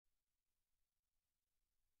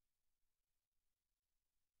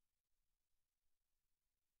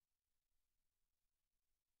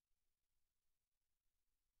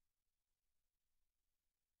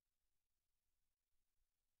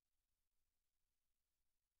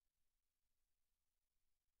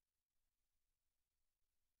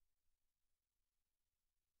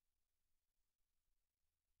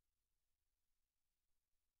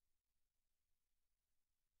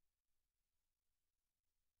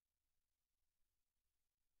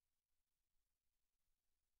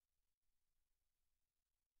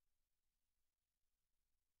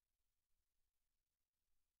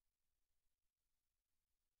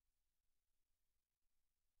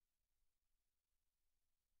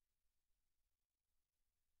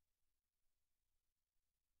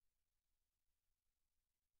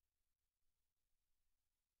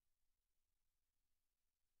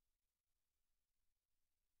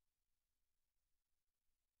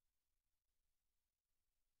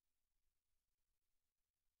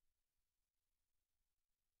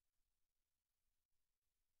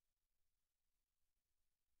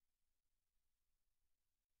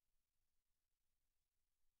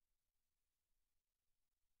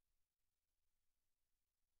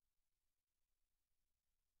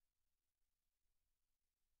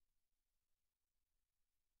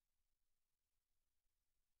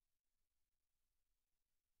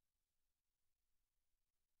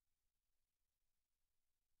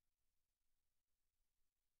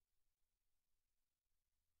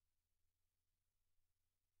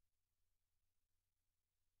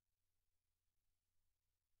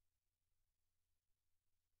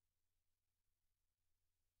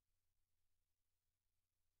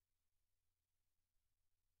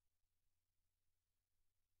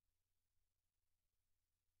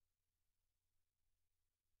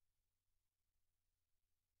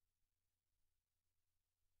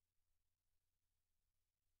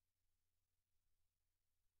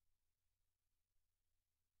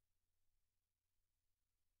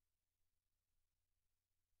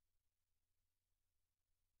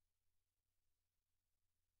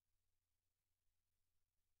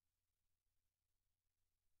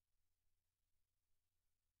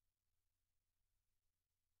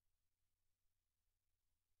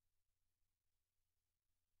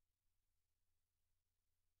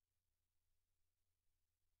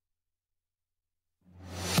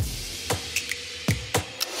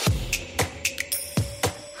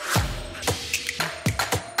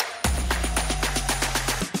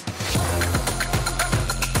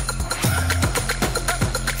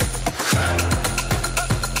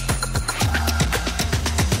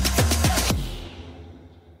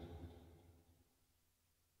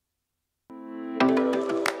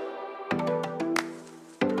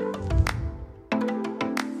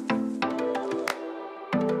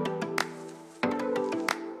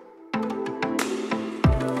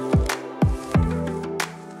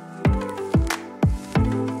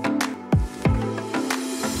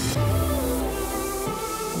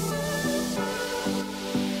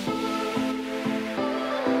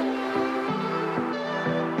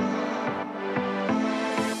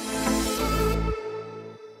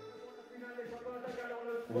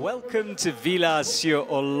Welcome to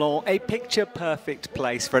Villars-sur-Orlon, a picture-perfect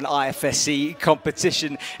place for an IFSC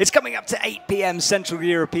competition. It's coming up to 8 p.m. Central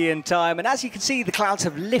European time, and as you can see, the clouds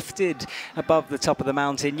have lifted above the top of the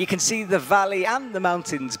mountain. You can see the valley and the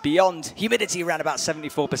mountains beyond. Humidity around about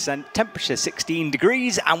 74%, temperature 16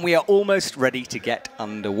 degrees, and we are almost ready to get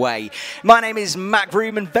underway. My name is Mac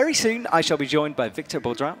Vroom, and very soon I shall be joined by Victor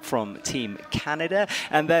Baudrin from Team Canada,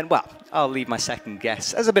 and then, well, I'll leave my second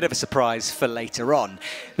guess as a bit of a surprise for later on.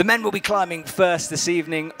 The men will be climbing first this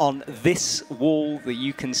evening on this wall that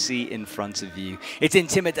you can see in front of you. It's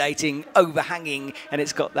intimidating, overhanging, and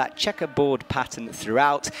it's got that checkerboard pattern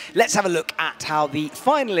throughout. Let's have a look at how the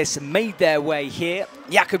finalists made their way here.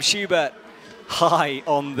 Jakob Schubert high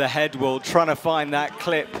on the head wall, trying to find that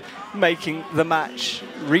clip, making the match,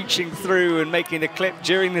 reaching through and making the clip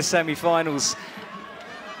during the semi-finals.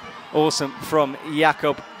 Awesome from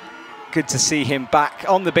Jakob. Good to see him back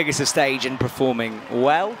on the biggest of stage and performing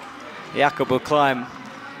well. Jakob will climb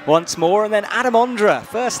once more, and then Adam Ondra,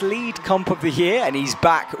 first lead comp of the year, and he's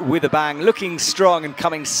back with a bang, looking strong and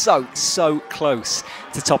coming so close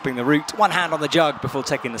to topping the route. One hand on the jug before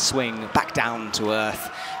taking the swing back down to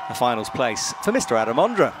earth. A finals place for Mr. Adam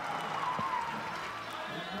Ondra.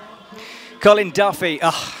 Colin Duffy, oh,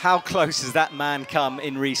 how close has that man come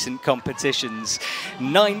in recent competitions?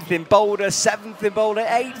 9th in boulder, 7th in boulder,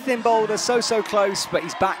 8th in boulder, so close, but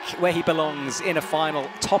he's back where he belongs in a final,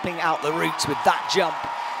 topping out the routes with that jump.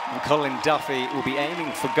 And Colin Duffy will be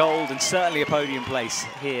aiming for gold and certainly a podium place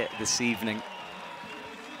here this evening.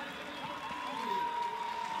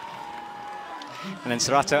 And then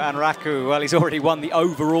Serato Anraku, well, he's already won the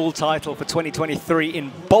overall title for 2023 in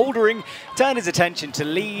bouldering, turned his attention to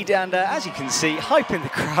lead, and as you can see, hyping the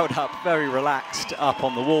crowd up, very relaxed up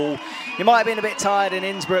on the wall. He might have been a bit tired in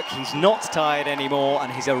Innsbruck, he's not tired anymore,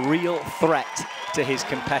 and he's a real threat to his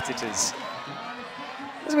competitors.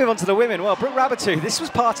 Let's move on to the women. Well, Brooke Rabatou, this was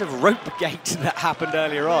part of Ropegate that happened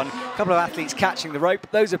earlier on. A couple of athletes catching the rope.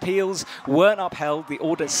 Those appeals weren't upheld, the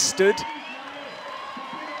order stood.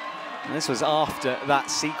 And this was after that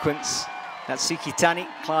sequence. That's Suki Tani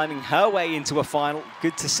climbing her way into a final.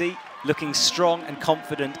 Good to see, looking strong and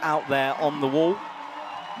confident out there on the wall.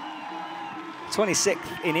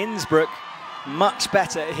 26th in Innsbruck, much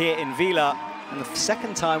better here in Villars. And the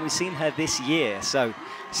second time we've seen her this year. So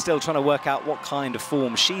still trying to work out what kind of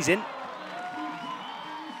form she's in.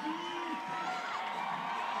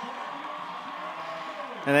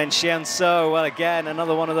 And then Xian So, well, again,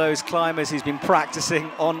 another one of those climbers who's been practicing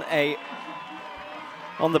on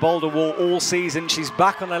the boulder wall all season. She's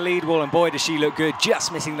back on the lead wall, and boy, does she look good,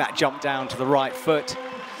 just missing that jump down to the right foot.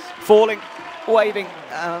 Falling, waving,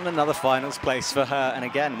 and another finals place for her. And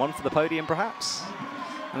again, one for the podium, perhaps.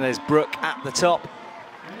 And there's Brooke at the top.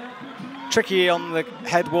 Tricky on the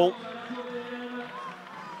head wall.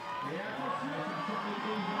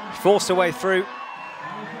 Forced her way through.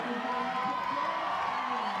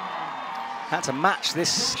 Had to match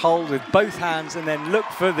this hold with both hands and then look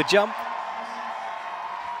for the jump.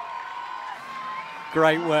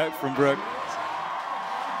 Great work from Brooke.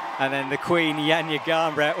 And then the queen, Janja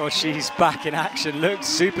Garnbret, well, she's back in action. Looks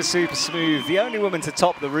super smooth. The only woman to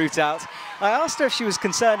top the route out. I asked her if she was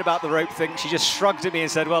concerned about the rope thing. She just shrugged at me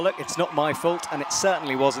and said, well, look, it's not my fault. And it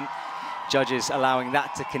certainly wasn't. Judges allowing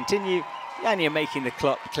that to continue. Janja making the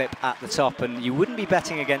clip at the top, and you wouldn't be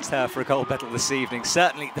betting against her for a gold medal this evening.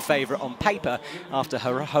 Certainly the favourite on paper after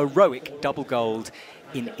her heroic double gold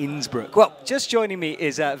in Innsbruck. Well, just joining me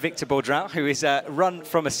is Victor Baudrin, who is run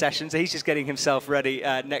from a session, so he's just getting himself ready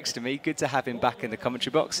next to me. Good to have him back in the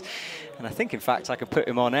commentary box. And I think, in fact, I can put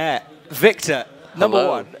him on air. Victor, number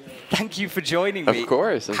one, thank you for joining me. Of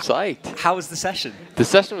course, I'm psyched. How was the session? The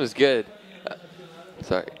session was good.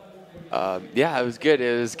 Sorry. Yeah, it was good.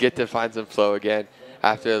 It was good to find some flow again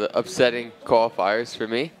after the upsetting qualifiers for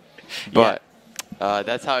me. But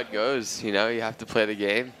that's how it goes. You know, you have to play the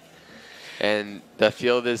game. And the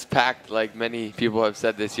field is packed, like many people have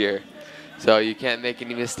said this year. So you can't make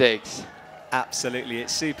any mistakes. Absolutely,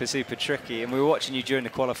 it's super tricky. And we were watching you during the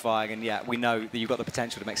qualifying, and yeah, we know that you've got the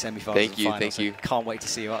potential to make semi-finals and finals. Thank you. Can't wait to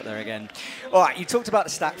see you out there again. All right, you talked about the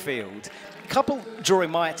stacked field. A couple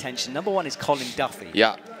drawing my attention. Number one is Colin Duffy.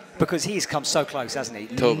 Yeah. Because he's come so close, hasn't he?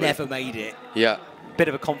 Totally. Never made it. Yeah. Bit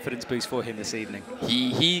of a confidence boost for him this evening.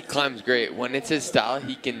 He climbs great. When it's his style,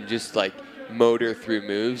 he can just like motor through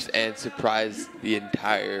moves and surprise the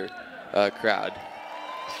entire crowd.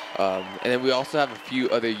 And then we also have a few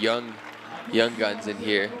other young guns in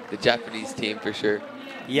here. The Japanese team for sure.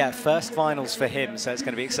 Yeah, first finals for him, so it's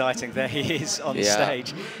going to be exciting. There he is on Yeah.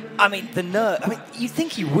 stage. I mean, the nerve. I mean, you'd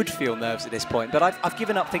think he would feel nerves at this point, but I've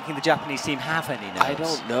given up thinking the Japanese team have any nerves. I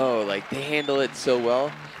don't know. Like, they handle it so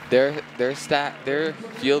well. Their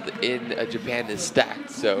field in Japan is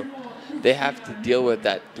stacked, so they have to deal with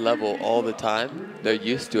that level all the time. They're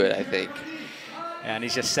used to it, I think. And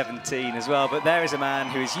he's just 17 as well. But there is a man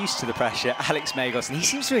who is used to the pressure, Alex Megos, and he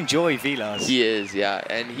seems to enjoy Villars. He is, yeah.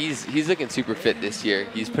 And he's looking super fit this year.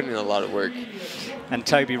 He's putting in a lot of work. And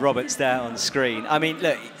Toby Roberts there on the screen. I mean,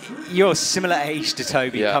 look, you're similar age to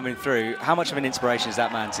Toby coming through. How much of an inspiration is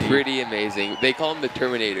that man to you? Pretty amazing. They call him the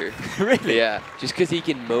Terminator. Really? Yeah. Just because he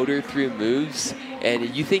can motor through moves,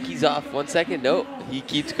 and you think he's off 1 second. Nope, he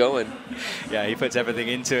keeps going. Yeah, he puts everything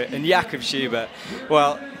into it. And Jakob Schubert,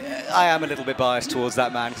 well, I am a little bit biased towards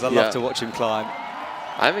that man because I love to watch him climb.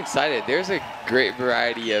 I'm excited. There's a great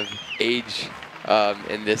variety of age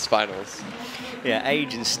in this finals. Yeah,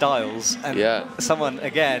 age and styles. And someone,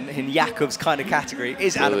 again, in Jakob's kind of category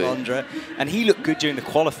is Adam Ondra. And he looked good during the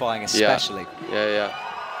qualifying especially. Yeah.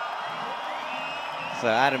 So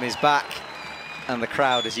Adam is back. And the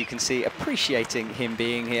crowd, as you can see, appreciating him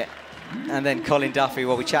being here. And then Colin Duffy,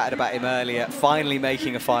 well, we chatted about him earlier, finally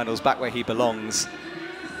making a finals back where he belongs.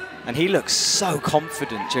 And he looks so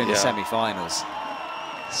confident during the semi-finals.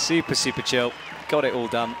 Super, super chill. Got it all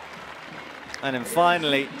done. And then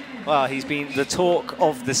finally, well, he's been the talk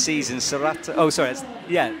of the season. Serato. Oh, sorry. Is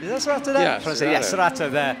that Serato there? Yeah, Serato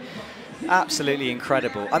there. Absolutely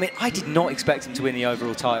incredible. I mean, I did not expect him to win the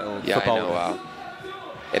overall title for Boulder. I know, wow.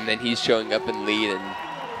 And then he's showing up in lead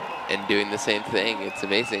and doing the same thing. It's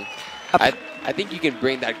amazing. I think you can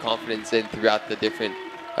bring that confidence in throughout the different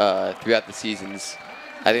throughout the seasons.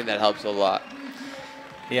 I think that helps a lot.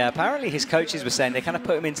 Yeah, apparently his coaches were saying they kind of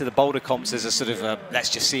put him into the Boulder comps as a sort of let's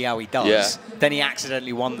just see how he does. Yeah. Then he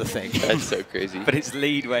accidentally won the thing. That's so crazy. But it's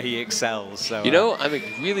lead where he excels. So, you know, I'm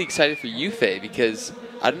really excited for Yufei because,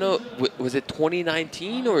 I don't know, was it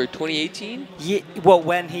 2019 or 2018? Yeah, well,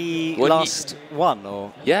 when he last won?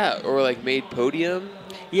 Or yeah, or like made podium.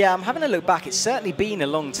 Yeah, I'm having a look back. It's certainly been a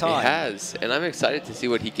long time. It has, and I'm excited to see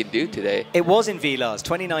what he can do today. It was in Villars,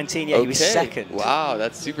 2019, he was second. Wow,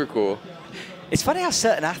 that's super cool. It's funny how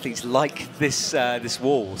certain athletes like this this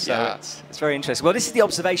wall, so it's very interesting. Well, this is the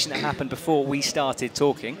observation that happened before we started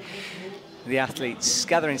talking. The athletes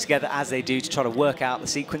gathering together as they do to try to work out the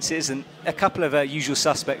sequences, and a couple of usual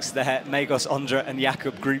suspects there, Megos, Ondra, and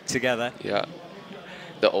Jakob grouped together. Yeah.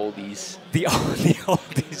 The oldies. The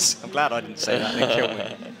oldies. I'm glad I didn't say that. They killed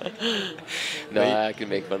me. No, I can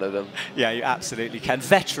make fun of them. Yeah, you absolutely can.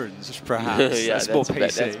 Veterans, perhaps. Yeah, that's more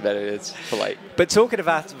PC. That's better. It's polite. But talking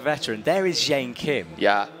about veteran, there is Jane Kim.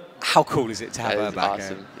 Yeah. How cool is it to have her back?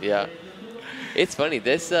 Awesome. Yeah. It's funny.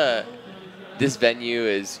 This venue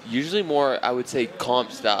is usually more, I would say,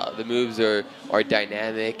 comp style. The moves are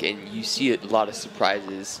dynamic, and you see a lot of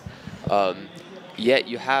surprises. Yet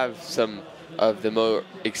you have some of the more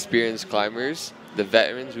experienced climbers, the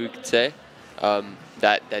veterans, we could say,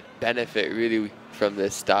 that benefit really from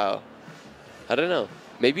this style. I don't know.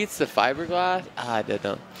 Maybe it's the fiberglass. I don't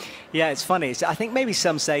know. Yeah, it's funny. I think maybe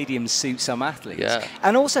some stadiums suit some athletes. Yeah.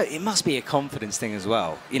 And also, it must be a confidence thing as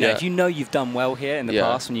well. You know, if you know you've done well here in the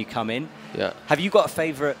past when you come in. Yeah. Have you got a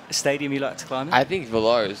favorite stadium you like to climb in? I think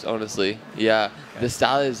Villars, honestly. Yeah. Okay. The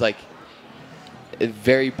style is like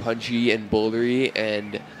very punchy and bouldery,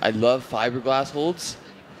 and I love fiberglass holds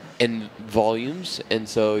and volumes, and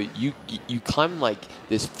so you climb like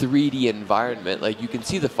this 3D environment. Like you can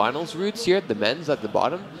see the finals routes here, the men's at the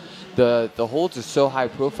bottom. The holds are so high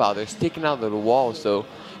profile, they're sticking out of the wall, so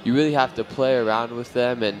you really have to play around with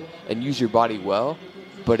them and use your body well,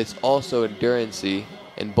 but it's also endurance-y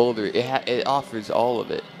and bouldery. It offers all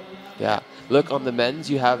of it. Yeah. Look, on the men's,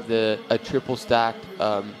 you have a triple stacked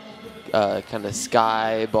kind of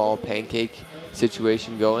sky ball pancake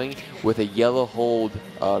situation going with a yellow hold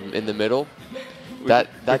in the middle.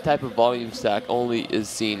 That type of volume stack only is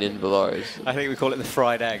seen in Villars. I think we call it the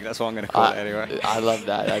fried egg. That's what I'm going to call it anyway. I love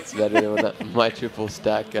that. That's better than my triple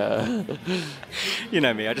stack. You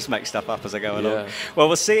know me. I just make stuff up as I go along. Well,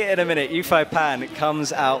 we'll see it in a minute. Yufei Pan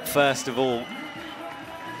comes out first of all.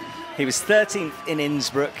 He was 13th in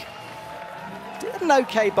Innsbruck. Did an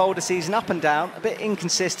okay boulder season, up and down, a bit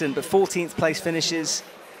inconsistent, but 14th place finishes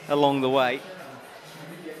along the way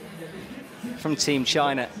from Team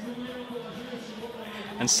China.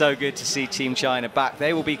 And so good to see Team China back.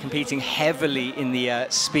 They will be competing heavily in the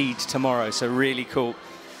speed tomorrow, so really cool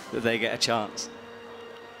that they get a chance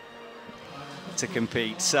to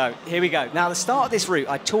compete. So here we go. Now, the start of this route,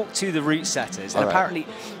 I talked to the route setters, and apparently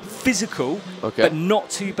physical, but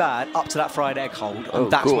not too bad up to that fried egg hold,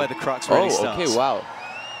 and that's where the crux really starts. Okay, wow.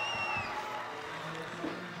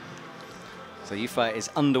 So Yufei is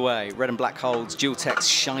underway. Red and black holds, dual text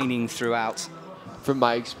shining throughout. From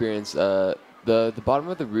my experience, the bottom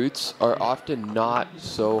of the routes are often not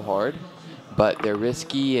so hard, but they're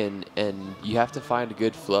risky and you have to find a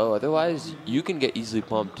good flow. Otherwise, you can get easily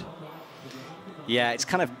pumped. Yeah, it's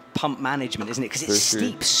kind of pump management, isn't it? Because it's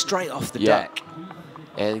steep straight off the deck.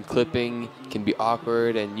 And clipping can be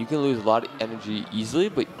awkward, and you can lose a lot of energy easily.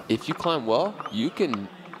 But if you climb well, you can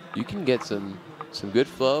get some good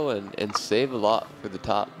flow and save a lot for the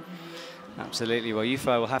top. Absolutely. Well,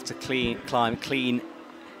 Yufei will have to climb clean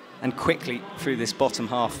and quickly through this bottom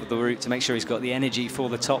half of the route to make sure he's got the energy for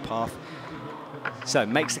the top half. So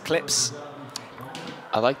makes the clips.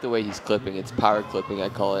 I like the way he's clipping. It's power clipping, I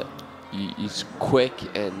call it. He's quick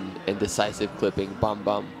and decisive clipping. Bum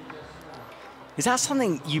bum. Is that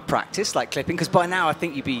something you practice, like clipping? Because by now I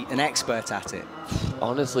think you'd be an expert at it.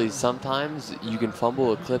 Honestly, sometimes you can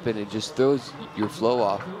fumble a clip and it just throws your flow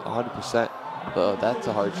off 100%. Oh, that's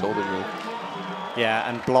a hard shoulder move. Yeah,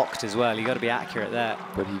 and blocked as well. You got to be accurate there.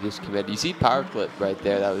 But he just committed. You see power clip right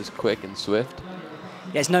there. That was quick and swift.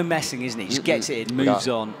 Yeah, it's no messing, isn't it? He just gets it in, moves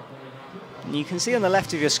on. And you can see on the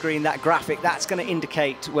left of your screen that graphic. That's going to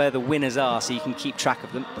indicate where the winners are, so you can keep track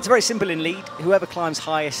of them. It's very simple in lead. Whoever climbs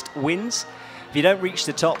highest wins. If you don't reach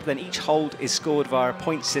the top, then each hold is scored via a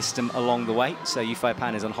point system along the way. So Yufei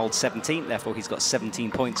Pan is on hold 17, therefore he's got 17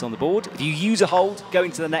 points on the board. If you use a hold,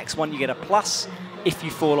 going to the next one, you get a plus if you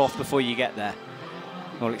fall off before you get there.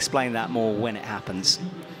 We'll explain that more when it happens.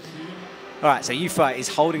 All right, so Yufei is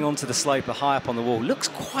holding on to the sloper high up on the wall. Looks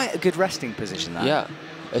quite a good resting position there. Yeah,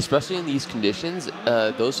 especially in these conditions,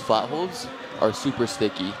 those flat holds are super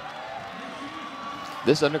sticky.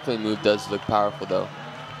 This undercling move does look powerful though.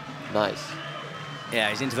 Nice. Yeah,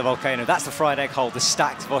 he's into the volcano. That's the fried egg hold, the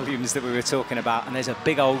stacked volumes that we were talking about. And there's a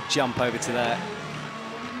big old jump over to there.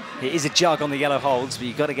 It is a jug on the yellow holds, but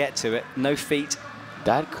you've got to get to it. No feet.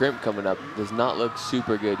 That crimp coming up does not look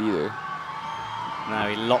super good either. Now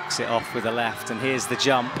he locks it off with the left, and here's the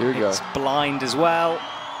jump. Here we go. It's blind as well.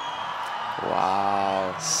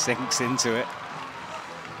 Wow. Sinks into it.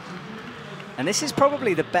 And this is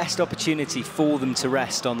probably the best opportunity for them to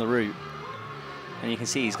rest on the route. And you can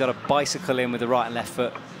see he's got a bicycle in with the right and left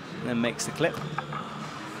foot, and then makes the clip.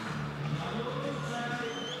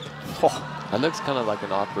 Oh. That looks kind of like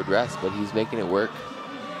an awkward rest, but he's making it work.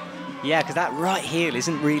 Yeah, because that right heel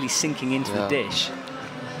isn't really sinking into the dish.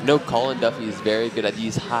 No, Colin Duffy is very good at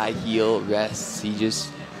these high heel rests. He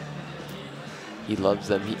loves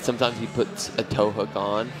them. Sometimes he puts a toe hook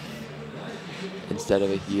on instead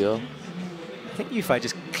of a heel. I think Yufei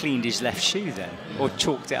just cleaned his left shoe then, or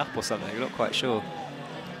chalked it up or something, I'm not quite sure.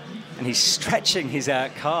 And he's stretching his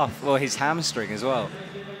calf, or his hamstring as well.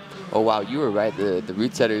 Oh wow, you were right. The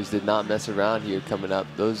route setters did not mess around here coming up.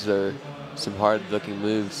 Those are some hard looking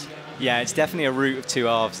moves. Yeah, it's definitely a route of two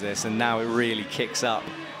halves this, and now it really kicks up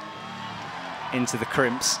into the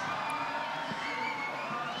crimps.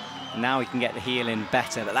 And now he can get the heel in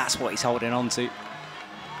better, but that's what he's holding on to.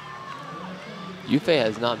 Yufei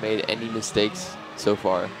has not made any mistakes so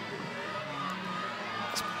far.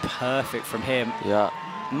 It's perfect from him. Yeah.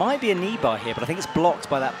 Might be a knee bar here, but I think it's blocked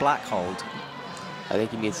by that black hold. I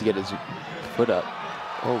think he needs to get his foot up.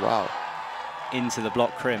 Oh, wow. Into the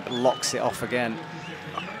block crimp, locks it off again.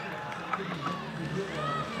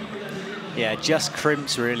 Yeah, just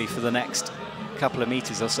crimps really for the next couple of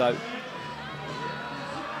meters or so.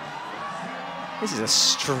 This is a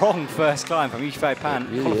strong first climb from Yufei Pan,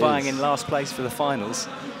 really qualifying in last place for the finals.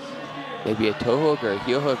 Maybe a toe hook or a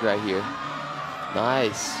heel hook right here.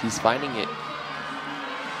 Nice, he's finding it.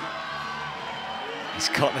 He's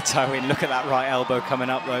got the toe in. Look at that right elbow coming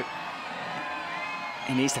up though.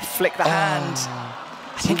 He needs to flick the hand.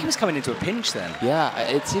 I think he was coming into a pinch then. Yeah,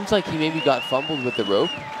 it seems like he maybe got fumbled with the rope.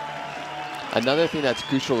 Another thing that's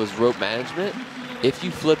crucial is rope management. If you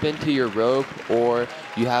flip into your rope or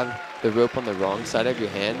you have the rope on the wrong side of your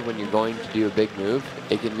hand when you're going to do a big move,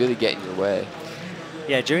 it can really get in your way.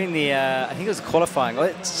 Yeah, during the, I think it was qualifying,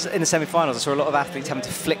 in the semi-finals, I saw a lot of athletes having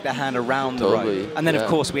to flick their hand around the rope. And then, of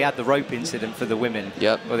course, we had the rope incident for the women,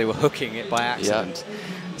 where they were hooking it by accident.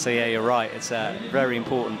 So, yeah, you're right. It's very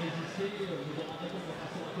important.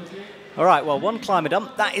 All right, well, one climber done.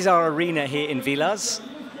 That is our arena here in Villars.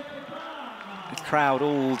 The crowd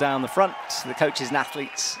all down the front, the coaches and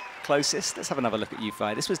athletes closest. Let's have another look at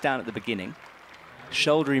Yufei. This was down at the beginning.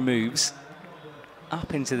 Shouldery moves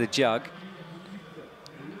up into the jug.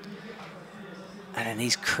 And then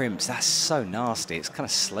these crimps, that's so nasty. It's kind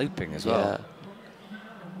of sloping as well.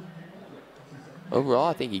 Overall,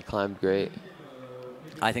 I think he climbed great.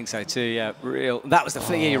 I think so too, yeah. That was the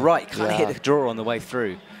thing, you're right. Kind of hit the draw on the way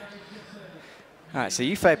through. All right, so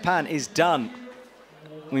Yufei Pan is done.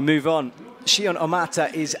 We move on. Shion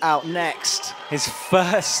Omata is out next. His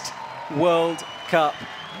first World Cup.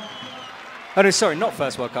 Oh, no, sorry, not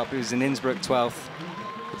first World Cup. He was in Innsbruck 12th.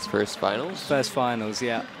 His first finals? First finals,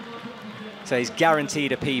 yeah. So he's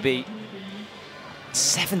guaranteed a PB.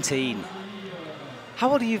 17.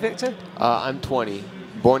 How old are you, Victor? I'm 20.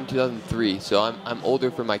 Born in 2003, so I'm older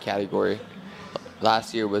for my category.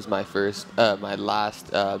 Last year was my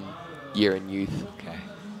last year in youth. Okay.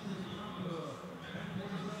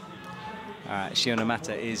 All right, Shion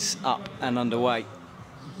Omata is up and underway.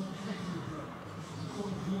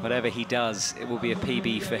 Whatever he does, it will be a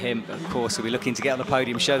PB for him. Of course, he'll be looking to get on the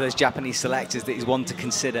podium, show those Japanese selectors that he's one to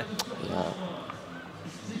consider. Yeah.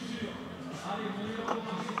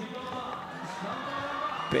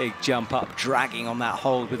 Big jump up, dragging on that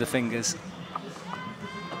hold with the fingers.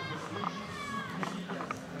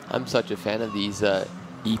 I'm such a fan of these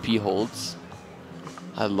EP holds.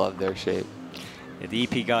 I love their shape. Yeah, the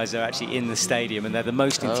EP guys are actually in the stadium, and they're the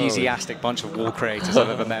most enthusiastic bunch of wall creators I've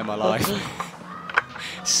ever met in my life.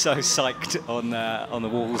 So psyched on the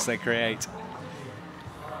walls they create.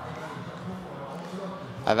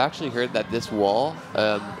 I've actually heard that this wall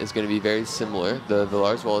is going to be very similar. The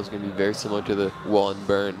Villars wall is going to be very similar to the wall in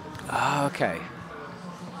Bern. Oh, okay.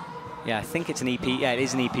 Yeah, I think it's an EP. Yeah, it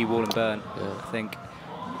is an EP wall and Bern, Yeah. I think.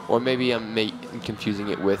 Or maybe I'm confusing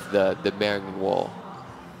it with the Meringen wall.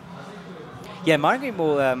 Yeah, Meringen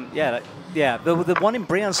wall, yeah. The one in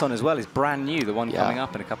Briançon as well is brand new, the one coming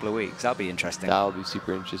up in a couple of weeks. That'll be interesting. That'll be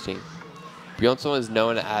super interesting. Briançon is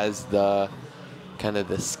known as the kind of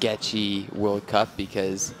the sketchy World Cup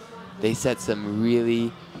because they set some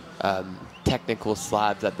really technical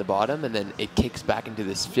slabs at the bottom, and then it kicks back into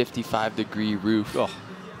this 55-degree roof. Oh.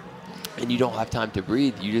 And you don't have time to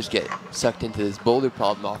breathe. You just get sucked into this boulder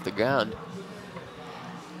problem off the ground.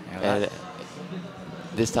 Yeah, and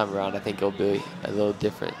this time around, I think it'll be a little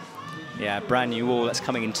different. Yeah, brand new wall that's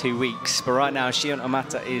coming in 2 weeks. But right now, Shion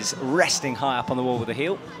Omata is resting high up on the wall with a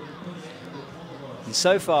heel. And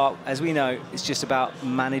so far, as we know, it's just about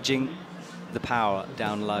managing the power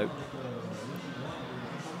down low.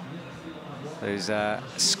 Those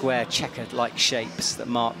square checkered-like shapes that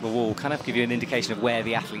mark the wall kind of give you an indication of where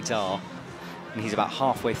the athletes are. And he's about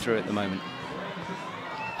halfway through at the moment.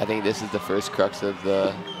 I think this is the first crux of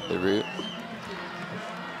the route.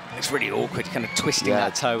 It's really awkward, kind of twisting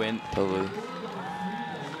that toe in. Totally.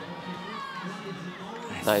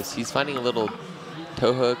 Nice. He's finding a little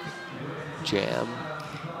toe hook jam.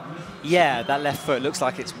 Yeah, that left foot looks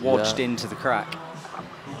like it's wedged into the crack.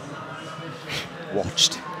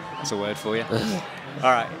 Watched. That's a word for you.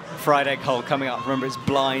 All right, fried egg hold coming up. Remember, it's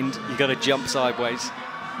blind. You've got to jump sideways.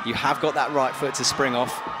 You have got that right foot to spring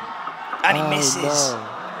off. And he misses. No.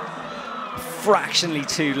 Fractionally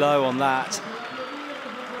too low on that.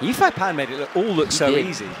 Yifei Pan made it all look so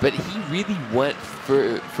easy. But he really went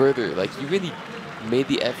further. Like, he really made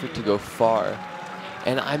the effort to go far.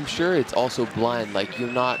 And I'm sure it's also blind. Like,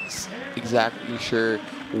 you're not exactly sure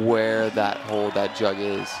where that jug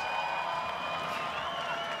is.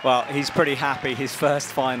 Well, he's pretty happy, his first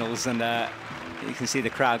finals, and you can see the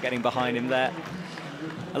crowd getting behind him there.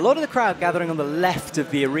 A lot of the crowd gathering on the left of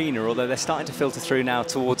the arena, although they're starting to filter through now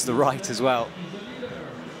towards the right as well.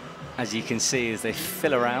 As you can see, as they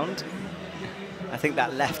fill around. I think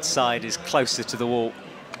that left side is closer to the wall.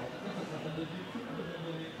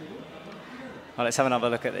 Well, let's have another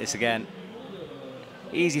look at this again.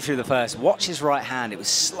 Easy through the first. Watch his right hand, it was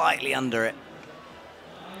slightly under it.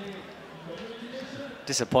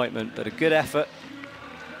 Disappointment, but a good effort.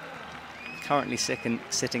 Currently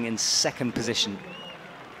sitting in second position.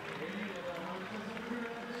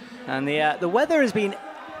 And the weather has been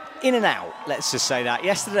in and out, let's just say that.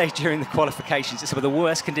 Yesterday during the qualifications, it's some of the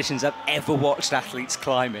worst conditions I've ever watched athletes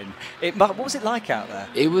climb in. What was it like out there?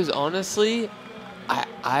 It was honestly,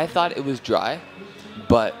 I thought it was dry,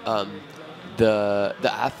 but the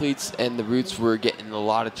athletes and the routes were getting a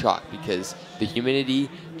lot of chalk because the humidity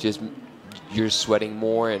you're sweating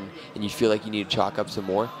more and you feel like you need to chalk up some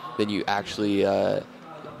more than you actually are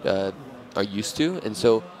used to. And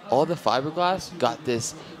so all the fiberglass got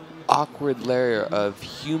this awkward layer of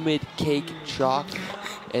humid cake chalk,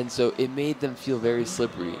 and so it made them feel very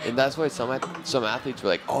slippery. And that's why some athletes were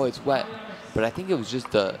like, oh, it's wet. But I think it was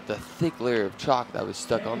just the thick layer of chalk that was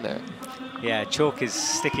stuck on there. Yeah, chalk is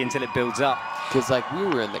sticky until it builds up. Because like we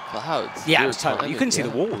were in the clouds. Yeah, it was totally. You couldn't see the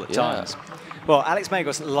wall at times. Well, Alex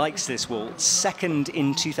Megos likes this wall. Second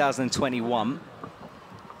in 2021.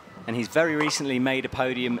 And he's very recently made a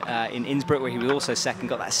podium in Innsbruck, where he was also second,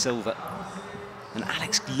 got that silver. And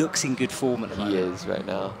Alex looks in good form at the moment. He is right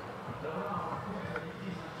now.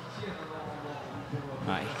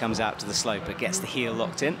 Right, Comes out to the slope, but gets the heel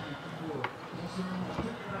locked in.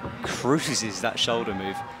 Cruises that shoulder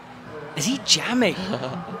move. Is he jamming?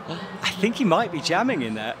 I think he might be jamming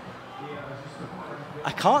in there.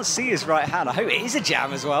 I can't see his right hand. I hope it is a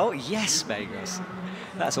jam as well. Yes, Vegas.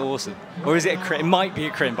 That's awesome. Or is it a crimp? It might be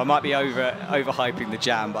a crimp. I might be overhyping the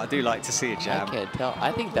jam, but I do like to see a jam. I can't tell.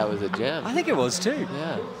 I think that was a jam. I think it was too.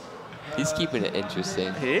 Yeah. He's keeping it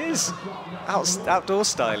interesting. He is. Outdoor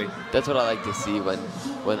styling. That's what I like to see when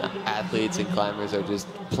athletes and climbers are just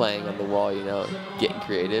playing on the wall, you know, getting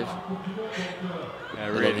creative. Yeah,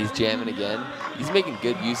 And really. then he's jamming again. He's making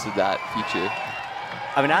good use of that feature.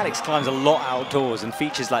 I mean, Alex climbs a lot outdoors, and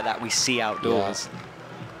features like that we see outdoors. Yeah.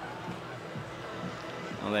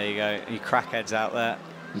 Well, there you go. You crackheads out there.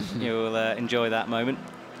 You'll enjoy that moment.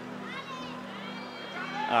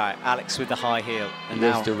 All right, Alex with the high heel. And He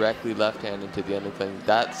now goes directly left hand into the undercling.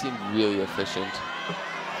 That seemed really efficient.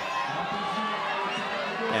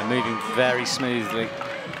 yeah, moving very smoothly.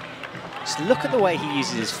 Just look at the way he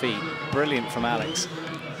uses his feet. Brilliant from Alex.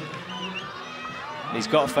 He's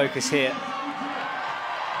got to focus here.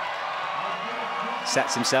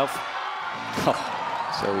 Sets himself.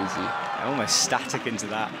 Oh, So easy. almost static into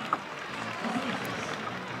that.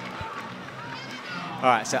 All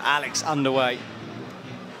right, so Alex underway.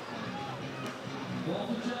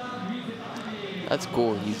 That's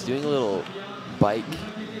cool. He's doing a little bike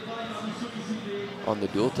on the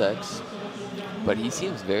dual techs, but he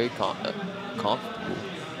seems very comfortable.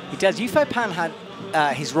 He does. Yufei Pan had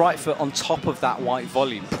his right foot on top of that white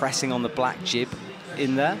volume, pressing on the black jib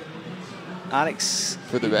in there. Alex...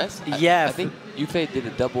 For the rest? Yeah. I think Yufei did a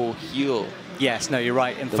double heel. Yes, no, you're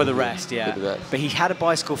right. And for the rest, yeah. For the rest. But he had a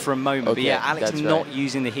bicycle for a moment. Okay, but yeah, Alex that's not right.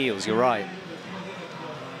 using the heels. You're right.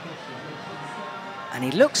 And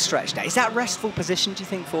he looks stretched out. Is that restful position, do you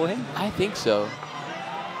think, for him? I think so.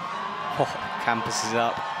 Oh, Campus is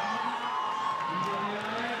up.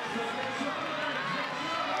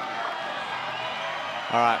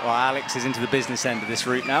 All right, well, Alex is into the business end of this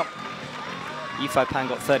route now. Yufei Pan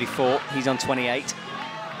got 34. He's on 28.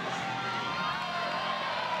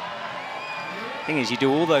 Thing is, you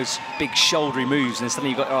do all those big shouldery moves, and then suddenly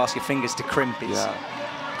you've got to ask your fingers to crimp. Yeah.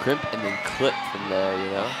 Crimp and then clip from there,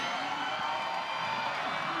 you know?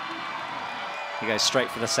 He goes straight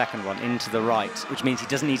for the second one, into the right, which means he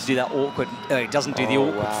doesn't need to do that awkward, he doesn't do the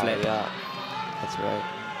awkward flip. Yeah, that's right.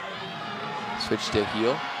 Switch to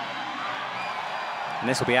heel. And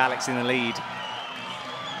this will be Alex in the lead.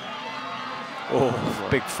 Oh,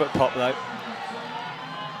 big foot pop though.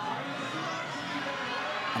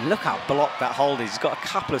 And look how blocked that hold is. He's got a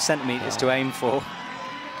couple of centimeters to aim for. All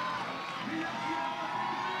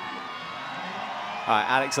right,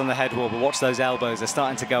 Alex on the head wall, but watch those elbows. They're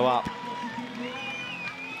starting to go up.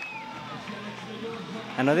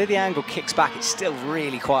 And although the angle kicks back, it's still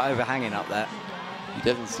really quite overhanging up there. He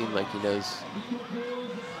doesn't seem like he knows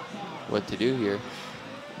what to do here.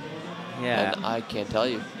 Yeah. And I can't tell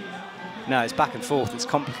you. No, it's back and forth. It's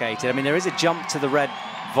complicated. I mean, there is a jump to the red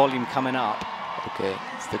volume coming up. Okay,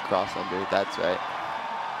 it's the cross under. That's right.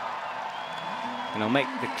 And I'll make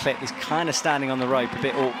the clip. He's kind of standing on the rope, a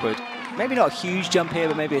bit awkward. Maybe not a huge jump here,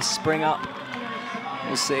 but maybe a spring up.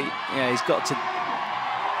 We'll see. Yeah, he's got to...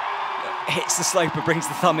 Hits the sloper, brings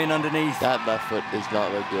the thumb in underneath. That left foot does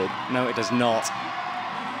not look good. No, it does not.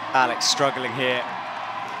 Alex struggling here.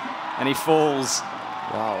 And he falls.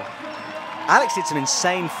 Wow. Alex did some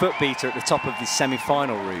insane foot beater at the top of the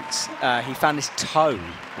semi-final routes. He found his toe.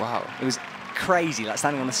 Wow. It was crazy, like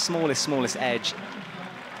standing on the smallest edge.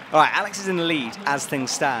 All right, Alex is in the lead as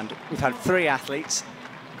things stand. We've had 3 athletes,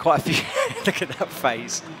 quite a few. Look at that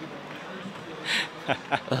face.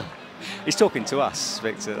 He's talking to us,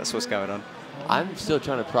 Victor. That's what's going on. I'm still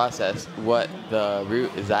trying to process what the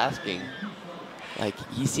route is asking. Like,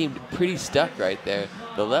 he seemed pretty stuck right there.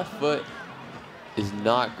 The left foot is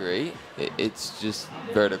not great. It's just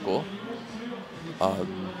vertical.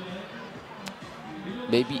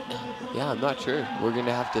 Maybe, yeah, I'm not sure. We're going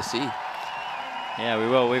to have to see. Yeah, we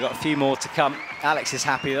will. We've got a few more to come. Alex is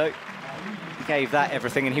happy, though. He gave that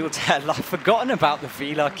everything, and he will tell. I've forgotten about the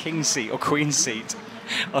Villars king seat or queen seat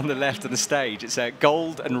on the left of the stage. It's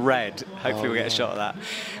gold and red. Hopefully we'll get a shot of that.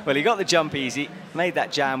 Well, he got the jump easy, made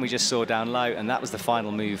that jam we just saw down low, and that was the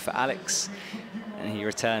final move for Alex. And he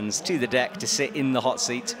returns to the deck to sit in the hot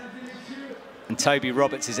seat. And Toby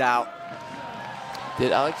Roberts is out.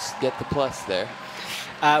 Did Alex get the plus there?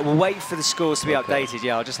 We'll wait for the scores to be updated.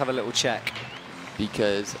 Yeah, I'll just have a little check.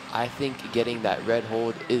 Because I think getting that red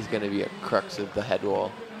hold is going to be a crux of the head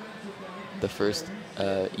wall. The first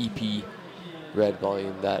EP red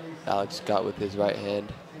volume that Alex got with his right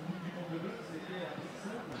hand.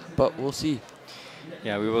 But we'll see.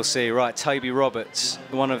 Yeah, we will see. Right, Toby Roberts,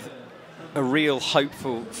 one of a real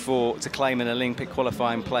hopeful to claim an Olympic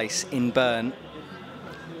qualifying place in Bern.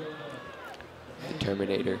 The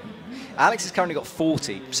Terminator. Alex has currently got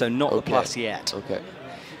 40, so not the plus yet. Okay.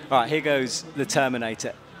 All right, here goes the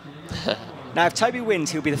Terminator. Now, if Toby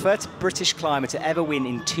wins, he'll be the first British climber to ever win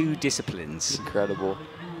in 2 disciplines. Incredible.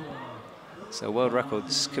 So world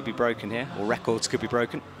records could be broken here, or records could be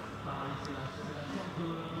broken.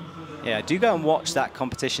 Yeah, do go and watch that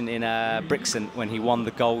competition in Brixton when he won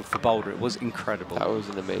the gold for Boulder. It was incredible. That was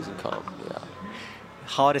an amazing comp, yeah.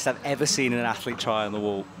 Hardest I've ever seen an athlete try on the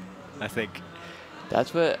wall, I think.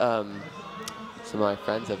 That's what some of my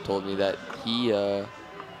friends have told me, that he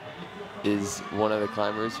is one of the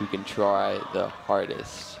climbers who can try the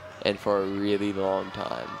hardest and for a really long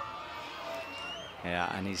time.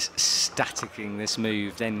 Yeah, and he's staticking this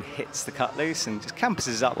move, then hits the cut loose and just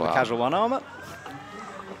campuses up with a casual one armor.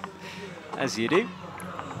 As you do.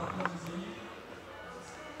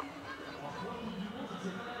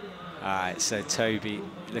 All right, so Toby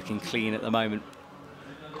looking clean at the moment.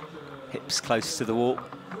 Hips close to the wall.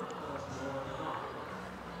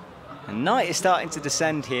 And night is starting to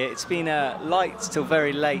descend here. It's been light till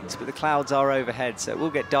very late, but the clouds are overhead, so it will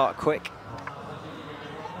get dark quick.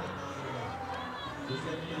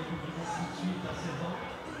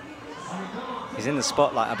 He's in the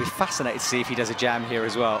spotlight. I'll be fascinated to see if he does a jam here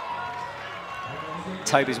as well.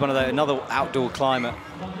 Toby's one of those, another outdoor climber.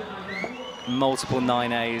 Multiple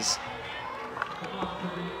 9As.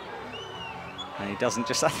 And he doesn't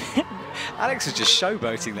just... Alex was just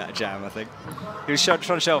showboating that jam, I think. He was trying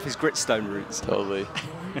to show off his gritstone roots. Totally.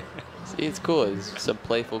 See, it's cool. It's some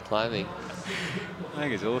playful climbing. I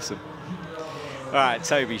think it's awesome. All right,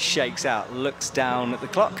 Toby shakes out, looks down at the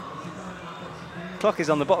clock. Clock is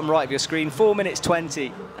on the bottom right of your screen, 4 minutes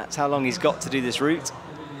 20. That's how long he's got to do this route.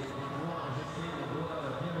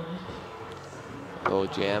 Little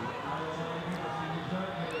jam.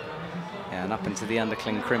 Yeah, and up into the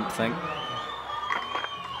undercling crimp thing.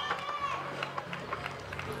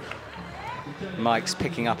 Mike's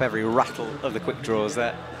picking up every rattle of the quick draws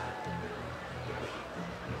there.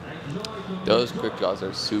 Those quick draws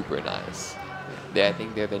are super nice. I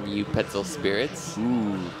think they're the new Petzl Spirits.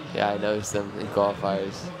 Ooh. Yeah, I noticed them in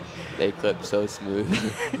qualifiers. They clip so smooth.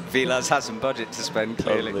 Villars has some budget to spend,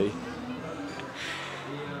 clearly. Totally.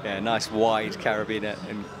 Yeah, nice wide carabiner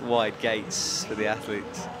and wide gates for the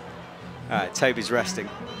athletes. All right, Toby's resting.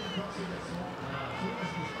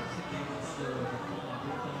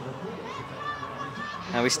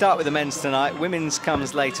 Now we start with the men's tonight. Women's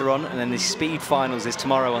comes later on, and then the speed finals is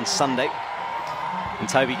tomorrow on Sunday. And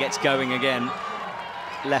Toby gets going again.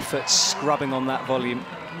 Left foot scrubbing on that volume.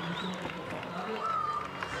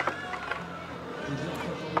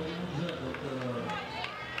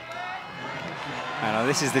 And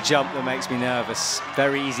this is the jump that makes me nervous.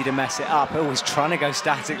 Very easy to mess it up. Always trying to go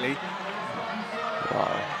statically.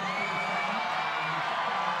 Wow.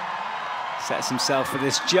 Sets himself for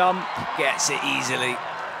this jump. Gets it easily.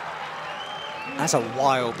 That's a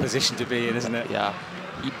wild position to be in, isn't it? Yeah.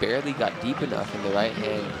 He barely got deep enough in the right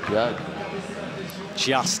hand jug.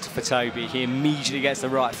 Just for Toby. He immediately gets the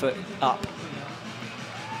right foot up.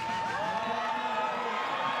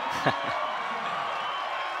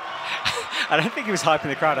 I don't think he was hyping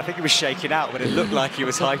the crowd. I think he was shaking out, but it looked like he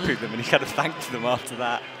was hyping them, and he kind of thanked them after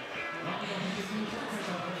that.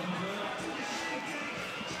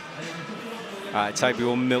 All right, Toby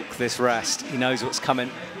will milk this rest. He knows what's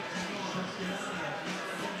coming.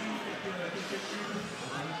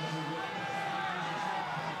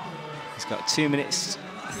 He's got 2 minutes,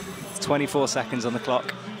 24 seconds on the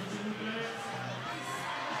clock.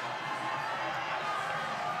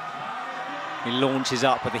 He launches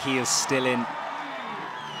up with the heels still in.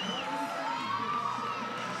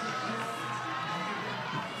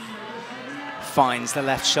 Finds the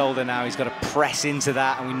left shoulder now. He's got to press into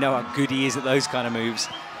that, and we know how good he is at those kind of moves.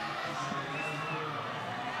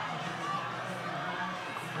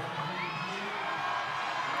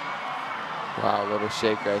 Wow, little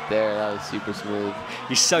shake right there. That was super smooth.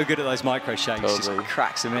 He's so good at those micro shakes. Totally. Just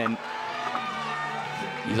cracks them in.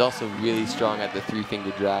 He's also really strong at the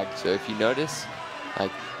 3-finger drag. So if you notice,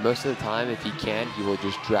 like most of the time, if he can, he will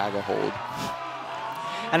just drag a hold.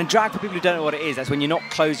 And a drag, for people who don't know what it is, that's when you're not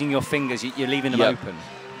closing your fingers, you're leaving them open.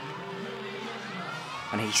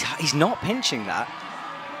 And he's not pinching that.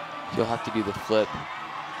 He'll have to do the flip.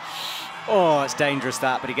 Oh, it's dangerous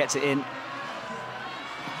that, but he gets it in.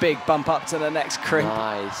 Big bump up to the next crimp.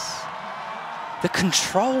 Nice. The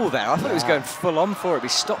control there, I thought he was going full on for it, but he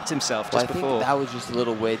stopped himself just before. I think that was just a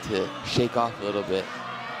little way to shake off a little bit.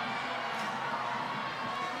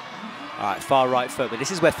 All right, far right foot, but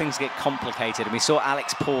this is where things get complicated. And we saw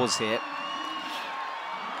Alex pause here.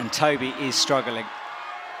 And Toby is struggling.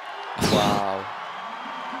 Wow.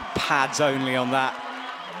 Pads only on that.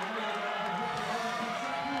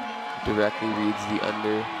 Directly reads the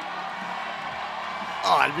under.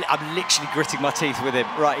 Oh, I'm literally gritting my teeth with him.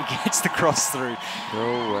 Right, he gets the cross through.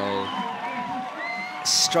 No way.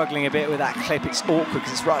 Struggling a bit with that clip. It's awkward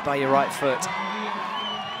because it's right by your right foot.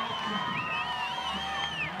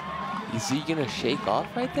 Is he going to shake off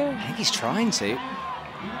right there? I think he's trying to.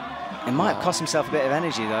 It might have cost himself a bit of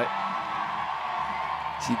energy, though.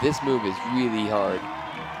 See, this move is really hard.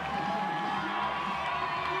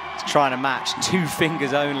 He's trying to match 2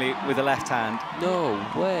 fingers only with the left hand. No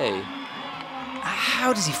way.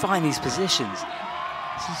 How does he find these positions?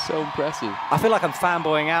 This is so impressive. I feel like I'm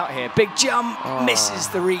fanboying out here. Big jump, misses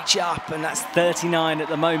the reach up, and that's 39 at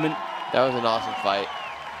the moment. That was an awesome fight.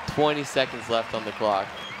 20 seconds left on the clock.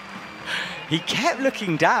 He kept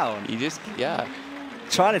looking down. He just, yeah.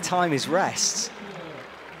 Trying to time his rests.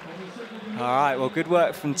 All right, well, good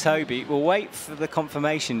work from Toby. We'll wait for the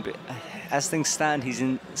confirmation, but as things stand, he's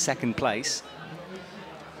in second place.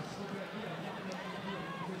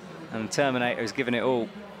 And Terminator has given it all.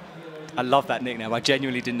 I love that nickname. I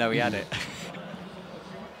genuinely didn't know he had it.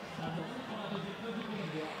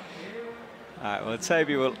 All right, well,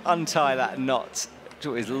 Toby will untie that knot.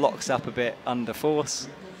 It locks up a bit under force,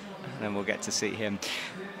 and then we'll get to see him.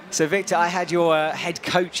 So, Victor, I had your head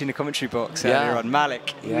coach in the commentary box earlier on,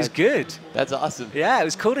 Malik. He was good. That's awesome. Yeah, it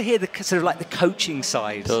was cool to hear the sort of like the coaching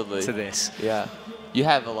side to this. Yeah. You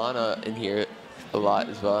have Alana in here a lot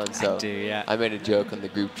as well, and so I do, yeah. I made a joke on the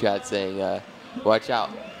group chat saying, watch out,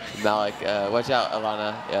 Malik, watch out,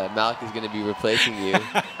 Alana. Malik is going to be replacing you.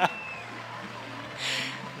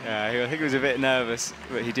 Yeah, I think he was a bit nervous,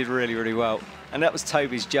 but he did really, really well. And that was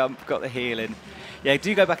Toby's jump, got the heel in. Yeah,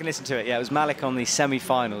 do go back and listen to it. Yeah, it was Malik on the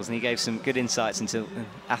semi-finals, and he gave some good insights into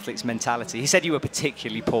athletes' mentality. He said you were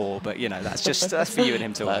particularly poor, but, you know, that's just for you and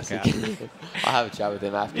him to work out. I'll have a chat with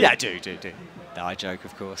him after. Yeah, do. No, I joke,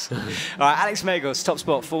 of course. All right, Alex Megos, top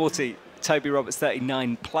spot 40. Toby Roberts,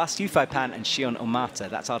 39 plus. Yufei Pan and Shion Omata.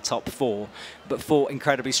 That's our top 4. But 4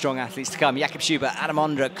 incredibly strong athletes to come. Jakob Schubert, Adam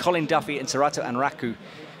Ondra, Colin Duffy, and Serato Anraku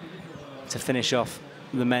to finish off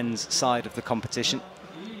the men's side of the competition.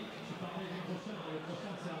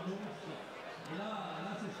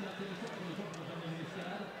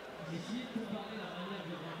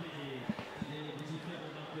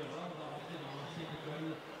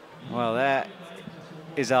 Well, there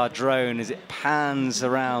is our drone as it pans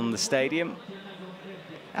around the stadium.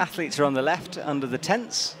 Athletes are on the left under the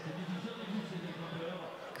tents.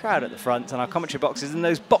 Crowd at the front, and our commentary boxes in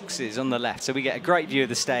those boxes on the left. So we get a great view of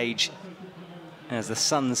the stage as the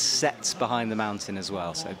sun sets behind the mountain as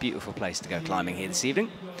well. So a beautiful place to go climbing here this evening.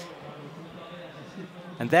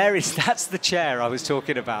 And that's the chair I was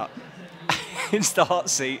talking about. It's the hot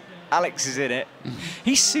seat. Alex is in it.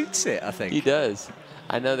 He suits it, I think. He does.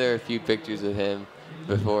 I know there are a few pictures of him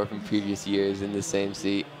before from previous years in the same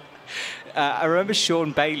seat. I remember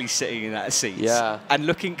Sean Bailey sitting in that seat. Yeah. And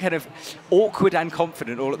looking kind of awkward and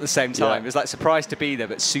confident all at the same time. Yeah. It was like surprised to be there,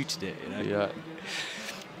 but suited it. You know? Yeah.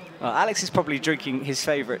 Well, Alex is probably drinking his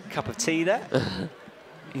favourite cup of tea there.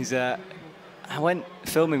 I went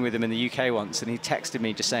filming with him in the UK once, and he texted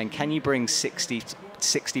me just saying, "Can you bring 60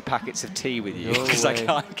 packets of tea with you? Because I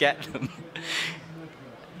can't get them."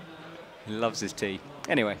 He loves his tea.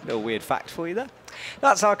 Anyway, a little weird fact for you there.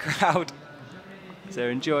 That's our crowd. They're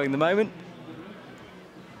enjoying the moment.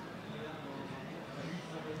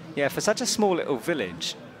 Yeah, for such a small little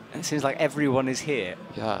village, it seems like everyone is here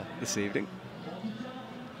this evening.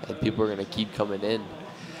 And people are going to keep coming in.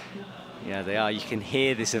 Yeah, they are. You can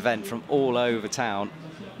hear this event from all over town.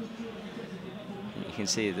 You can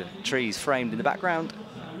see the trees framed in the background.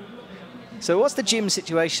 So what's the gym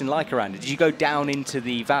situation like around it? Did you go down into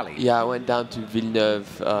the valley? Yeah, I went down to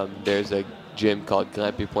Villeneuve. There's a gym called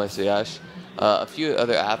grimper.ch. A few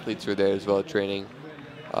other athletes were there as well training.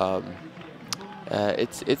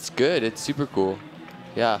 It's good. It's super cool.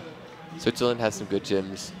 Yeah, Switzerland has some good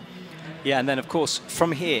gyms. Yeah, and then, of course,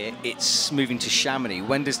 from here, it's moving to Chamonix.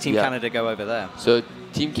 When does Team Canada go over there? So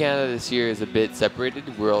Team Canada this year is a bit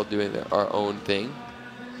separated. We're all doing our own thing.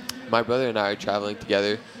 My brother and I are traveling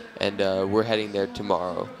together, and we're heading there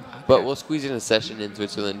tomorrow. Okay. But we'll squeeze in a session in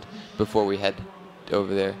Switzerland before we head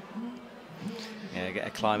over there. Yeah, get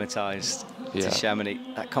acclimatized to Chamonix.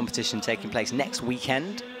 That competition taking place next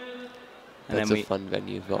weekend. And That's a fun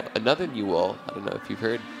venue as well. Another new wall. I don't know if you've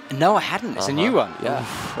heard. No, I hadn't. It's a new one. Yeah.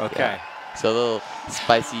 Oof, okay. Yeah. So a little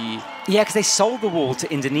spicy. Yeah, because they sold the wall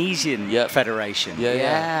to Indonesian Federation.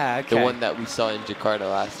 Yeah. Okay. The one that we saw in Jakarta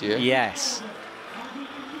last year. Yes.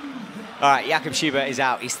 All right, Jakob Schubert is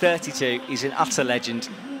out. He's 32. He's an utter legend,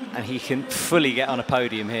 and he can fully get on a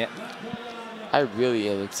podium here. I really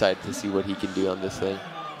am excited to see what he can do on this thing.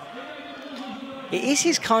 It is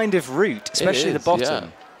his kind of route, especially the bottom. Yeah,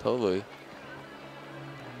 totally.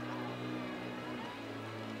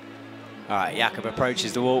 All right, Jakob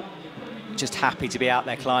approaches the wall, just happy to be out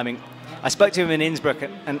there climbing. I spoke to him in Innsbruck,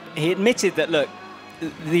 and he admitted that, look,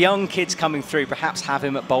 the young kids coming through perhaps have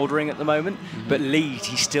him at bouldering at the moment, but lead,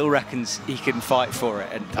 he still reckons he can fight for it,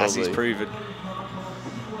 and as he's proven.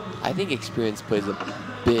 I think experience plays a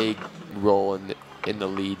big role in the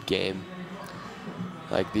lead game.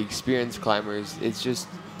 Like the experienced climbers, there's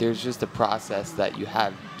just a process that you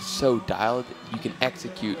have so dialed, you can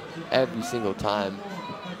execute every single time,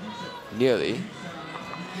 nearly.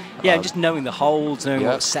 Yeah, just knowing the holds, knowing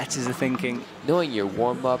what setters are thinking. Knowing your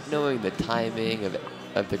warm-up, knowing the timing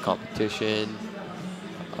of the competition.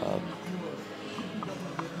 All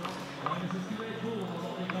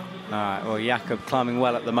right, well, Jakob climbing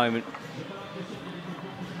well at the moment.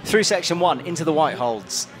 Through section 1, into the white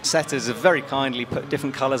holds. Setters have very kindly put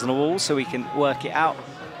different colours on the wall so we can work it out.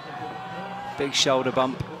 Big shoulder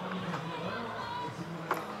bump.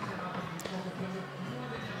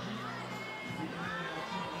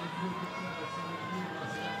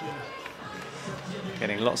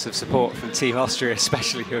 Getting lots of support from Team Austria,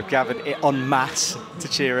 especially, who have gathered it en masse to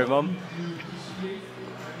cheer him on.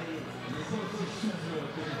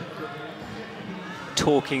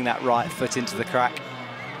 Torquing that right foot into the crack.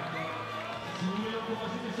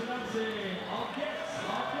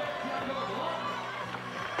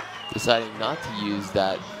 Deciding not to use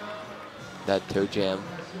that toe jam.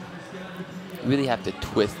 You really have to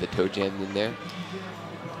twist the toe jam in there.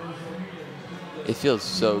 It feels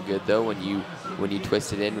so good though when you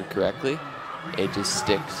twist it in correctly. It just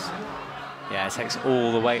sticks. Yeah, it takes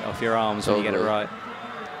all the weight off your arms when you get it right.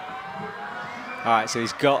 All right, so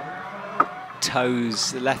he's got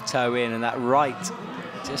toes, the left toe in, and that right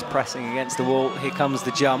just pressing against the wall. Here comes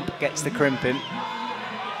the jump, gets the crimp in.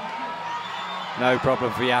 No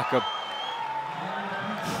problem for Jakob.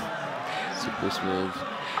 Super smooth.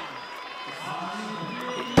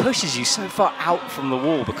 It pushes you so far out from the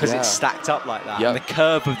wall because it's stacked up like that. And the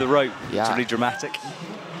curve of the rope is really dramatic.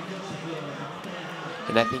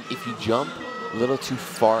 And I think if you jump a little too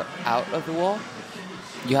far out of the wall,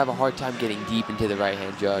 you have a hard time getting deep into the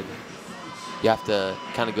right-hand jug. You have to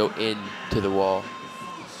kind of go into the wall.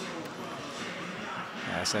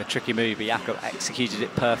 Yeah, so a tricky move, but Jakob executed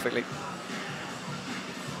it perfectly.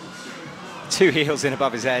 2 heels in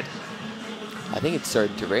above his head. I think it's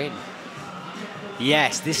starting to rain.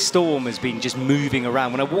 Yes, this storm has been just moving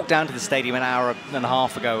around. When I walked down to the stadium an hour and a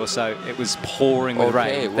half ago or so, it was pouring with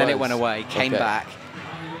rain. Then it went away, came back.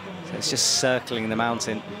 So it's just circling the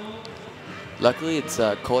mountain. Luckily, it's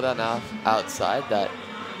cold enough outside that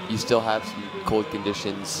you still have some cold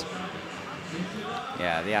conditions.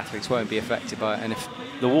 Yeah, the athletes won't be affected by it. And if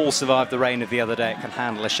the wall survived the rain of the other day, it can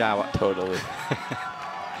handle a shower. Totally.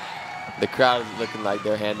 The crowd is looking like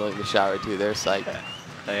they're handling the shower too. They're psyched.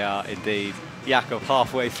 They are indeed. Jakob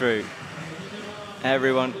halfway through.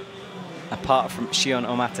 Everyone, apart from Shion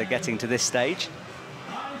Omata, getting to this stage.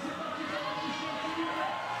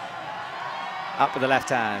 Up with the left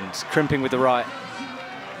hand, crimping with the right.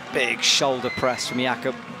 Big shoulder press from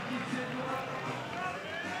Jakob.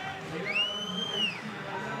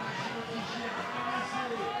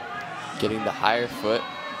 Getting the higher foot.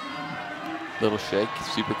 Little shake,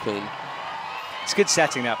 super clean. It's good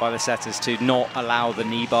setting that by the setters to not allow the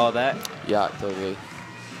knee bar there. Yeah, totally.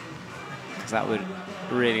 Because that would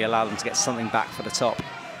really allow them to get something back for the top.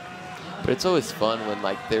 But it's always fun when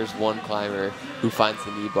like there's one climber who finds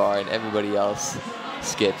the knee bar and everybody else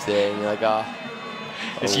skips it, and you're like, oh.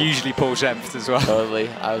 It's usually Paul Schempf as well. Totally.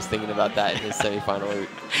 I was thinking about that in his semi-final route.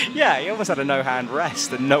 Yeah, he almost had a no-hand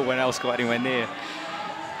rest and no one else got anywhere near.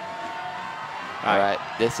 All right,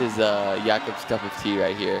 this is Jakob's cup of tea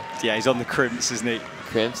right here. Yeah, he's on the crimps, isn't he?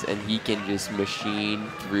 Crimps, and he can just machine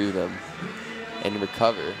through them and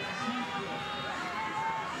recover.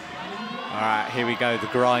 All right, here we go. The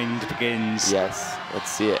grind begins. Yes, let's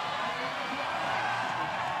see it.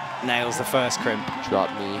 Nails the first crimp. Drop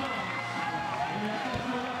knee.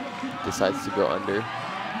 Decides to go under.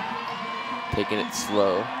 Taking it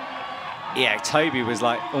slow. Yeah, Toby was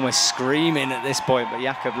like almost screaming at this point, but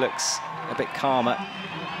Jakob looks a bit calmer.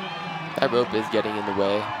 That rope is getting in the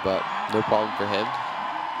way, but no problem for him.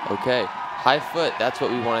 Okay, high foot, that's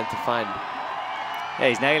what we wanted to find. Yeah,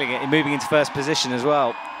 he's nailing it, moving into first position as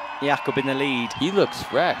well. Jakob in the lead. He looks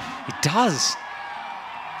fresh. He does.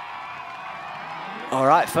 All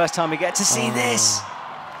right, first time we get to see this.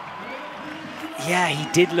 Yeah,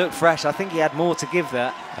 he did look fresh. I think he had more to give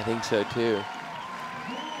there. I think so too.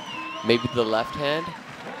 Maybe the left hand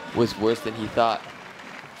was worse than he thought.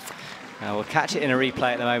 We'll catch it in a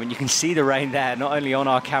replay at the moment. You can see the rain there, not only on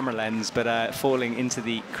our camera lens, but falling into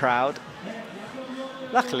the crowd.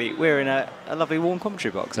 Luckily, we're in a lovely warm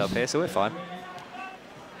commentary box up here, so we're fine.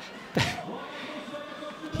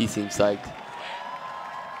 He seems psyched.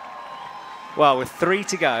 Well, with 3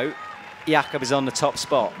 to go, Jakob is on the top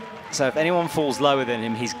spot. So if anyone falls lower than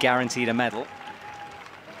him, he's guaranteed a medal.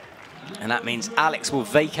 And that means Alex will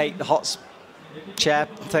vacate the hot chair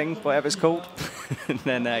thing, whatever it's called. And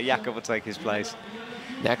then Jakob will take his place.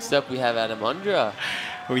 Next up, we have Adam Ondra.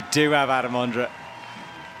 We do have Adam Ondra.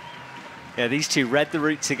 Yeah, these two read the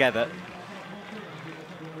route together.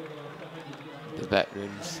 The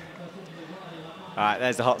veterans. All right,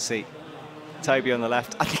 there's the hot seat. Toby on the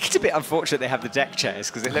left. I think it's a bit unfortunate they have the deck chairs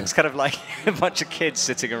because it looks kind of like a bunch of kids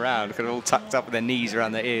sitting around, kind of all tucked up with their knees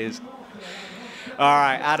around their ears. All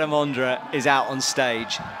right, Adam Ondra is out on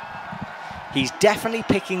stage. He's definitely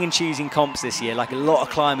picking and choosing comps this year, like a lot of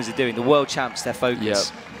climbers are doing. The world champs, their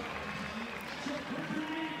focus. Yep.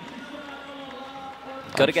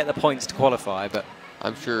 Got to get the points to qualify, but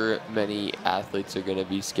I'm sure many athletes are going to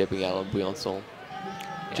be skipping Alain Briançon.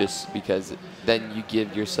 Just because then you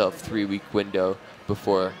give yourself 3-week window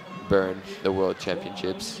before Bern, the World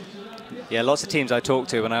Championships. Yeah, lots of teams I talked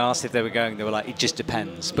to, when I asked if they were going, they were like, it just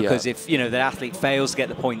depends. Because if, you know, the athlete fails to get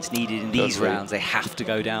the points needed in these rounds, they have to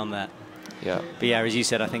go down there. Yeah. But yeah, as you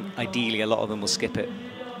said, I think ideally a lot of them will skip it.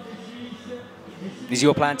 Is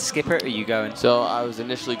your plan to skip it, or are you going? So I was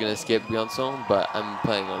initially going to skip Briançon, but I'm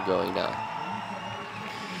planning on going now.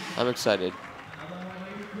 I'm excited.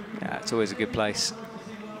 Yeah, it's always a good place.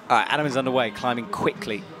 All right, Adam is underway, climbing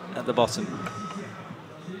quickly at the bottom.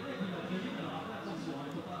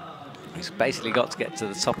 He's basically got to get to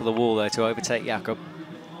the top of the wall there to overtake Jakob.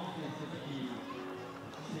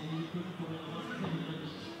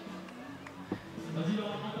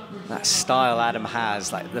 That style Adam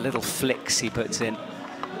has, like the little flicks he puts in.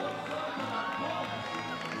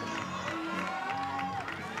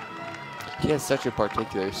 He has such a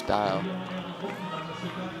particular style.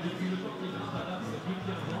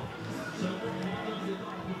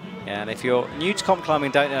 Yeah, and if you're new to comp climbing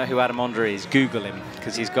and don't know who Adam Ondra is, Google him,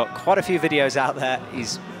 because he's got quite a few videos out there.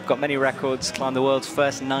 He's got many records, climbed the world's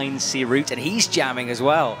first 9C route, and he's jamming as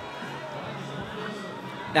well.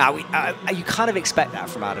 Now, you kind of expect that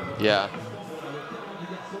from Adam. Yeah.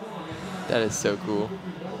 That is so cool.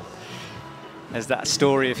 There's that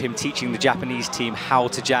story of him teaching the Japanese team how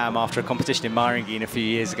to jam after a competition in Maringin a few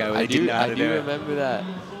years ago. I do remember that.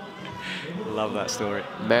 Love that story.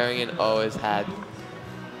 Maringin always had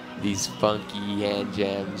these funky hand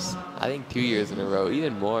jams. I think 2 years in a row,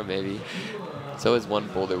 even more maybe. So is one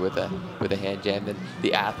boulder with a hand jam, and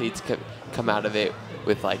the athletes come out of it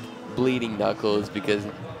with like bleeding knuckles because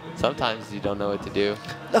sometimes you don't know what to do.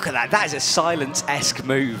 Look at that. That is a Silence-esque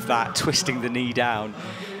move, that twisting the knee down.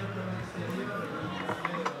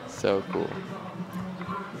 So cool.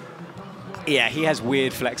 Yeah, he has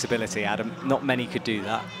weird flexibility, Adam. Not many could do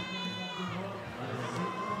that.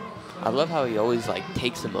 I love how he always like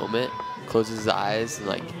takes a moment, closes his eyes, and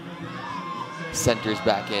like centers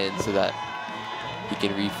back in so that he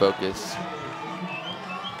can refocus.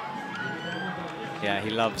 Yeah,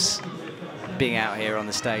 he loves being out here on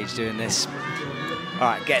the stage doing this. All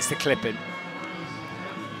right, gets the clip in.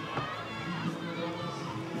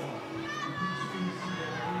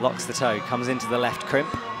 Locks the toe, comes into the left crimp.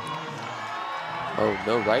 Oh,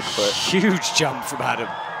 no right foot. Huge jump from Adam.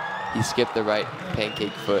 He skipped the right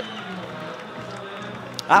pancake foot.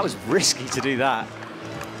 That was risky to do that.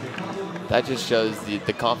 That just shows the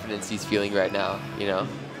confidence he's feeling right now, you know?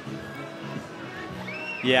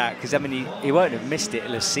 Yeah, because I mean, he won't have missed it,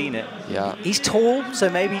 he'll have seen it. Yeah. He's tall, so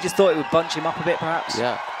maybe he just thought it would bunch him up a bit, perhaps.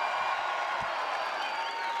 Yeah.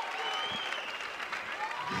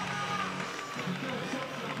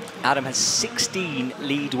 Adam has 16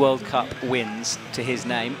 lead World Cup wins to his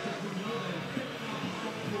name.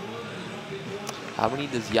 How many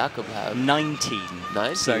does Jakob have? 19.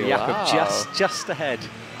 19? So Jakob wow. just ahead.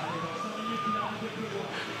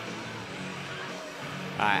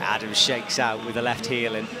 All right, Adam shakes out with the left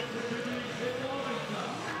heel in.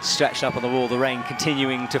 Stretched up on the wall, the rain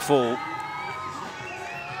continuing to fall.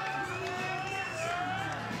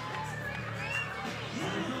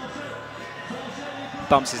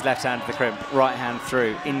 Bumps his left hand to the crimp, right hand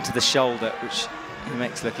through, into the shoulder, which he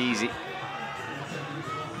makes look easy.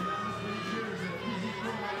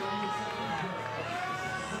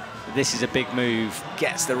 This is a big move.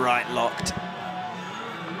 Gets the right locked.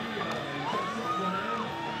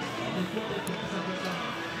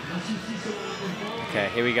 Okay,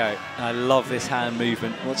 here we go. I love this hand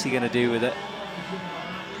movement. What's he going to do with it?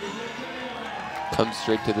 Comes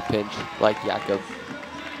straight to the pinch, like Jakob.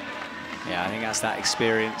 Yeah, I think that's that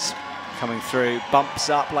experience coming through. Bumps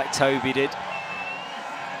up like Toby did.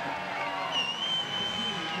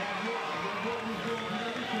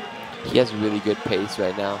 He has really good pace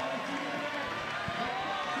right now.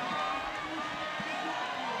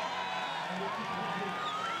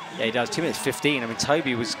 Yeah, he does. 2 minutes 15. I mean,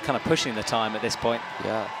 Toby was kind of pushing the time at this point.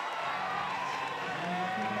 Yeah.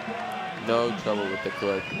 No trouble with the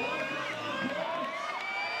clip.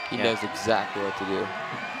 He knows exactly what to do.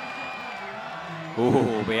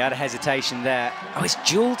 Ooh, we had a hesitation there. Oh, it's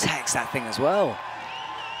dual text, that thing as well.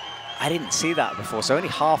 I didn't see that before, so only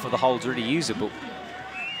half of the hole's really usable.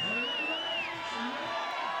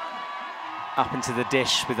 Up into the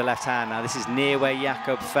dish with the left hand. Now this is near where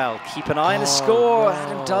Jakob fell. Keep an eye on the score. No.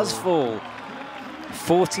 Adam does fall.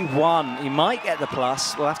 41. He might get the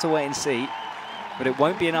plus. We'll have to wait and see. But it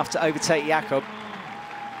won't be enough to overtake Jakob.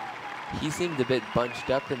 He seemed a bit bunched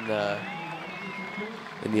up in the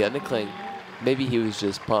undercling. Maybe he was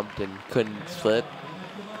just pumped and couldn't flip.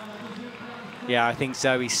 Yeah, I think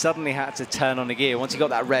so. He suddenly had to turn on the gear. Once he got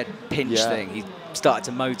that red pinch thing, he started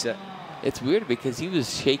to motor. It's weird because he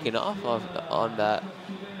was shaking off on that.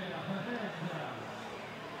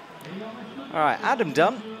 All right, Adam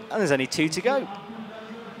done, and there's only 2 to go.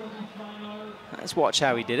 Let's watch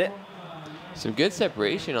how he did it. Some good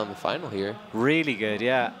separation on the final here. Really good,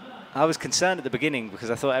 yeah. I was concerned at the beginning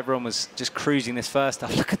because I thought everyone was just cruising this first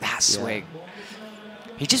half. Look at that swing. Yeah.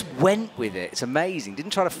 He just went with it. It's amazing.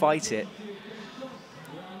 Didn't try to fight it.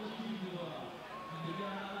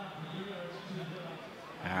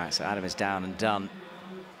 All right, so Adam is down and done.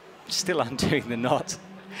 Still undoing the knot.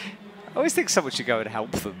 I always think someone should go and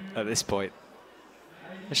help them at this point.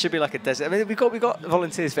 There should be like a desert. I mean, we've got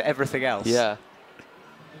volunteers for everything else. Yeah.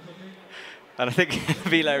 And I think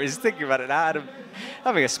Villars is thinking about it now. Adam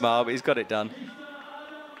having a smile, but he's got it done.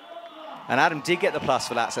 And Adam did get the plus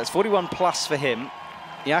for that, so it's 41 plus for him.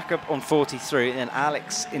 Jakob on 43, and then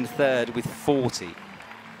Alex in third with 40.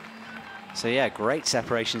 So yeah, great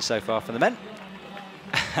separation so far for the men.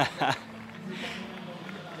 I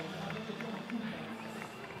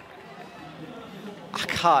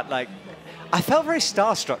can't, like, I felt very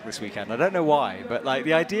starstruck this weekend. I don't know why, but like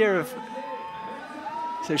the idea of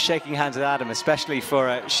sort of shaking hands with Adam, especially for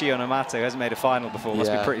Shion Amato, who hasn't made a final before,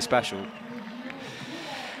 must be pretty special.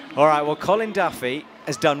 All right, well, Colin Duffy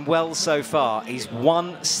has done well so far. He's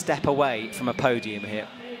 1 step away from a podium here.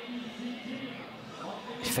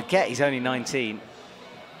 Forget he's only 19.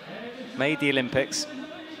 Made the Olympics.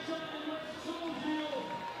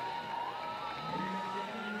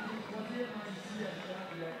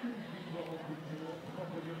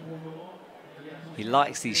 He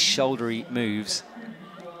likes these shouldery moves.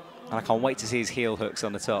 And I can't wait to see his heel hooks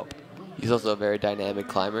on the top. He's also a very dynamic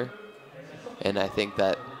climber. And I think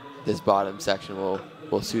that this bottom section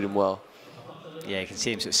will suit him well. Yeah, you can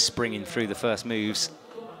see him sort of springing through the first moves.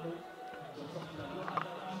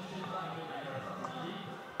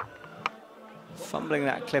 Fumbling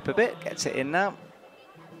that clip a bit, gets it in now.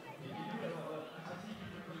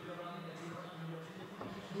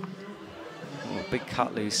 Oh, big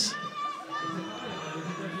cut loose.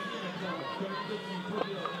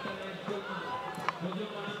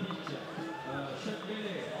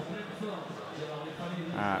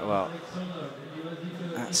 All right, well,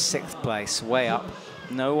 that's 6th place, way up.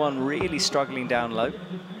 No one really struggling down low.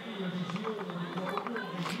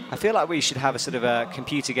 I feel like we should have a sort of a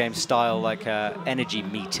computer game style, like a energy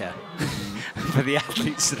meter for the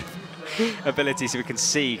athletes' sort of ability, so we can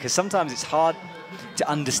see, because sometimes it's hard to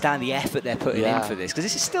understand the effort they're putting in for this, because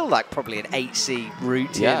this is still like probably an 8C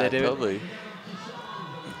route here they're doing. Totally.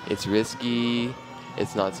 It's risky.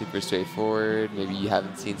 It's not super straightforward. Maybe you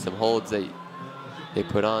haven't seen some holds that they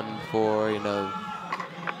put on before, you know.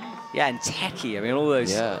 Yeah, and techie. I mean, all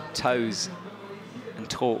those toes and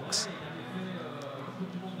torques.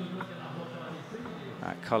 All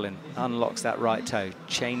right, Colin unlocks that right toe,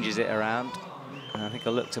 changes it around. And I think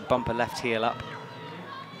I'll look to bump a left heel up.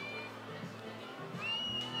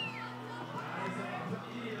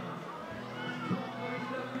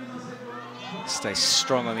 Stays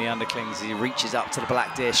strong on the underclings as he reaches up to the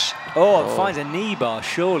black dish. Oh, finds a knee bar,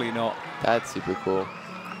 surely not. That's super cool.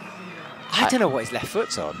 I don't know what his left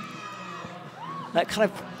foot's on. That kind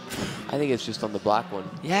of... I think it's just on the black one.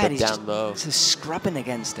 Yeah, but and he's down low. Just scrubbing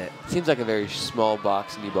against it. Seems like a very small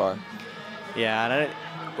box knee bar. Yeah, and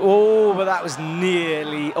Oh, but that was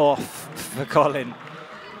nearly off for Colin.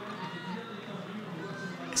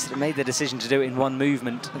 So they made the decision to do it in one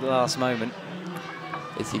movement at the last moment.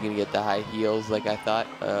 Is he going to get the high heels like I thought?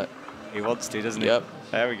 He wants to, doesn't he? Yep.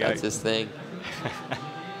 There we go. That's his thing.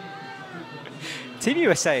 Team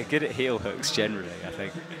USA are good at heel hooks generally, I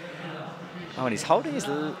think. Oh, and he's holding his...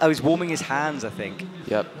 Oh, he's warming his hands, I think.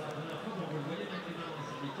 Yep.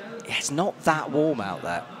 Yeah, it's not that warm out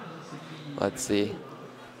there. Let's see.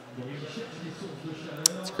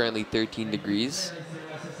 It's currently 13 degrees.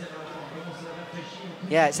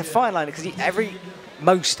 Yeah, it's a fine line because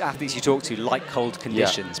most athletes you talk to like cold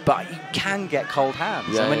conditions, but you can get cold hands.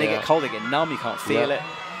 Yeah, and when they get cold, they get numb, you can't feel it.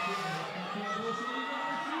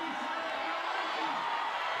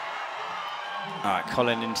 All right,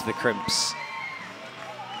 Colin into the crimps.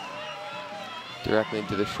 Directly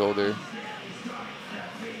into the shoulder.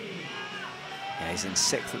 Yeah, he's in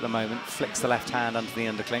 6th at the moment. Flicks the left hand under the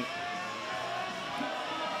underclink.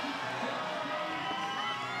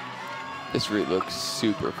 This route looks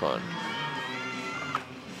super fun.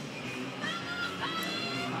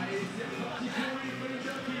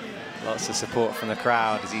 Lots of support from the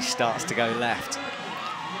crowd as he starts to go left.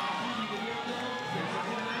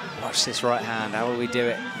 Watch this right hand. How will we do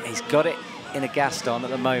it? He's got it in a Gaston at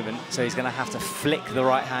the moment, so he's going to have to flick the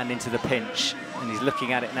right hand into the pinch. And he's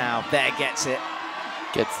looking at it now. There, gets it.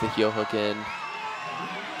 Gets the heel hook in.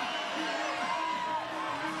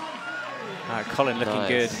 All right, Colin looking Nice.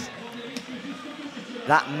 good.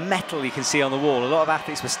 That metal you can see on the wall. A lot of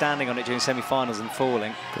athletes were standing on it during semi-finals and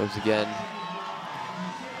falling. Goes again.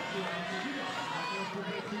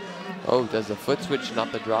 Oh, does a foot switch,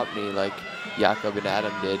 not the drop knee like Jakob and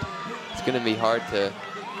Adam did. It's going to be hard to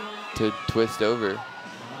twist over.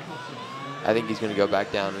 I think he's going to go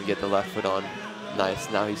back down and get the left foot on. Nice,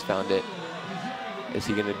 now he's found it. Is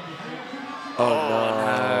he going to...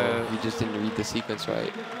 Oh, no. He just didn't read the sequence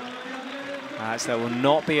right. All right, so there will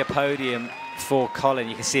not be a podium for Colin.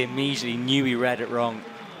 You can see immediately knew he read it wrong.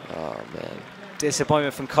 Oh, man.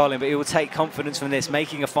 Disappointment from Colin, but he will take confidence from this,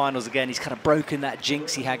 making a finals again. He's kind of broken that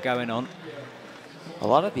jinx he had going on. A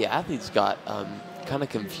lot of the athletes got kind of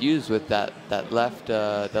confused with that left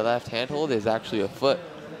the left handhold is actually a foot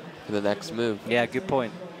for the next move. Yeah, good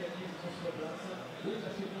point.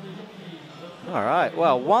 All right,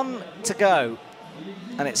 well, 1 to go,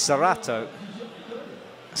 and it's Serrato.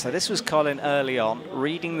 So this was Colin early on,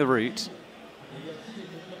 reading the route.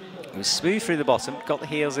 He was smooth through the bottom, got the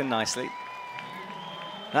heels in nicely.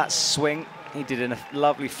 That swing, he did in a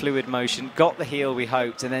lovely fluid motion, got the heel we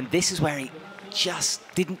hoped, and then this is where he just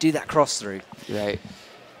didn't do that cross through. Right.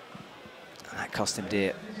 And that cost him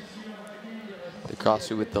dear. The cross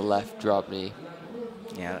through with the left drop knee.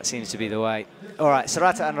 Yeah, that seems to be the way. All right,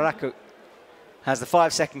 Serrato Anaraku has the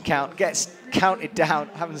 5-second count, gets counted down,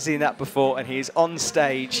 haven't seen that before, and he is on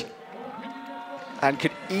stage and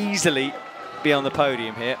could easily be on the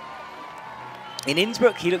podium here. In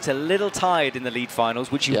Innsbruck, he looked a little tired in the lead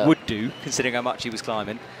finals, which you would do, considering how much he was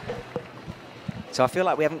climbing. So I feel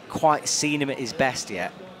like we haven't quite seen him at his best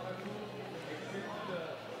yet.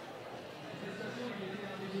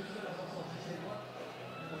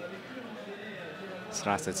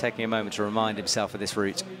 Serrato taking a moment to remind himself of this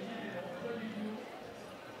route.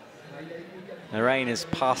 The rain has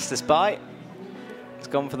passed us by. It's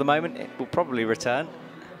gone for the moment. It will probably return.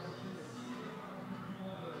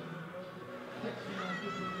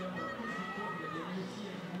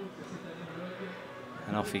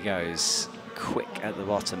 And off he goes, quick at the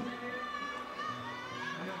bottom.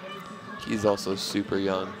 He's also super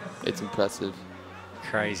young. It's impressive.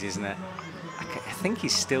 Crazy, isn't it? I think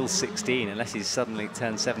he's still 16, unless he's suddenly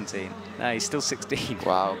turned 17. No, he's still 16.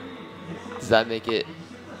 Wow. Does that make it...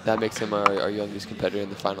 That makes him our youngest competitor in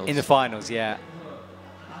the finals? In the finals, yeah.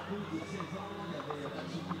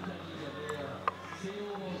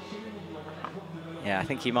 Yeah, I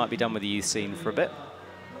think he might be done with the youth scene for a bit.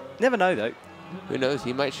 Never know, though. Who knows?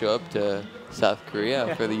 He might show up to South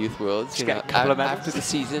Korea for the Youth Worlds. Just get a couple of medals. After the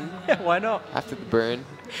season. Yeah, why not? After the burn.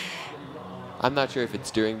 I'm not sure if it's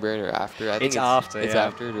during burn or after. I think it's after, It's yeah.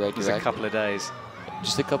 after, right? Just a couple of days.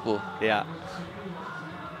 Just a couple. Yeah.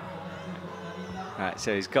 All right,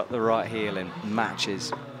 so he's got the right heel in,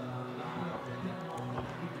 matches.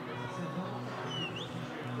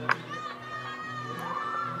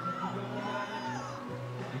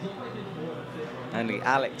 Only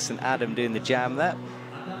Alex and Adam doing the jam there.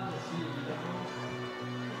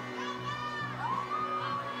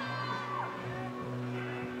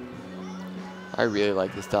 I really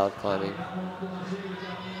like this style of climbing.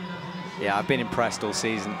 Yeah, I've been impressed all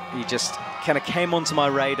season. kind of came onto my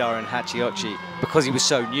radar in Hachiochi because he was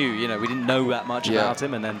so new. You know, we didn't know that much about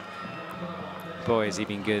him, and then, boy, has he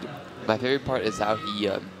been good. My favorite part is how he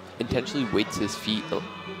intentionally weights his feet.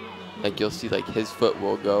 Like, you'll see, like, his foot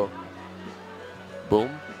will go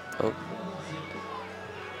boom. Oh.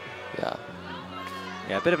 Yeah.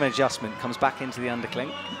 Yeah, a bit of an adjustment. Comes back into the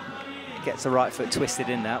underclink. Gets the right foot twisted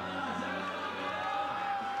in now.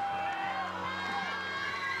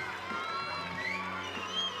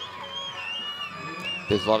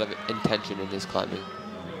 There's a lot of intention in his climbing.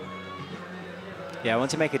 Yeah, I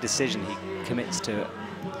want to make a decision. He commits to it.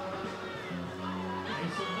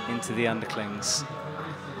 Into the underclings.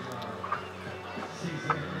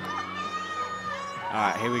 All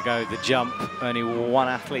right, here we go. The jump. Only one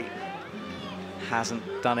athlete hasn't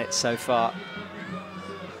done it so far.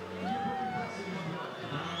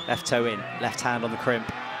 Left toe in, left hand on the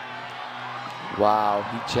crimp. Wow,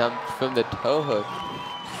 he jumped from the toe hook.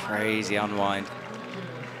 Crazy unwind.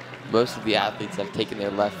 Most of the athletes have taken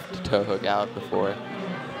their left toe hook out before.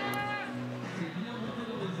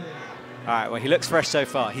 All right, well, he looks fresh so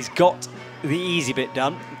far. He's got the easy bit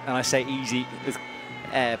done, and I say easy with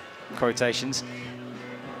air quotations.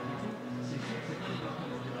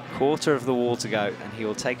 Quarter of the wall to go, and he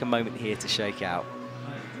will take a moment here to shake out.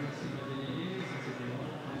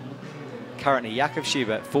 Currently, Jakub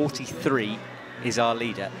Schubert, 43, is our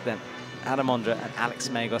leader. Then Adam Ondra and Alex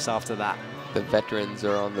Megos after that. The veterans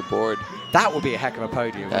are on the board. That will be a heck of a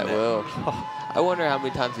podium. That will. I wonder how many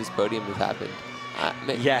times this podium has happened.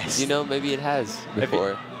 Yes. You know, maybe it has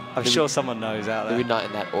before. I'm sure someone knows out there. Maybe not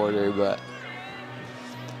in that order, but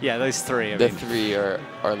yeah, those three. The three are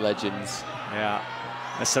legends. Yeah.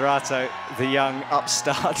 Serato, the young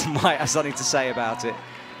upstart, might have something to say about it.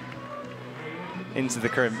 Into the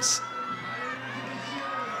crimps.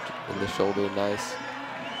 And the shoulder, nice.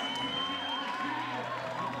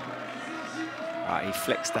 Right, he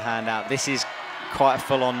flicks the hand out. This is quite a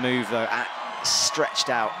full-on move, though, stretched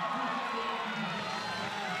out.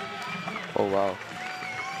 Oh, wow.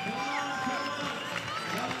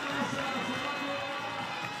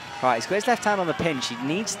 Right, he's got his left hand on the pinch. He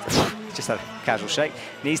needs, just a casual shake,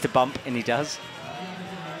 needs to bump, and he does.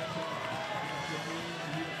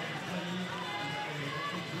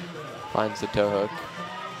 Finds the toe hook.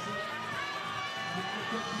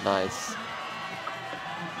 Nice.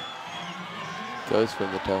 Goes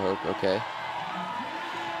from the toe hook, okay.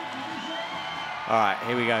 All right,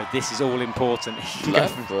 here we go. This is all important.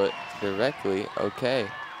 Left foot directly, okay.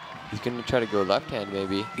 He's going to try to go left hand,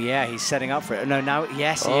 maybe. Yeah, he's setting up for it. No, now,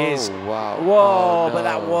 yes, he is. Oh, wow. Whoa, oh, no. But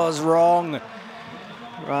that was wrong.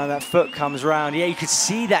 Right, that foot comes round. Yeah, you could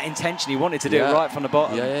see that intention. He wanted to do it right from the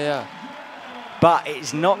bottom. Yeah. But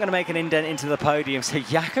it's not going to make an indent into the podium. So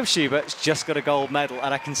Jakub Schubert's just got a gold medal.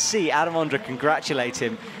 And I can see Adam Ondra congratulate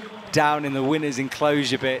him down in the winner's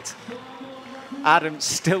enclosure bit. Adam's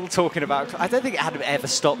still talking about... I don't think Adam ever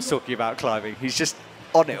stops talking about climbing. He's just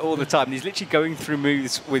on it all the time. And he's literally going through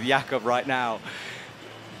moves with Jakub right now.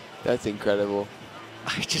 That's incredible.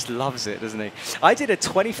 He just loves it, doesn't he? I did a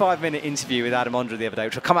 25-minute interview with Adam Ondra the other day,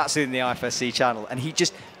 which will come out soon in the IFSC channel, and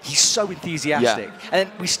he's so enthusiastic. Yeah. And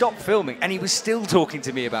then we stopped filming, and he was still talking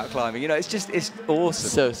to me about climbing. You know, it's awesome.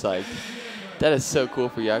 So psyched. That is so cool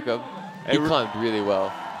for Jakub. He climbed really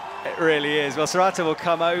well. It really is. Well, Serato will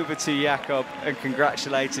come over to Jakub and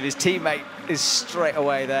congratulate him. His teammate is straight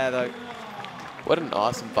away there, though. What an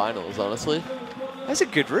awesome finals, honestly. That's a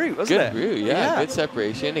good route, wasn't it? Good route, yeah. Good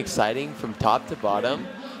separation, exciting from top to bottom.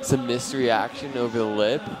 Some mystery action over the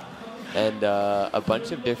lip, and a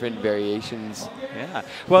bunch of different variations. Yeah.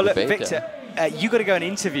 Well, look, Victor, you got to go and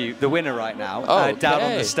interview the winner right now down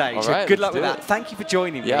on the stage. All so right, good luck with that. Thank you for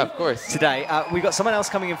joining me. Yeah, of course. Today, we've got someone else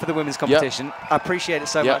coming in for the women's competition. Yep. I appreciate it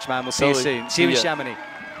so much, man. We'll see you soon. See you in Chamonix.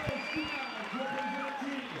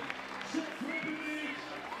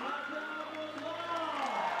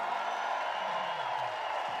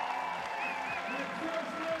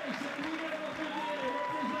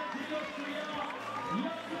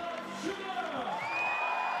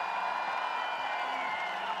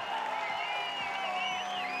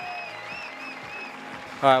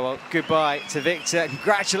 All right, well, goodbye to Victor.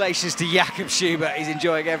 Congratulations to Jakub Schubert. He's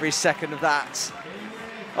enjoying every second of that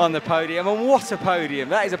on the podium. And what a podium.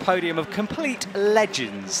 That is a podium of complete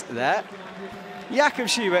legends there. Jakub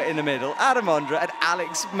Schubert in the middle, Adam Ondra and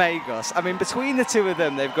Alex Megos. I mean, between the two of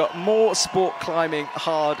them, they've got more sport climbing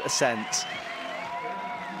hard ascents.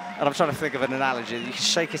 And I'm trying to think of an analogy. You can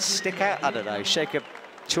shake a stick out? I don't know. Shake a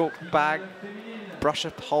chalk bag? brush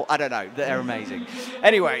up hole. I don't know. They're amazing.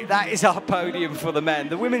 Anyway, that is our podium for the men.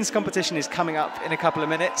 The women's competition is coming up in a couple of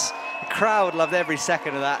minutes. The crowd loved every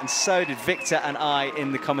second of that, and so did Victor and I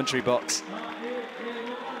in the commentary box.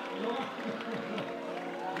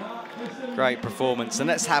 Great performance, and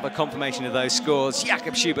let's have a confirmation of those scores.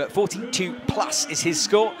 Jakob Schubert, 42 plus is his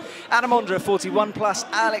score. Adam Ondra, 41 plus.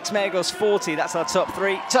 Alex Megos, 40, that's our top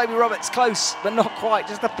three. Toby Roberts, close, but not quite,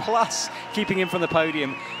 just a plus, keeping him from the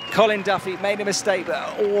podium. Colin Duffy made a mistake,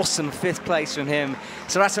 but awesome 5th place from him.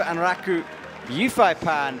 Sarato Anraku, Yufai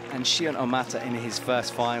Pan, and Shion Omata in his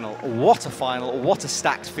first final. What a final, what a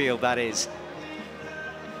stacked field that is.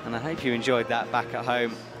 And I hope you enjoyed that back at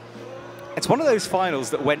home. It's one of those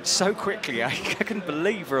finals that went so quickly, I couldn't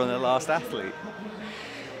believe we're on the last athlete.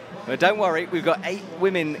 But don't worry, we've got 8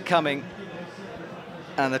 women coming,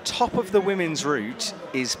 and the top of the women's route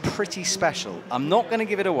is pretty special. I'm not going to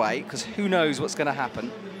give it away, because who knows what's going to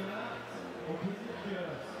happen.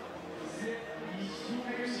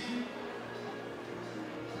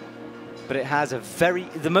 But it has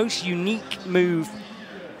the most unique move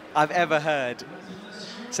I've ever heard.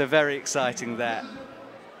 So very exciting there.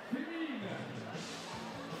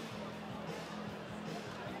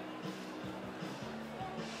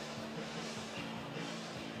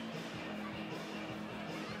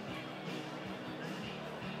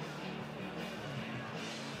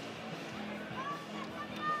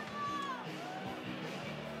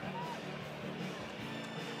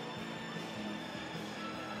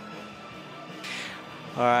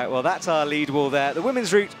 All right, well, that's our lead wall there. The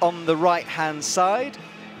women's route on the right-hand side.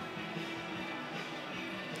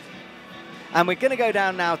 And we're going to go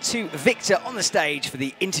down now to Victor on the stage for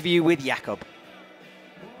the interview with Jakob.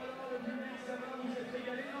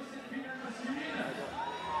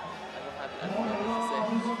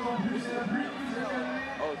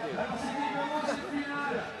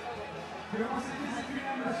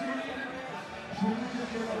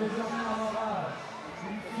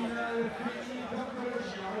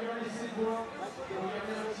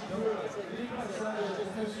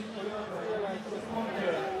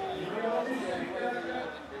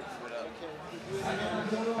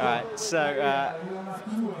 All right, so,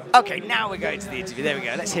 okay, now we're going to the interview. There we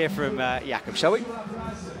go. Let's hear from Jakob, shall we?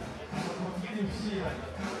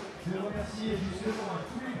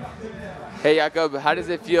 Hey, Jakob, how does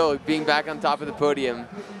it feel being back on top of the podium?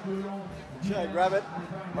 Should I grab it?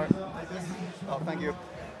 Or like this? Oh, thank you.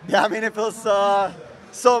 Yeah, I mean, it feels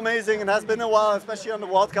so amazing. It has been a while, especially on the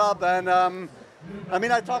World Cup. And I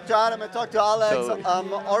mean, I talked to Adam, I talked to Alex. Totally.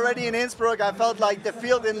 Already in Innsbruck, I felt like the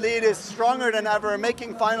field in lead is stronger than ever.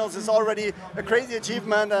 Making finals is already a crazy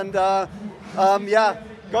achievement. And yeah,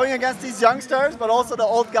 going against these youngsters, but also the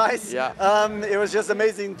old guys, yeah. It was just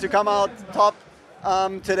amazing to come out top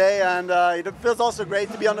today, and it feels also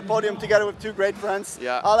great to be on the podium together with 2 great friends,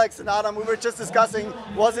 yeah. Alex and Adam. We were just discussing,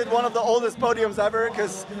 was it one of the oldest podiums ever?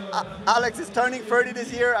 Because Alex is turning 30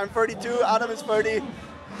 this year, I'm 32, Adam is 30.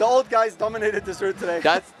 The old guys dominated this route today.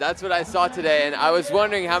 That's what I saw today, and I was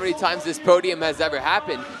wondering how many times this podium has ever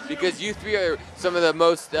happened, because you 3 are some of the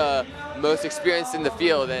most experienced in the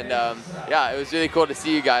field, and yeah, it was really cool to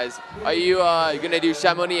see you guys. Are you going to do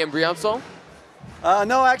Chamonix and Briançon?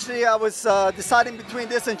 No, actually, I was deciding between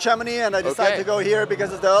this and Chamonix, and I decided to go here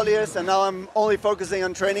because it's the earliest, and now I'm only focusing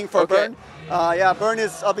on training for Bern. Yeah, Bern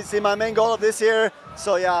is obviously my main goal of this year,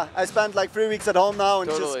 so yeah, I spent like 3 weeks at home now and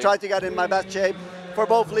just tried to get in my best shape for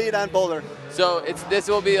both lead and boulder. So this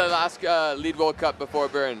will be the last lead World Cup before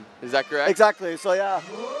Bern, is that correct? Exactly, so yeah,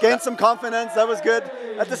 gained some confidence, that was good.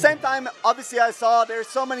 At the same time, obviously I saw there's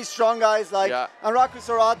so many strong guys like Anraku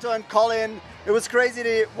Sorato and Colin. It was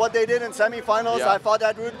crazy what they did in semifinals. I thought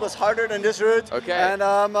that route was harder than this route. And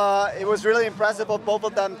it was really impressive of both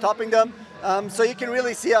of them topping them. So you can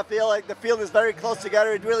really see, I feel like the field is very close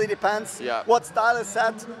together. It really depends what style is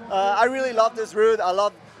set. I really love this route. I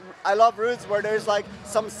love routes where there's like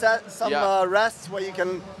some rests where you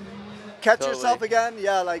can catch yourself again.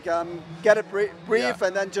 Yeah, like get a brief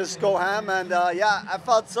and then just go ham. And yeah, I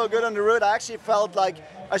felt so good on the route. I actually felt like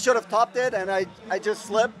I should have topped it, and I just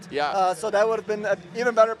slipped. So that would have been an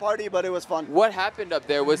even better party, but it was fun. What happened up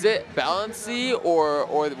there? Was it balancy or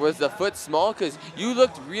was the foot small? Because you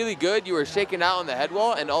looked really good. You were shaking out on the head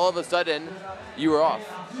wall, and all of a sudden, you were off.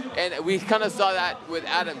 And we kind of saw that with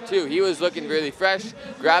Adam too. He was looking really fresh,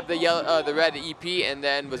 grabbed the red EP, and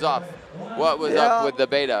then was off. What was up with the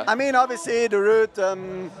beta? I mean, obviously the route,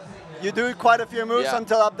 you do quite a few moves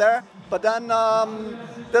until up there, but then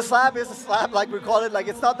the slab is a slab, like we call it. Like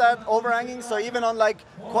it's not that overhanging, so even on like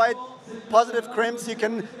quite positive crimps, you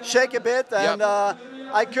can shake a bit, and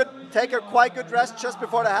I could take a quite good rest just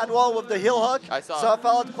before the head wall with the heel hook. So I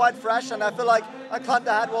felt quite fresh, and I feel like I climbed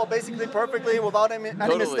the head wall basically perfectly without any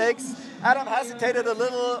mistakes. Adam hesitated a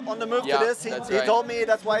little on the move to this. He told me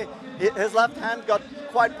that's why his left hand got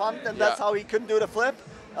quite pumped, and that's how he couldn't do the flip.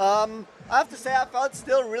 I have to say I felt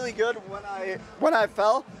still really good when I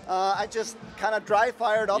fell. I just kind of dry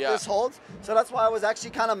fired up this hold, so that's why I was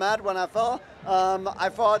actually kind of mad when I fell. I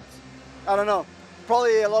thought, I don't know,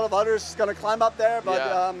 probably a lot of others gonna climb up there,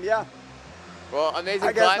 but yeah. Well, amazing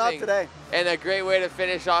I guess climbing. not today. And a great way to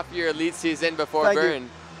finish off your elite season before Bern.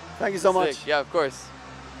 Thank you so much. Yeah, of course.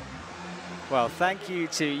 Well, thank you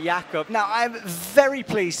to Jakob. Now, I'm very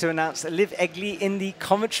pleased to announce that Liv Egli in the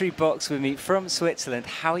commentary box with me from Switzerland.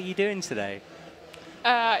 How are you doing today?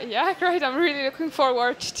 Yeah, great. I'm really looking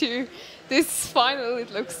forward to this final.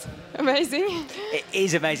 It looks amazing. It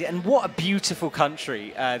is amazing. And what a beautiful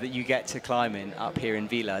country that you get to climb in up here in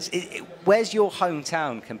Villars. Where's your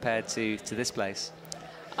hometown compared to this place?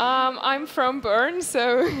 I'm from Bern,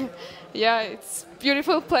 so yeah, it's a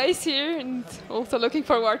beautiful place here, and also looking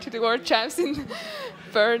forward to the World Champs in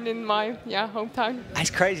Bern in my hometown. It's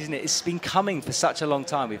crazy, isn't it? It's been coming for such a long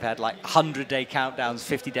time. We've had like 100-day countdowns,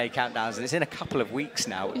 50-day countdowns, and it's in a couple of weeks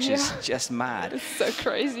now, which is just mad. It's so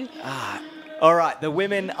crazy. All right, the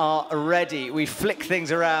women are ready. We flick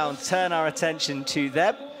things around, turn our attention to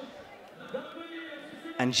them.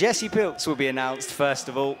 And Jessie Pilz will be announced first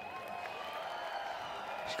of all.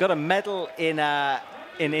 She's got a medal in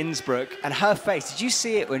Innsbruck, and her face, did you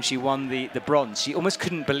see it when she won the bronze? She almost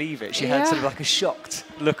couldn't believe it. She had sort of like a shocked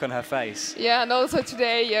look on her face. Yeah, and also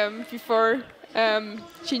today, before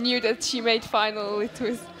she knew that she made final, it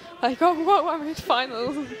was like, oh, wow, I made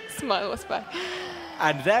final. Smile was back.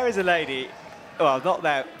 And there is a lady, well, not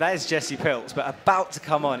there, there's Jessie Pilz, but about to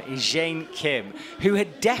come on is Jane Kim, who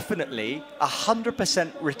had definitely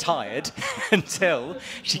 100% retired until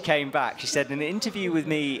she came back. She said in an interview with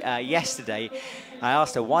me yesterday, I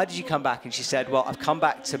asked her, why did you come back? And she said, well, I've come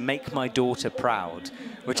back to make my daughter proud,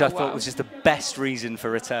 which I thought was just the best reason for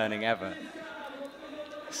returning ever.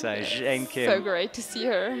 So Jane Kim. So great to see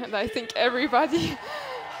her, and I think everybody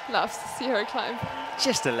loves to see her climb.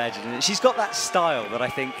 Just a legend. And she's got that style that I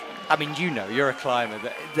think, I mean, you know, you're a climber,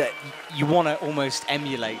 that you want to almost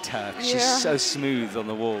emulate her. She's so smooth on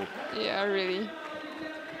the wall. Yeah, really.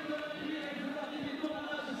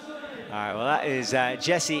 All right, well, that is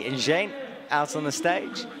Jessie and Jane out on the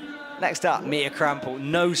stage. Next up, Mia Krampel,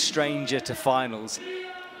 no stranger to finals.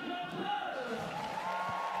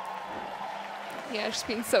 Yeah, she's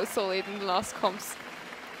been so solid in the last comps.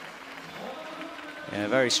 Yeah,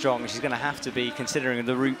 very strong. She's going to have to be, considering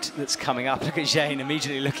the route that's coming up. Look at Jane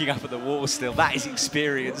immediately looking up at the wall still. That is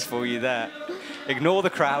experience for you there. Ignore the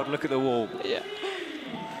crowd, look at the wall. Yeah.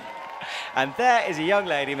 And there is a young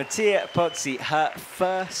lady, Mattia Pozzi, her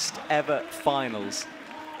first ever finals.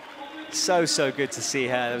 So, so good to see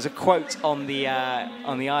her. There was a quote on the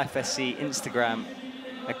IFSC Instagram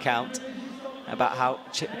account about how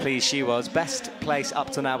pleased she was. Best place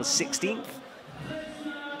up to now was 16th.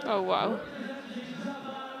 Oh, wow.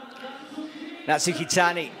 Natsuki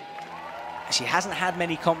Tani, she hasn't had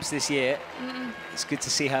many comps this year. It's good to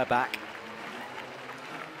see her back.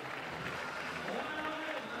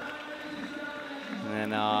 And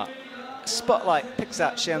then our spotlight picks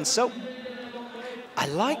out Xian So. I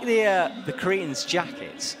like the Koreans'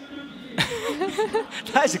 jackets.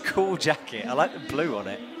 That is a cool jacket. I like the blue on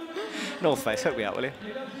it. North Face, hook me up, will you?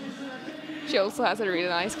 She also has a really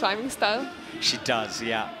nice climbing style. She does,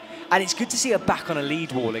 yeah. And it's good to see her back on a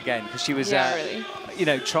lead wall again, because she was, really. you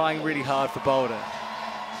know, trying really hard for Boulder.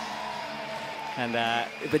 And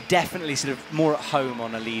but definitely sort of more at home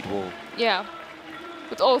on a lead wall. Yeah,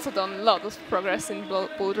 but also done a lot of progress in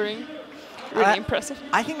bouldering. Really impressive.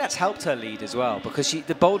 I think that's helped her lead as well, because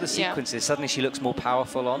the boulder sequences, suddenly she looks more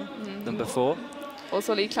powerful on than before.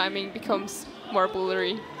 Also, lead climbing becomes more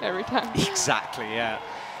bouldery every time. Exactly, yeah.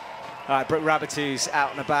 All right, Brooke Rabatu's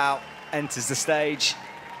out and about, enters the stage.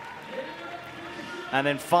 And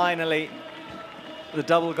then finally, the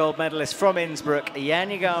double gold medalist from Innsbruck,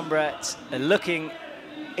 Janja Garnbret, looking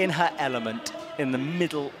in her element in the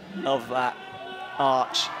middle of that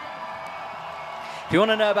arch. If you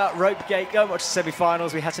want to know about rope gate, go and watch the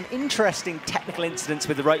semi-finals. We had some interesting technical incidents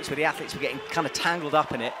with the ropes where the athletes were getting kind of tangled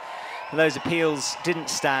up in it. And those appeals didn't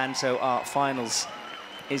stand, so our finals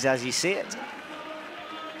is as you see it.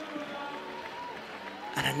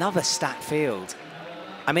 And another stacked field.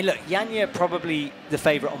 I mean, look, Janja probably the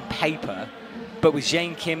favourite on paper, but with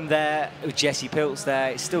Jane Kim there, with Jessie Pilz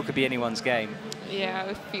there, it still could be anyone's game. Yeah,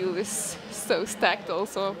 the field is so stacked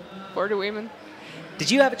also for the women. Did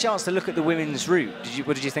you have a chance to look at the women's route?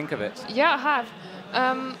 What did you think of it? Yeah, I have.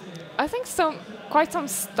 I think quite some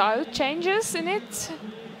style changes in it.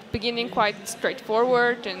 Beginning quite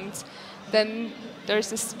straightforward, and then there's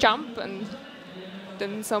this jump, and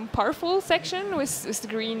then some powerful section with the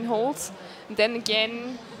green holds, and then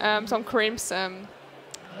again some crimps. And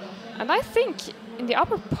I think in the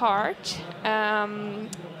upper part,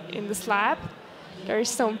 in the slab, there is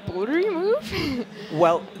some bouldery move.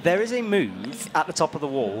 Well, there is a move at the top of the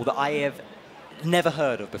wall that I have never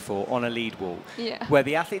heard of before on a lead wall, where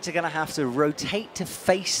the athletes are going to have to rotate to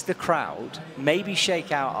face the crowd, maybe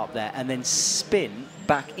shake out up there, and then spin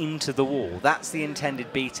back into the wall. That's the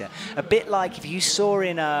intended beater. A bit like if you saw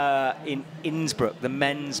in Innsbruck, the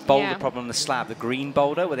men's boulder problem on the slab, the green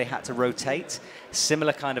boulder, where they had to rotate.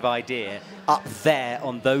 Similar kind of idea. Up there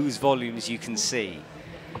on those volumes you can see.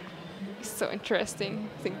 So interesting.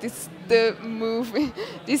 I think this is the move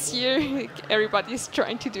this year. Everybody's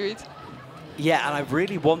trying to do it. Yeah, and I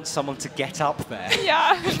really want someone to get up there.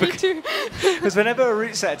 Yeah, me too. Because whenever a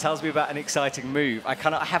route setter tells me about an exciting move, I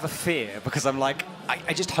have a fear, because I'm like,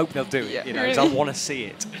 I just hope they'll do it, you know, because I want to see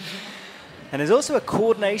it. And there's also a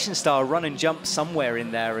coordination style run and jump somewhere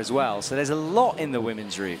in there as well. So there's a lot in the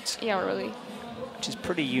women's route. Yeah, really. Which is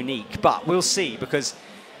pretty unique. But we'll see, because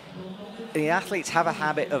the athletes have a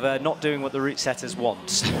habit of not doing what the route setters want.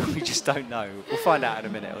 So we just don't know. We'll find out in a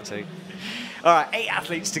minute or two. All right, 8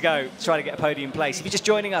 athletes to go, trying to get a podium place. If you're just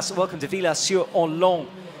joining us, welcome to Villars-sur-Orlon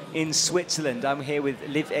in Switzerland. I'm here with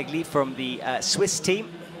Liv Egli from the Swiss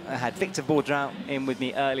team. I had Victor Baudrin in with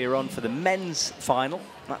me earlier on for the men's final.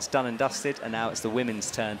 That's done and dusted, and now it's the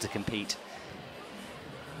women's turn to compete.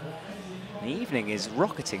 The evening is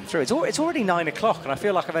rocketing through. It's already 9 o'clock, and I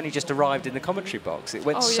feel like I've only just arrived in the commentary box. It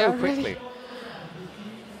went so quickly. Really?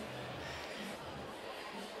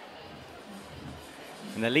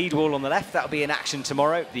 And the lead wall on the left, that'll be in action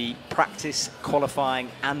tomorrow. The practice, qualifying,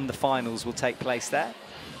 and the finals will take place there.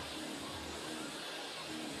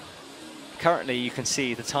 Currently, you can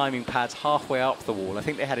see the timing pads halfway up the wall. I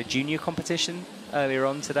think they had a junior competition earlier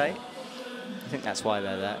on today. I think that's why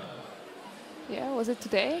they're there. Yeah, was it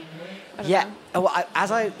today? Yeah. Well,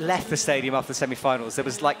 as I left the stadium after the semi-finals, there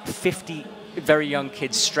was like 50 very young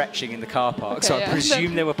kids stretching in the car park, okay, so I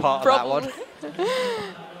presume they were part of that one.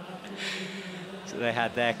 So they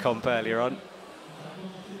had their comp earlier on.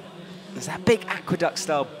 There's that big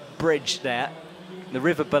aqueduct-style bridge there. The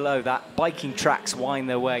river below that, biking tracks wind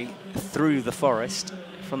their way through the forest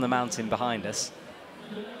from the mountain behind us.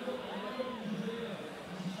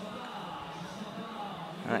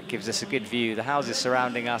 And that gives us a good view. The houses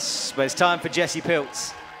surrounding us, but it's time for Jessie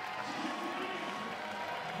Pilz.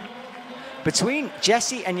 Between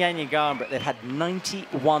Jessie and Janja Garnbret, they've had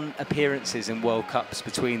 91 appearances in World Cups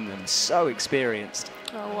between them. So experienced.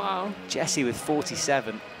 Oh, wow. Jessie with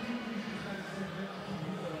 47.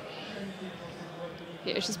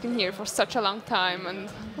 Yeah, she's been here for such a long time and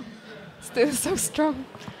still so strong.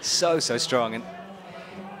 So strong. And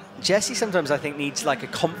Jessie sometimes, I think, needs like a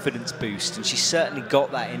confidence boost, and she certainly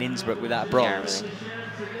got that in Innsbruck with that bronze. Yeah, really.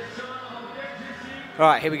 All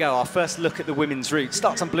right, here we go. Our first look at the women's route.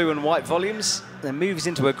 Starts on blue and white volumes, then moves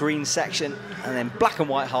into a green section, and then black and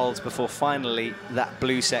white holds before finally that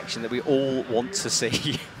blue section that we all want to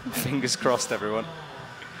see. Fingers crossed, everyone.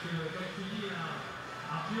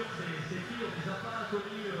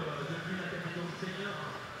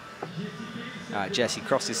 All right, Jessie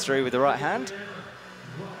crosses through with the right hand.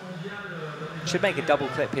 Should make a double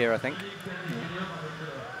clip here, I think.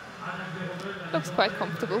 Looks quite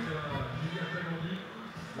comfortable.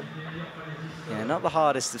 Yeah, not the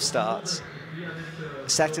hardest of starts.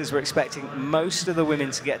 Setters were expecting most of the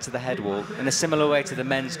women to get to the head wall in a similar way to the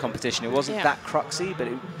men's competition. It wasn't that cruxy, but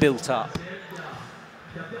it built up.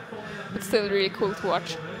 But still really cool to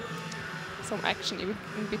watch. Some action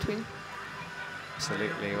in between.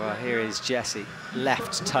 Absolutely. Well, here is Jessie,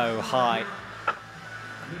 left toe high,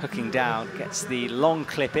 hooking down, gets the long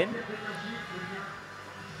clip in.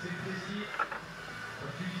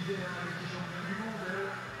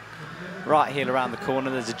 Right heel around the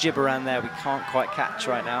corner. There's a jib around there we can't quite catch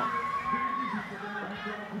right now.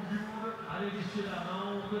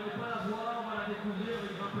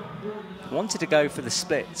 Wanted to go for the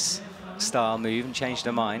splits style move and changed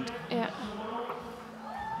her mind. Yeah.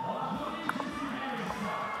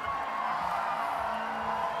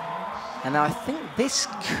 And now I think this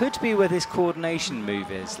could be where this coordination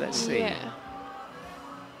move is. Let's see. Yeah.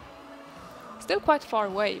 Still quite far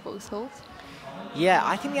away, both holds. Yeah,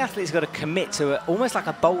 I think the athlete's got to commit to almost like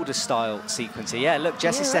a boulder style sequence here. Yeah, look,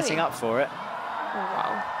 Jessie's setting up for it. Oh,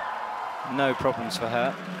 wow. No problems for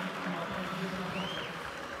her.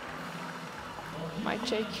 Might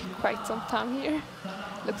take quite some time here.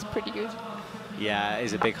 Looks pretty good. Yeah, it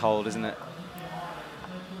is a big hold, isn't it?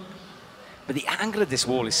 But the angle of this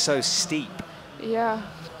wall is so steep. Yeah.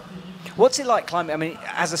 What's it like climbing? I mean,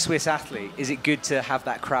 as a Swiss athlete, is it good to have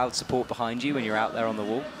that crowd support behind you when you're out there on the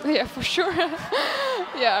wall? Yeah, for sure.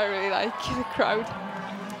 Yeah, I really like the crowd.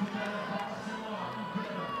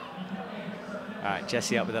 All right,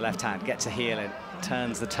 Jessie up with the left hand, gets a heel in,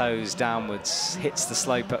 turns the toes downwards, hits the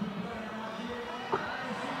sloper.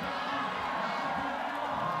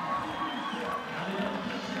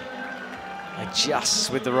 Adjusts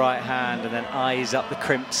with the right hand and then eyes up the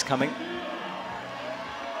crimps coming.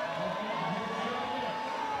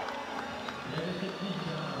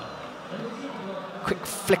 Quick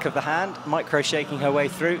flick of the hand, micro shaking her way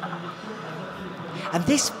through. And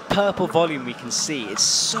this purple volume we can see, it's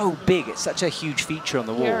so big, it's such a huge feature on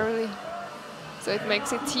the wall. Yeah, really. So it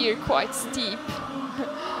makes it here quite steep.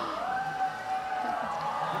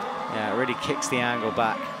 Yeah, it really kicks the angle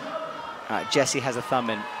back. All right, Jessie has a thumb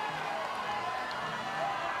in.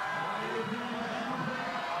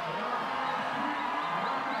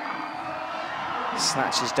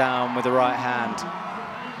 Snatches down with the right hand.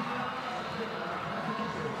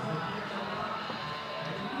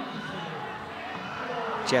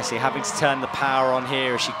 Jessie having to turn the power on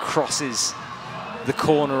here as she crosses the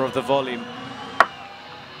corner of the volume.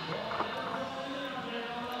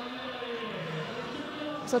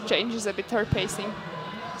 So it changes a bit her pacing.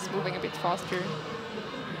 It's moving a bit faster.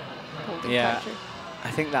 Holding Yeah, tighter.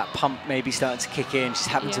 I think that pump may be starting to kick in. She's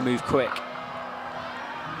having to move quick.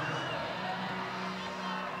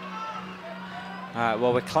 All right,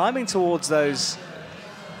 well, we're climbing towards those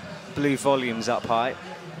blue volumes up high.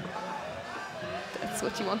 That's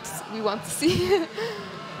what we want to see. Yeah,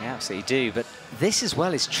 absolutely do. But this as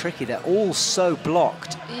well is tricky. They're all so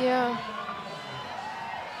blocked. Yeah.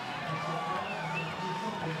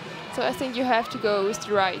 So I think you have to go with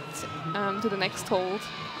the right to the next hold.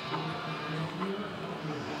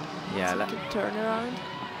 Yeah, so you can turn around.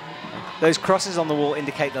 Those crosses on the wall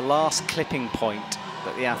indicate the last clipping point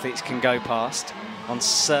that the athletes can go past on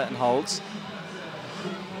certain holds.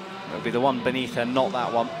 It'll be the one beneath her, not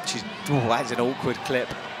that one. Oh, that's an awkward clip.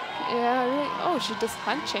 Yeah, really. Oh, she does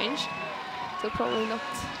hand change. So probably not.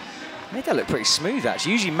 Made that look pretty smooth,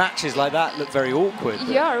 actually. Usually matches like that look very awkward.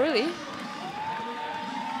 Yeah, really.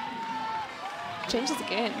 Changes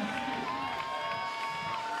again.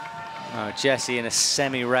 Oh, Jessie in a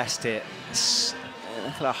semi-rest here.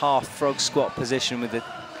 A half frog squat position with the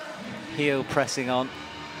heel pressing on.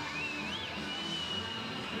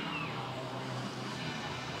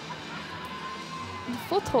 The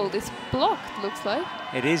foothold is blocked, looks like.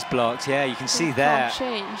 It is blocked, yeah, you can see You there. can't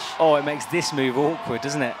change. Oh, it makes this move awkward,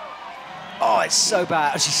 doesn't it? Oh, it's so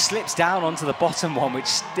bad. She slips down onto the bottom one, which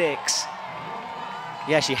sticks.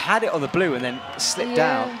 Yeah, she had it on the blue and then slipped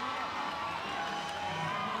down.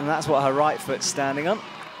 And that's what her right foot's standing on.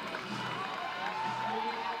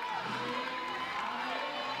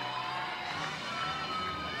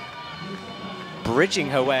 Bridging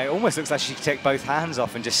her way, it almost looks like she could take both hands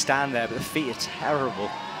off and just stand there, but the feet are terrible.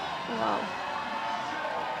 Wow.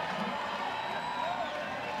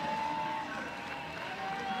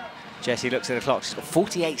 Jessie looks at the clock, she's got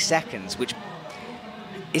 48 seconds, which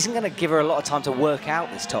isn't going to give her a lot of time to work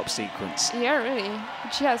out this top sequence. Yeah, really. But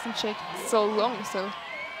she hasn't checked so long, so.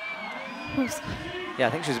 Yeah, I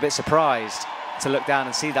think she was a bit surprised to look down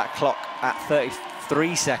and see that clock at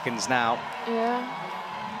 33 seconds now. Yeah.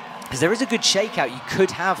 Because there is a good shakeout you could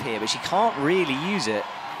have here, but she can't really use it.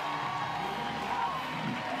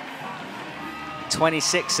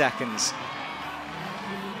 26 seconds.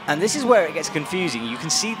 And this is where it gets confusing. You can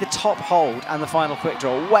see the top hold and the final quick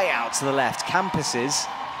draw way out to the left. Campuses.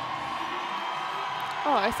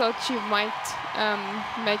 Oh, I thought she might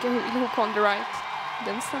make a hook on the right,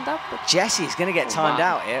 then stand up. But Jessie's going to get timed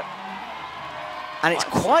out here. And it's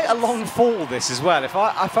quite a long fall, this as well. If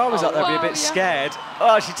I was up there, I'd be a bit scared.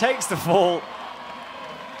 Oh, she takes the fall.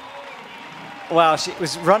 Wow, she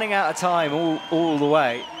was running out of time all the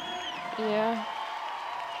way. Yeah.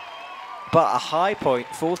 But a high point,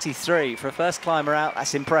 43, for a first climber out,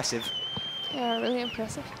 that's impressive. Yeah, really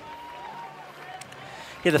impressive.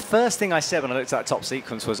 Yeah, the first thing I said when I looked at that top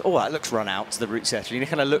sequence was, oh, that looks run out to the route setter. And he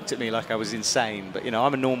kind of looked at me like I was insane. But, you know,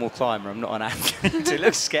 I'm a normal climber. I'm not an athlete. It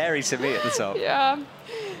looks scary to me at the top. Yeah.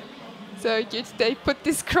 So good they put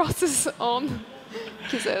these crosses on,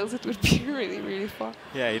 because else it would be really, really far.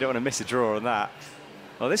 Yeah, you don't want to miss a draw on that.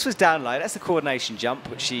 Well, this was down low. That's the coordination jump,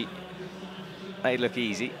 which she made look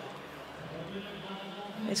easy.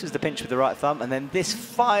 This was the pinch with the right thumb, and then this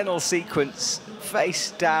final sequence,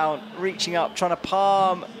 face down, reaching up, trying to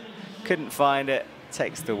palm, couldn't find it,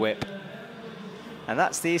 takes the whip. And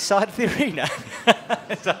that's the side of the arena.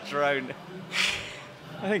 It's that drone.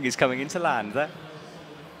 I think he's coming into land there.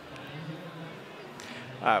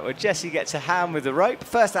 All right, well, Jessie gets a hand with the rope.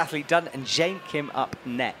 First athlete done, and Jane Kim up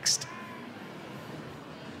next.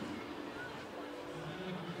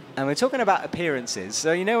 And we're talking about appearances.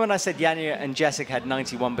 So, you know when I said Yanya and Jessica had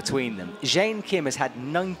 91 between them? Jane Kim has had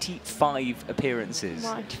 95 appearances.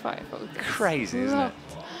 95. Oh, crazy, isn't it?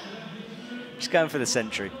 She's going for the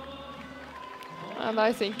century. And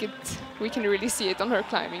I think we can really see it on her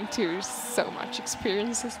climbing too. So much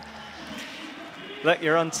experiences. Look,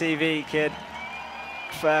 you're on TV, kid.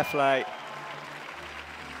 Fair play.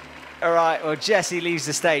 All right, well, Jessie leaves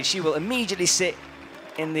the stage. She will immediately sit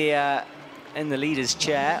in the leader's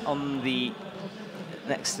chair on the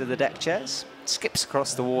next to the deck chairs. Skips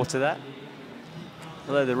across the water there.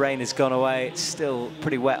 Although the rain has gone away, it's still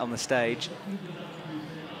pretty wet on the stage.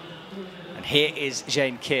 And here is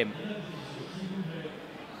Jane Kim.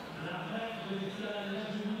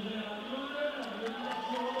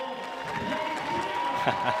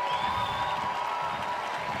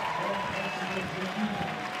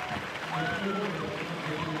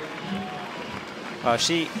 Well,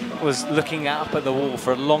 she was looking up at the wall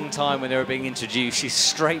for a long time when they were being introduced. She's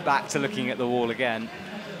straight back to looking at the wall again.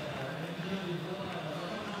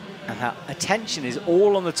 And her attention is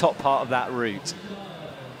all on the top part of that route.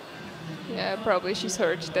 Yeah, probably she's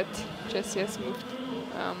heard that Jessie has moved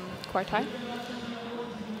quite high.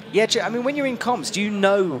 Yeah, I mean, when you're in comps, do you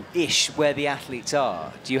know-ish where the athletes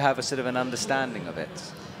are? Do you have a sort of an understanding of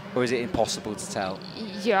it? Or is it impossible to tell?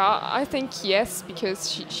 Yeah, I think yes,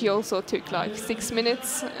 because she also took like 6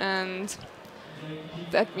 minutes, and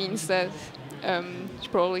that means that she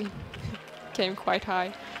probably came quite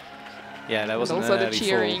high. Yeah, there wasn't and also an the early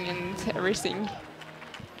cheering fall. and everything.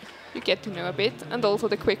 You get to know a bit, and also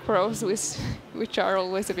the quick throws, which are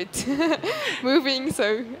always a bit moving.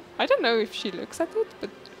 So I don't know if she looks at it, but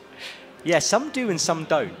yeah, some do and some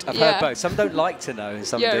don't. I've heard both. Some don't like to know, and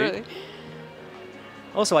some do. Really.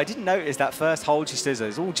 Also, I didn't notice that first hold she does.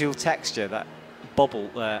 It's all dual texture, that bobble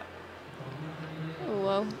there. Oh,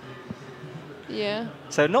 well. Yeah.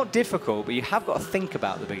 So not difficult, but you have got to think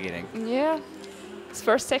about the beginning. Yeah. This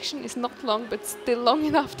first section is not long, but still long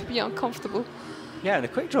enough to be uncomfortable. Yeah, and the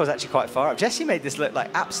quick draw is actually quite far up. Jessie made this look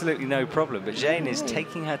like absolutely no problem, but Jane is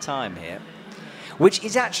taking her time here, which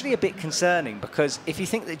is actually a bit concerning, because if you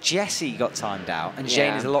think that Jessie got timed out and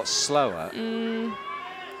Jane is a lot slower...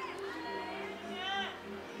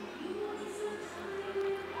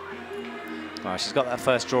 Well, she's got that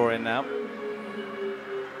first draw in now.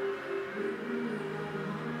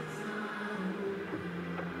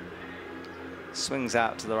 Swings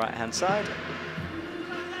out to the right-hand side.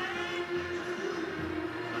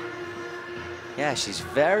 Yeah, she's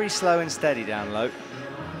very slow and steady down low.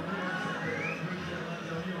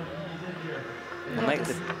 We'll make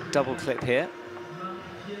the double clip here.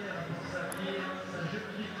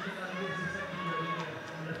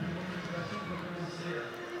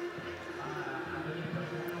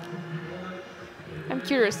 I'm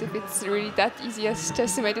curious if it's really that easy as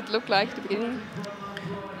Jessie made it look like at the beginning,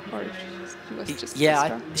 or if she was just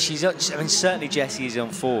I mean, certainly Jessie is on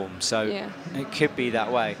form, so it could be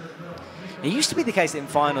that way. It used to be the case that in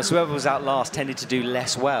finals, whoever was out last tended to do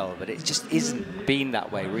less well, but it just isn't been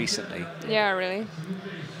that way recently. Yeah, really.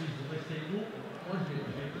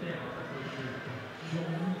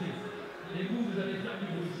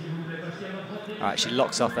 All right, she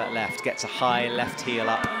locks off that left, gets a high left heel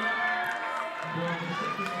up.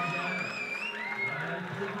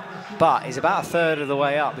 But is about a third of the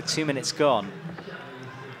way up with 2 minutes gone.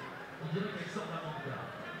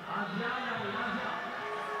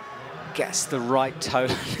 Gets the right toe.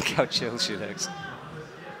 Look how chill she looks.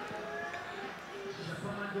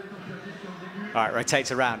 All right,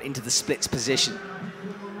 rotates around into the splits position.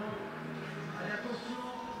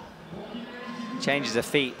 Changes her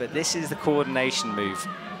feet, but this is the coordination move.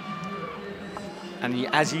 And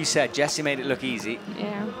as you said, Jessie made it look easy.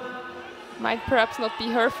 Yeah. Might perhaps not be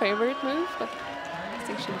her favorite move, but I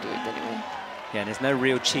think she'll do it anyway. Yeah, and there's no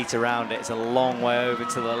real cheat around it. It's a long way over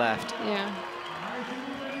to the left. Yeah.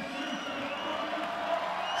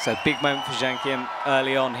 So big moment for Jane Kim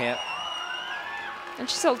early on here. And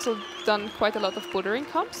she's also done quite a lot of bouldering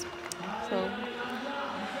comps. So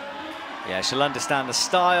yeah, she'll understand the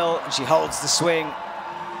style, and she holds the swing.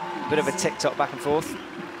 A bit of a tick-tock back and forth.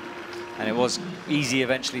 And it was easy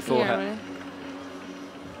eventually for her. Really.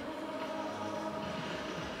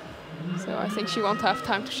 So I think she won't have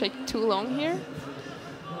time to shake too long here.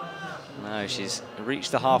 No, she's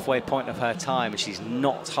reached the halfway point of her time, and she's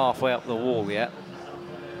not halfway up the wall yet.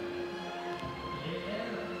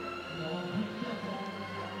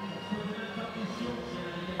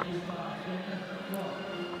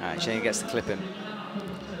 Jane gets the clip in.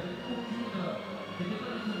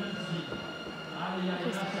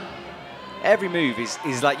 Every move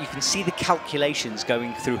is like you can see the calculations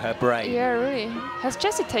going through her brain. Yeah, really. Has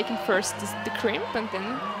Jessie taken first the crimp and then?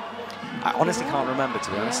 I honestly can't remember,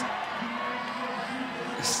 to be honest.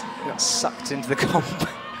 Just got sucked into the comp.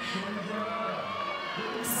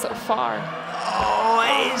 So far. Oh,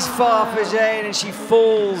 it is far for Jane, and she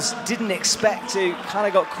falls. Didn't expect to. Kind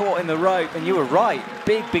of got caught in the rope, and you were right.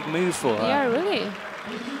 Big move for her. Yeah, really.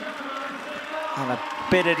 And a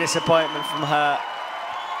bit of disappointment from her.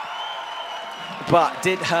 But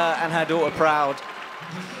did her and her daughter proud.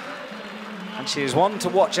 And she is one to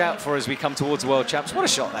watch out for as we come towards the World Champs. What a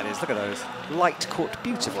shot that is. Look at those. Light caught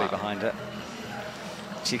beautifully behind her.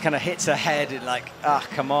 She kind of hits her head and like,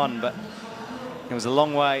 come on. But it was a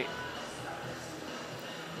long way.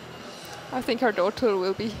 I think her daughter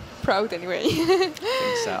will be proud anyway. I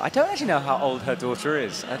think so. I don't actually know how old her daughter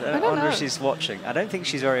is. I don't wonder if she's watching. I don't think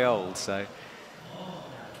she's very old, so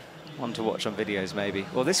one to watch on videos maybe.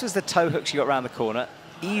 Well, this was the toe hook she got around the corner.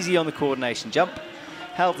 Easy on the coordination jump.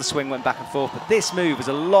 Held the swing, went back and forth, but this move was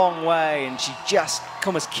a long way and she just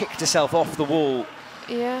almost kicked herself off the wall.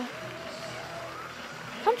 Yeah.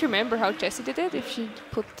 Can't remember how Jessie did it, if she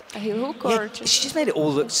put a heel hook or just... She just made it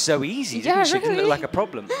all look so easy, didn't she? It didn't look like a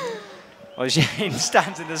problem. Well, Jane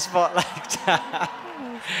stands in the spotlight. That's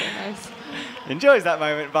so nice. Enjoys that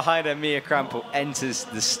moment. Behind her, Mia Krampel enters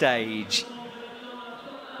the stage.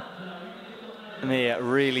 Mia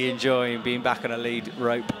really enjoying being back on a lead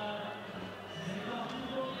rope.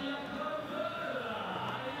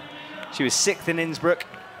 She was 6th in Innsbruck,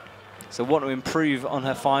 so want to improve on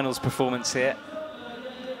her finals performance here.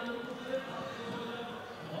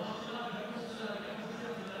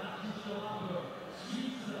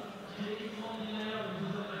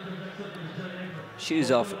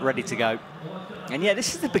 Shoes off, ready to go. And yeah,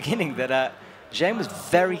 this is the beginning that Jane was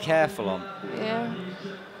very careful on. Yeah.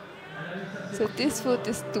 So this foot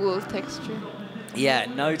is dual texture. Yeah,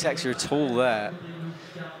 no texture at all there.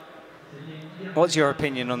 What's your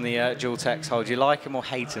opinion on the dual text hold? Do you like them or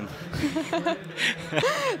hate them?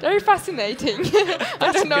 Very fascinating.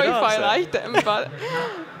 I don't know if I like them, but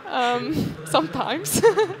sometimes.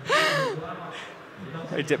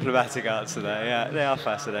 Very diplomatic answer there, yeah. They are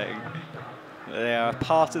fascinating. They are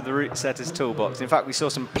part of the route setter's toolbox. In fact, we saw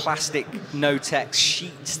some plastic no-text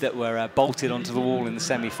sheets that were bolted onto the wall in the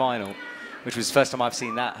semi-final, which was the first time I've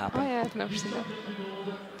seen that happen. Oh yeah, I've never seen that.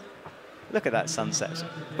 Look at that sunset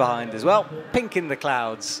behind as well. Pink in the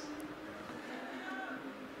clouds.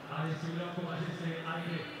 All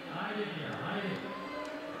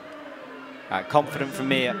right, confident from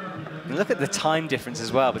Mia. And look at the time difference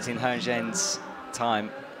as well between her and Jane's time.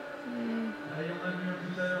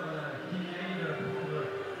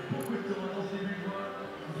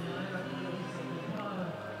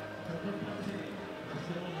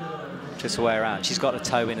 Just the way around. She's got a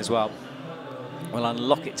toe in as well. We'll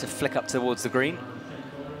unlock it to flick up towards the green.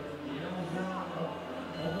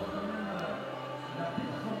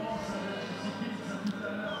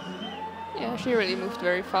 Yeah, she really moved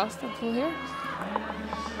very fast until here.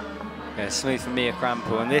 Yeah, smooth from Mia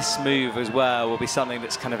Krampel. And this move as well will be something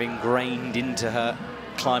that's kind of ingrained into her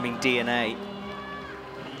climbing DNA.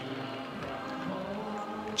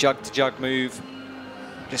 Jug to jug move.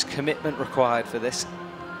 Just commitment required for this.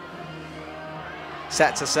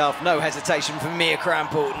 Sets herself, no hesitation from Mia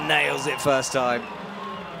Krampel, nails it first time.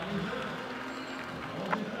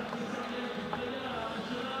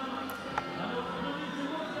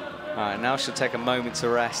 All right, now she'll take a moment to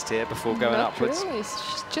rest here before going upwards. Really,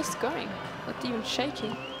 she's just going, not even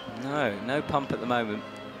shaking. No pump at the moment.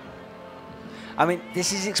 I mean,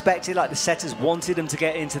 this is expected, like the setters wanted them to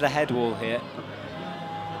get into the head wall here.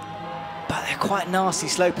 But they're quite nasty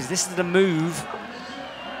slopers. This is the move.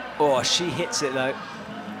 Oh, she hits it though.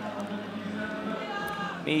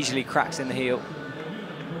 Easily cracks in the heel.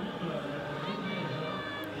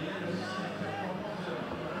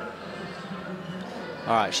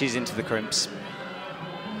 All right, she's into the crimps.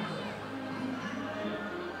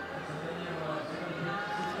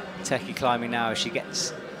 Techie climbing now as she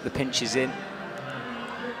gets the pinches in.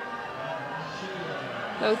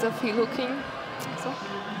 Loads of heel hooking. So.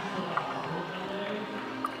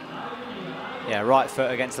 Yeah, right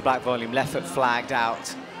foot against the black volume, left foot flagged out.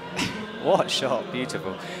 What a shot,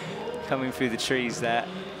 beautiful. Coming through the trees there.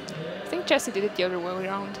 I think Jessie did it the other way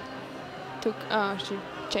around. She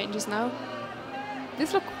changes now.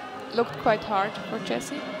 This looked quite hard for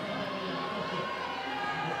Jessie.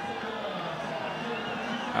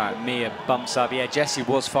 All right, Mia bumps up. Yeah, Jessie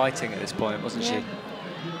was fighting at this point, wasn't she?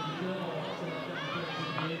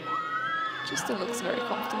 She still looks very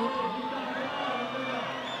comfortable.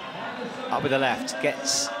 Up with the left,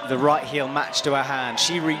 gets the right heel matched to her hand.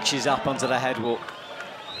 She reaches up onto the headwalk.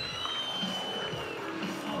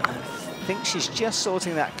 I think she's just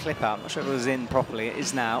sorting that clip out. I'm not sure if it was in properly. It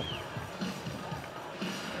is now.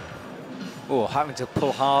 Oh, having to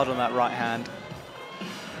pull hard on that right hand.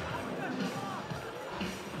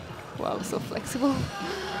 Wow, so flexible.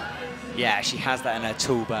 Yeah, she has that in her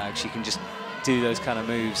tool bag. She can just do those kind of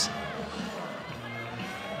moves.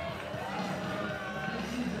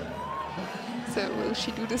 So will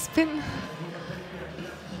she do the spin?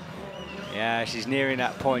 Yeah, she's nearing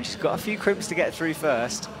that point. She's got a few crimps to get through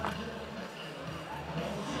first.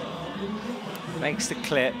 Makes the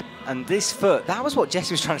clip. And this foot, that was what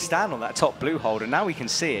Jessie was trying to stand on, that top blue hold. And now we can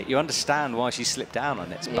see it. You understand why she slipped down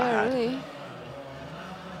on it. It's bad. Really.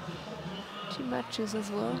 She matches as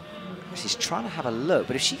well. She's trying to have a look.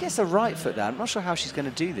 But if she gets the right foot down, I'm not sure how she's going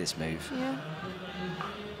to do this move. Yeah.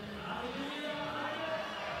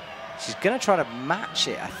 She's going to try to match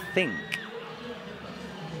it, I think.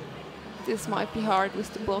 This might be hard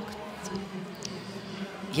with the block.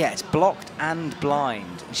 Yeah, it's blocked and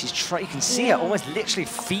blind. And she's trying, you can see her almost literally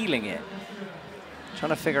feeling it. Trying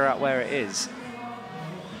to figure out where it is.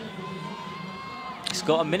 She's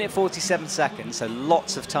got 1:47 seconds, so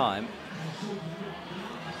lots of time.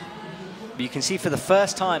 But you can see for the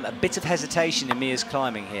first time a bit of hesitation in Mia's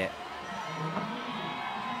climbing here.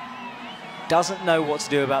 Doesn't know what to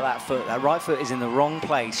do about that foot. That right foot is in the wrong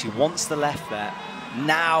place. She wants the left there.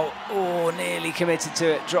 Now, oh, nearly committed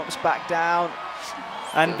to it. Drops back down.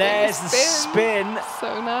 And there's the spin.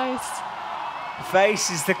 So nice.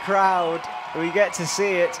 Faces the crowd. We get to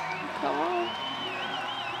see it. Come on.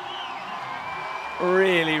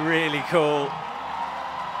 Really, really cool.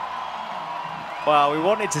 Well, we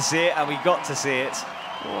wanted to see it and we got to see it.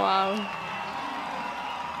 Wow.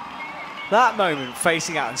 That moment,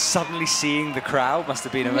 facing out and suddenly seeing the crowd must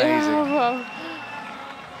have been amazing. Yeah, wow.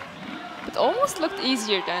 But almost looked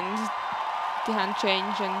easier than the hand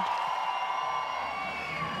change. And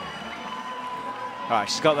all right,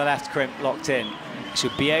 she's got the left crimp locked in.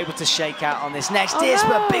 She'll be able to shake out on this next disc,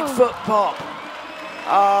 but big foot pop.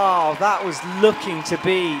 Oh, that was looking to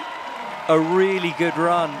be a really good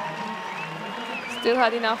run. Still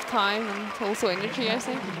had enough time and also energy, I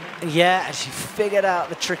think. Yeah, and she figured out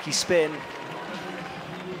the tricky spin.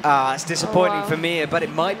 It's disappointing for Mia, but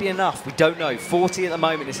it might be enough. We don't know. 40 at the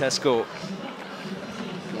moment is her score.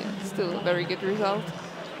 Yeah, still a very good result.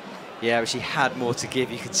 Yeah, but she had more to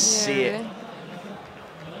give. You could see it.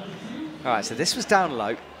 All right, so this was down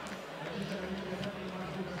low.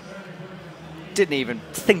 Didn't even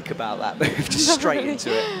think about that move, just straight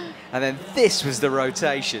into it. And then this was the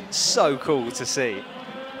rotation. So cool to see.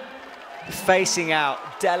 Facing out,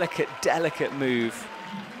 delicate, delicate move.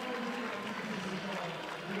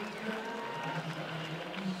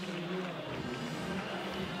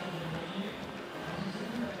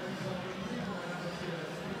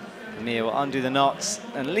 Mia will undo the knots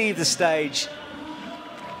and leave the stage.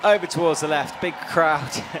 Over towards the left, big crowd.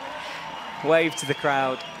 Wave to the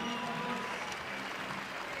crowd.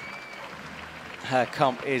 Her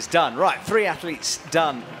comp is done. Right, 3 athletes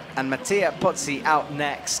done. And Mattia Pozzi out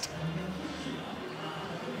next.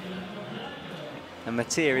 And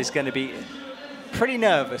Mattia is going to be pretty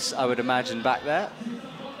nervous, I would imagine, back there.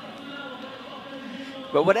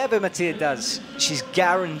 But whatever Mattia does, she's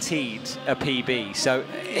guaranteed a PB. So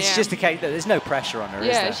it's just a case that there's no pressure on her, is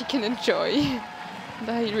there? Yeah, she can enjoy.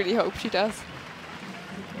 I really hope she does.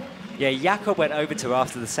 Yeah, Jakob went over to her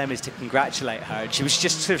after the semis to congratulate her, and she was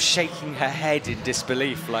just sort of shaking her head in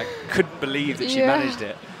disbelief, like couldn't believe that she managed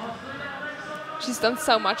it. She's done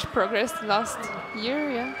so much progress last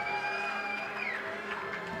year,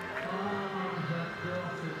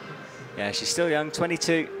 Yeah, she's still young,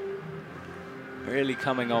 22. Really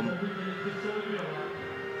coming on.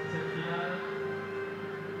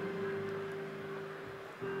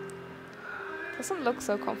 Doesn't look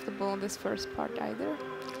so comfortable on this first part either.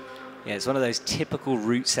 Yeah, it's one of those typical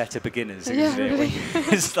route setter beginners, isn't Yeah, it? really.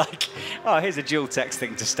 It's like, oh, here's a dual text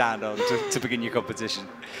thing to stand on to begin your competition.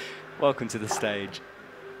 Welcome to the stage.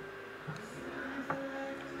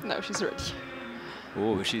 No, she's ready.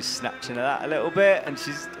 Oh, she's snatching at that a little bit, and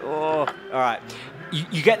she's, all right.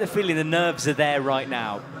 You get the feeling the nerves are there right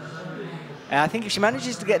now. And I think if she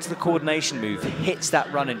manages to get to the coordination move, hits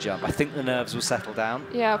that run and jump, I think the nerves will settle down.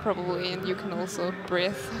 Yeah, probably, and you can also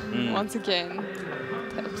breathe once again.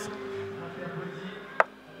 It helps.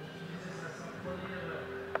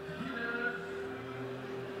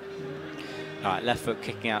 All right, left foot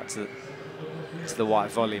kicking out to the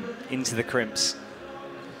white volume, into the crimps.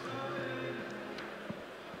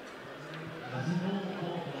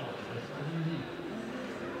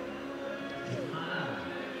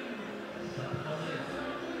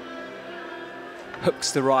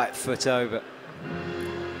 hooks the right foot over.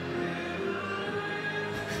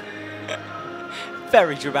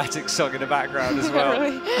 Very dramatic song in the background as well.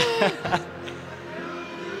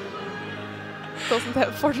 Doesn't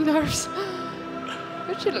help for the nerves.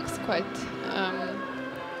 But she looks quite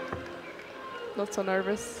not so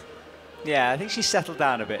nervous. Yeah, I think she's settled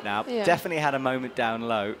down a bit now. Yeah. Definitely had a moment down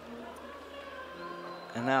low.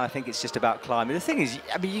 And now I think it's just about climbing. The thing is,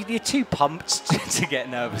 I mean, you're too pumped to get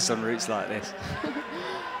nervous on routes like this.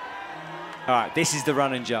 All right, this is the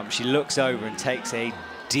run and jump. She looks over and takes a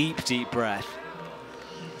deep, deep breath.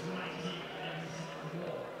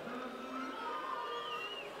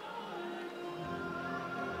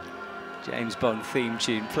 James Bond theme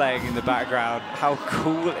tune playing in the background. How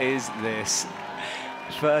cool is this?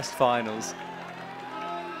 First finals.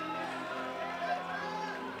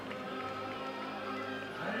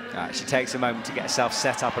 All right, she takes a moment to get herself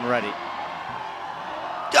set up and ready.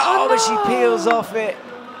 Oh, but she peels off it.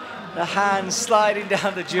 The hand sliding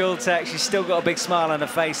down the dual tech. She's still got a big smile on her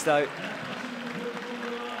face, though.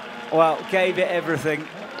 Well, gave it everything.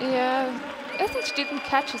 Yeah, I think she didn't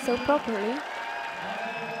catch it so properly.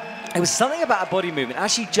 It was something about her body movement.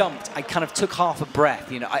 As she jumped, I kind of took half a breath.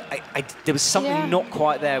 You know, there was something not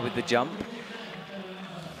quite there with the jump.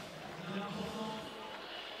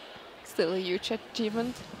 Still a huge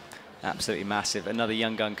achievement. Absolutely massive. Another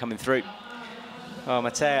young gun coming through. Oh,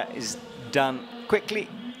 Mattea is done quickly.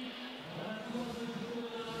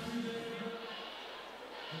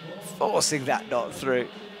 Forcing that knot through.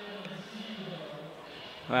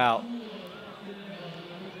 Well,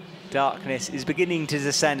 darkness is beginning to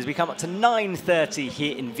descend as we come up to 9:30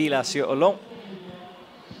 here in Villars-sur-Olon.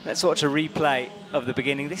 Let's watch a replay of the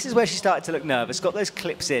beginning. This is where she started to look nervous, got those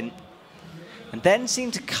clips in, and then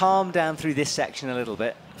seemed to calm down through this section a little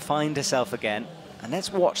bit, find herself again. And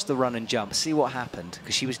let's watch the run and jump, see what happened,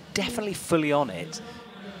 because she was definitely fully on it.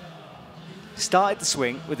 Started the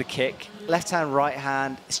swing with a kick, left hand, right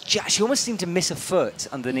hand. She almost seemed to miss a foot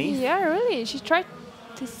underneath. Yeah, really. She tried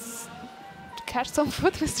to catch some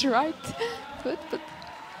foot with the right foot, but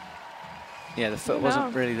yeah, the foot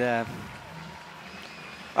wasn't really there.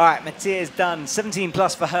 All right, Mattea's done. 17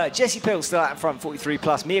 plus for her. Jessie Pill still out in front, 43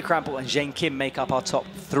 plus. Mia Krampel and Jane Kim make up our top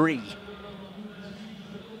three.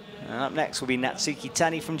 And up next will be Natsuki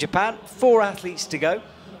Tani from Japan. 4 athletes to go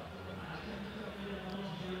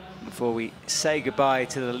before we say goodbye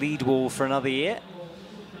to the lead wall for another year.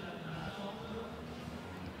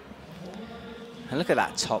 And look at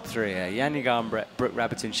that top three here. Yanni Garnbrett, Brooke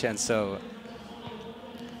Rabbiton, Shen So.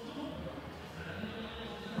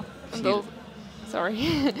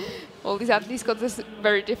 Sorry. All these athletes got this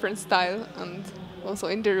very different style, and also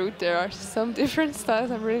in the route there are some different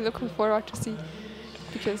styles. I'm really looking forward to see,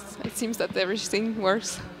 because it seems that everything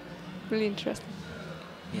works. Really interesting.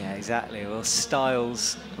 Yeah, exactly. Well,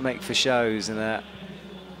 styles make for shows, and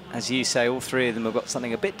as you say, all three of them have got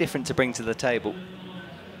something a bit different to bring to the table.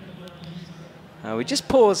 We just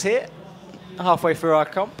pause here, halfway through our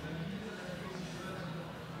comp.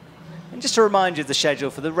 And just to remind you of the schedule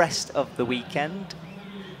for the rest of the weekend.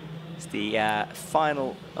 It's the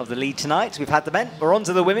final of the lead tonight. We've had the men, we're on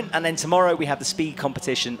to the women, and then tomorrow we have the speed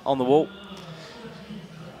competition on the wall.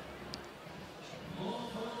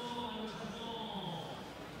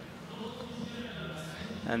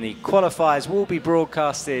 And the qualifiers will be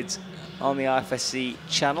broadcasted on the IFSC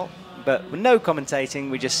channel, but with no commentating,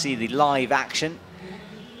 we just see the live action.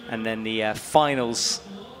 And then the finals,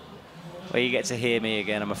 where you get to hear me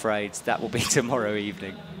again, I'm afraid, that will be tomorrow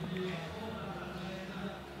evening.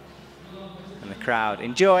 And the crowd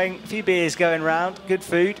enjoying, a few beers going round, good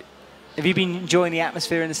food. Have you been enjoying the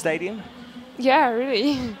atmosphere in the stadium? Yeah,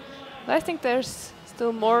 really. I think there's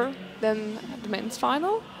still more than the men's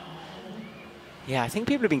final. Yeah, I think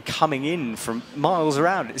people have been coming in from miles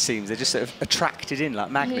around, it seems. They're just sort of attracted in like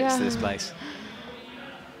magnets to this place.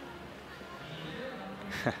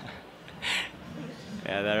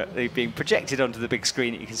 Yeah, they've been projected onto the big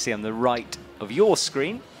screen that you can see on the right of your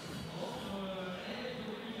screen.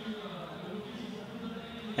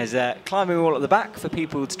 There's a climbing wall at the back for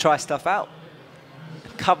people to try stuff out.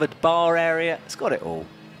 A covered bar area, it's got it all.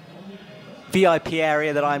 VIP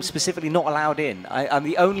area that I'm specifically not allowed in. I'm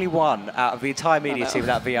the only one out of the entire media team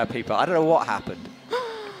without VIP, but I don't know what happened.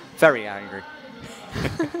 Very angry.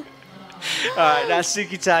 All right, now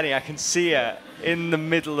Natsuki Tani, I can see her in the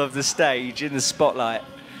middle of the stage, in the spotlight.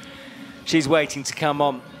 She's waiting to come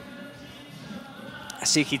on.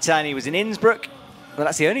 Natsuki Tani was in Innsbruck, but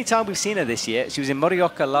that's the only time we've seen her this year. She was in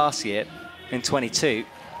Morioka last year, in 22.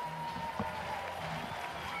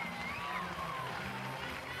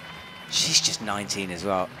 She's just 19 as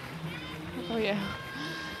well. Oh, yeah.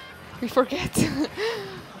 we forget.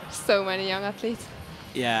 So many young athletes.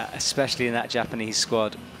 Yeah, especially in that Japanese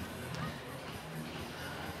squad.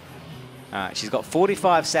 All right, she's got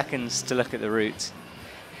 45 seconds to look at the route.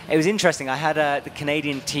 It was interesting. I had the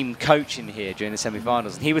Canadian team coach in here during the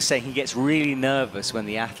semi-finals, and he was saying he gets really nervous when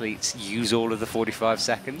the athletes use all of the 45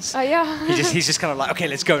 seconds. Oh, yeah. He's just kind of like, okay,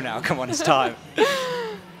 let's go now. Come on, it's time.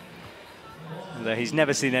 And, he's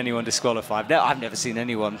never seen anyone disqualified. No, I've never seen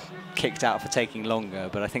anyone kicked out for taking longer,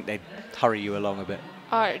 but I think they hurry you along a bit.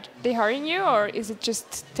 Are they hurrying you, or is it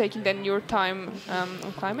just taking then your time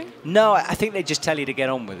on climbing? No, I think they just tell you to get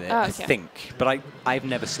on with it, okay. I think. But I've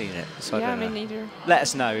never seen it, so yeah, I don't know. me neither. Let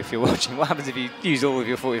us know if you're watching. What happens if you use all of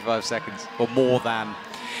your 45 seconds, or more than? All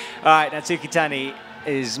right, now Tsukitani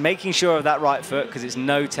is making sure of that right foot, because it's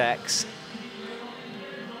no tex.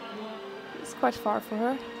 It's quite far for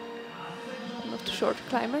her. Not a short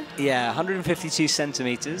climber. Yeah, 152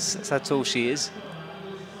 centimeters. That's how tall she is.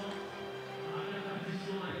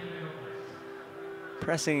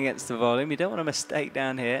 Pressing against the volume. You don't want a mistake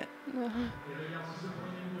down here.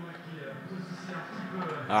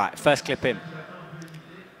 All right, first clip in.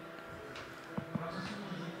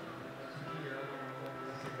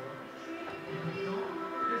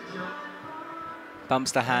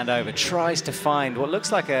 Bumps the hand over, tries to find what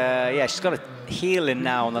looks like a, yeah, she's got a heel in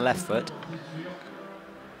now on the left foot.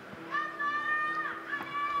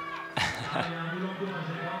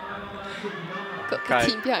 Got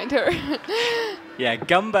the team behind her. Yeah,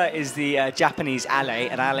 Gumba is the Japanese ale,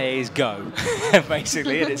 and ale is go,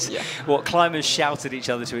 basically. And it's what climbers shout at each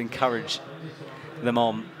other to encourage them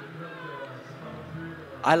on.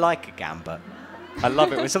 I like a gamba. I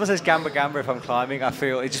love it. When someone says gamba gamba if I'm climbing, I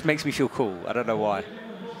feel, it just makes me feel cool. I don't know why.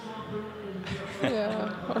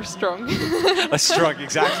 Yeah, or strong. Or strong,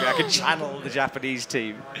 exactly. I can channel the Japanese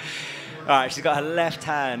team. All right, she's got her left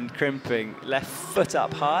hand crimping, left foot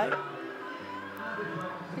up high.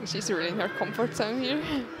 I think she's really in her comfort zone here.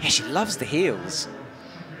 Yeah, she loves the heels.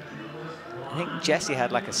 I think Jessie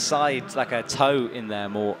had like a side, like a toe in there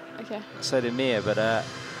more. Okay. So did Mia, but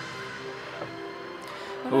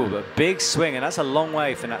oh, a big swing, and that's a long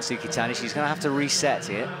way for Tsukitani. She's going to have to reset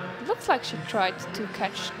here. It looks like she tried to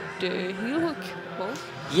catch the heel hook ball.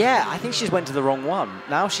 Yeah, I think she just went to the wrong one.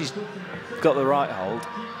 Now she's got the right hold.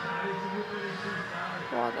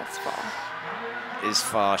 Wow, that's far. It is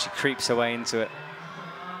far. She creeps her way into it.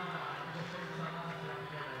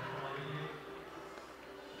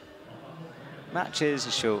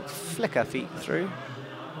 Matches, she'll flick her feet through.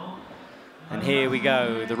 And here we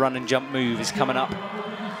go. The run and jump move is coming up.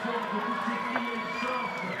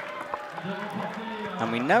 And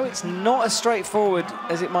we know it's not as straightforward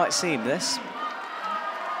as it might seem, this.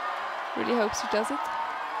 Really hope she does it.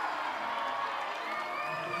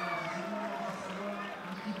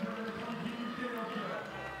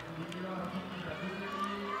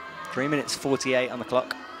 Three minutes 48 on the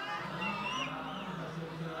clock.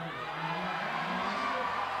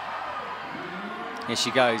 Here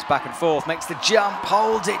she goes, back and forth, makes the jump,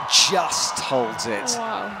 holds it, just holds it.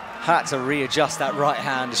 Wow. Had to readjust that right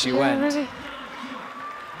hand as she went. Really.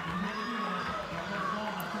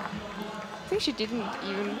 I think she didn't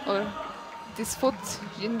even, or this foot,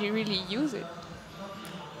 she didn't really use it.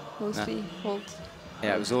 Mostly hold.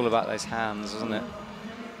 Yeah, it was all about those hands, wasn't it?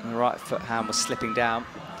 And the right foot hand was slipping down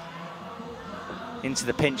into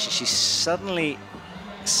the pinch. She suddenly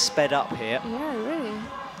sped up here. Yeah, really.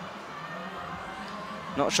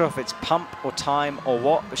 Not sure if it's pump or time or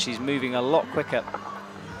what, but she's moving a lot quicker.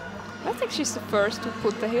 I think she's the first to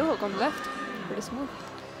put the heel hook on left. Pretty smooth.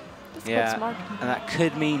 That's quite smart. And that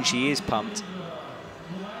could mean she is pumped.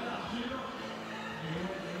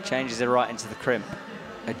 Changes it right into the crimp.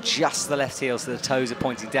 Adjusts the left heel so the toes are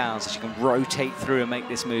pointing down so she can rotate through and make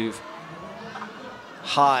this move.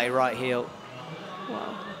 High right heel.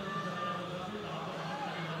 Wow.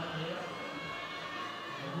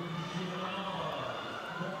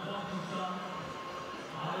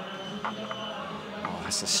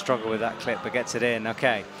 That's a struggle with that clip, but gets it in.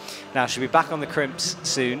 Okay. Now she'll be back on the crimps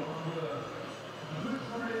soon.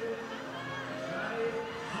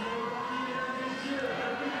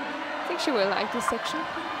 I think she will like this section.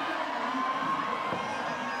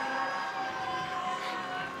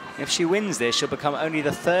 If she wins this, she'll become only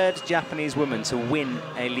the third Japanese woman to win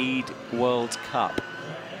a lead World Cup.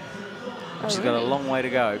 She's got a long way to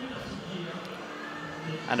go.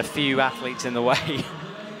 And a few athletes in the way.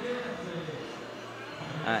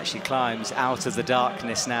 She climbs out of the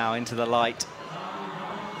darkness now into the light.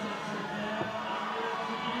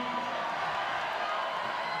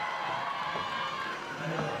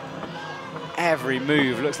 Every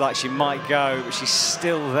move looks like she might go, but she's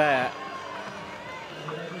still there.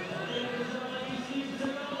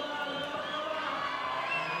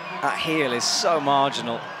 That heel is so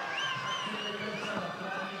marginal.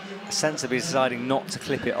 Sensibly deciding not to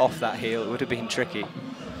clip it off that heel, it would have been tricky.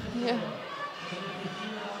 Yeah.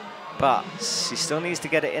 But she still needs to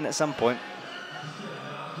get it in at some point.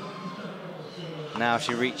 Now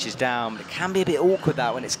she reaches down, but it can be a bit awkward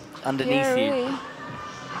that when it's underneath you. Really.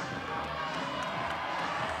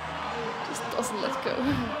 Just doesn't let go.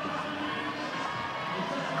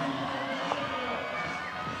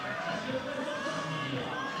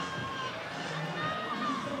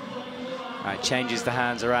 Right, changes the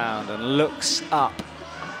hands around and looks up.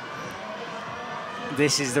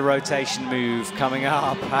 This is the rotation move coming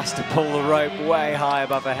up. Has to pull the rope way high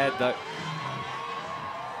above her head though.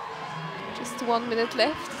 Just 1 minute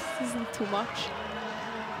left. This isn't too much.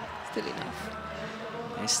 Still enough.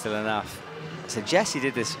 It's still enough. So Jessie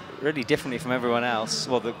did this really differently from everyone else.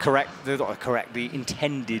 Well, the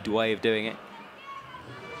intended way of doing it.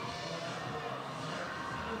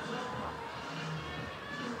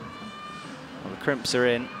 Well, the crimps are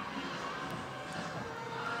in.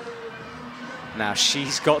 Now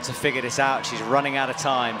she's got to figure this out. She's running out of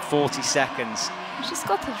time, 40 seconds. She's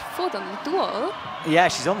got her foot on the dual. Yeah,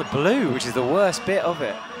 she's on the blue, which is the worst bit of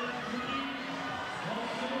it.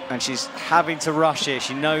 And she's having to rush here.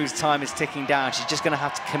 She knows time is ticking down. She's just going to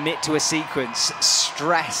have to commit to a sequence.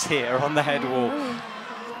 Stress here on the head wall.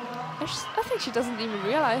 I think she doesn't even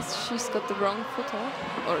realize she's got the wrong foot on.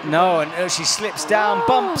 Or no, and she slips down,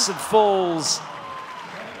 bumps and falls.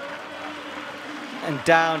 And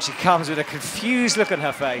down she comes with a confused look on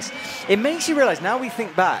her face. It makes you realize, now we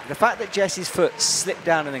think back, the fact that Jessie's foot slipped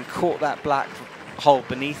down and then caught that black hole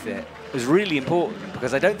beneath it was really important,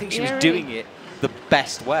 because I don't think she was doing it the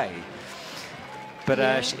best way. But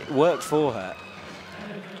it worked for her.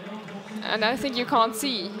 And I think you can't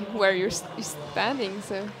see where you're standing,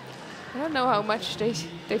 so I don't know how much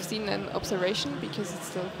they've seen an observation, because it's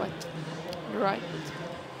still quite right.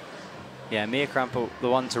 Yeah, Mia Krampel, the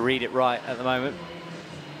one to read it right at the moment.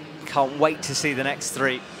 Can't wait to see the next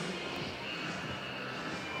three.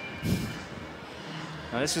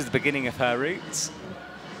 Now, this was the beginning of her roots.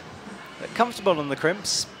 Comfortable on the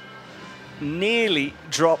crimps. Nearly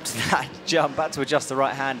dropped that jump, had to adjust the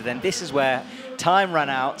right hand. And then this is where time ran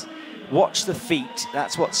out. Watch the feet.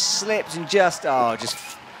 That's what slipped and just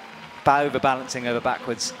overbalancing over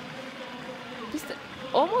backwards. Just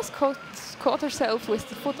almost caught herself with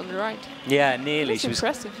the foot on the right. Yeah, nearly. That's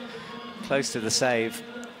impressive. Was close to the save.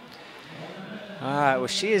 All right, well,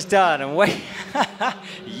 she is done. And wait,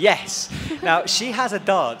 yes. Now, she has a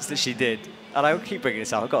dance that she did. And I will keep bringing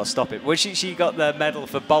this up, I've got to stop it. When she got the medal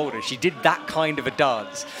for boulder, she did that kind of a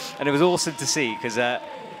dance. And it was awesome to see, because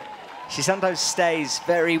she sometimes stays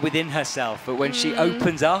very within herself. But when she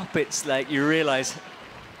opens up, it's like you realize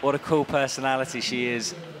what a cool personality she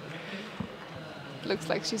is. Looks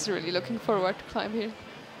like she's really looking forward to climb here.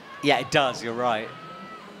 Yeah, it does, you're right.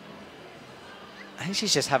 I think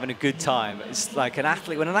she's just having a good time. It's like an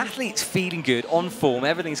athlete, when an athlete's feeling good, on form,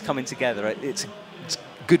 everything's coming together, it's a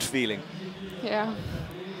good feeling. Yeah.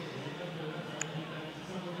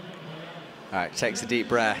 All right, takes a deep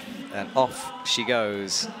breath, and off she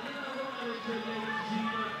goes.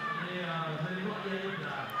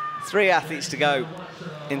 3 athletes to go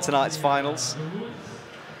in tonight's finals.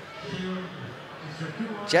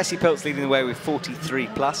 Jessie Pilt's leading the way with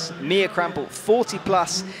 43+, Mia Krampel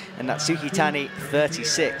 40+, and Natsuki Tani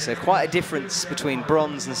 36. So quite a difference between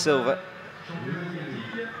bronze and silver.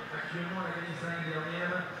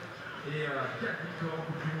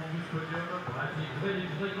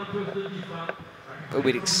 But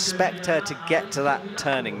we'd expect her to get to that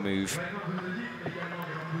turning move.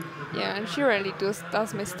 Yeah, and she really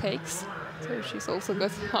does mistakes. So she's also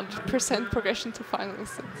got 100% progression to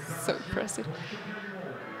finals. It's so impressive.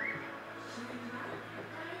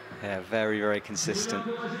 Yeah, very, very consistent.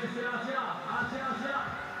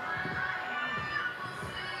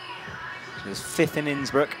 She was 5th in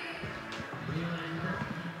Innsbruck.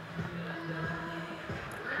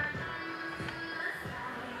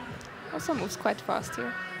 Also moves quite fast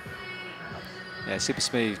here. Yeah, super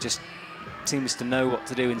smooth. Just seems to know what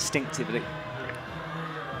to do instinctively.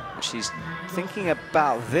 She's thinking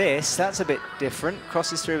about this. That's a bit different.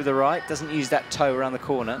 Crosses through with the right. Doesn't use that toe around the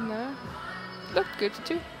corner. No. Looked good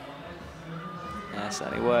too. Yeah,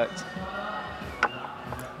 certainly worked.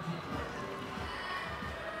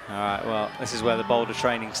 All right, well, this is where the boulder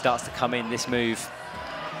training starts to come in. This move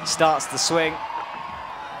starts the swing.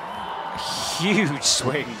 Huge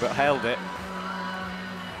swing, but held it.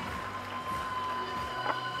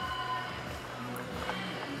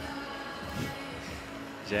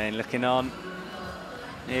 Jane looking on.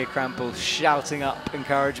 Mia Krampel shouting up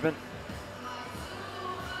encouragement.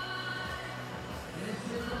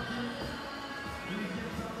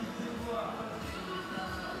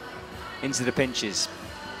 into the pinches.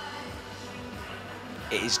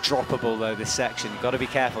 It is droppable though, this section. Got to be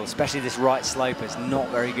careful, especially this right slope is not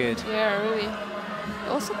very good. Yeah, really.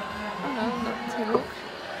 Also, oh no, not too look.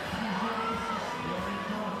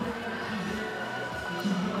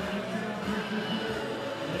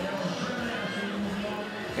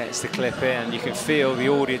 Gets the clip in. You can feel the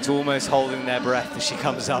audience almost holding their breath as she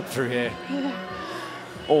comes up through here. Yeah.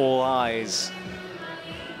 All eyes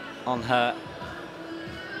on her.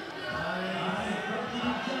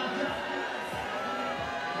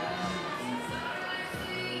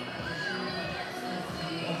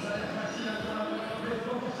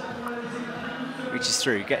 Reaches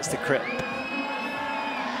through, gets the grip.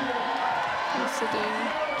 Also doing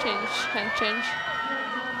hand change.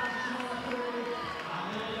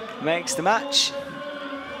 Makes the match.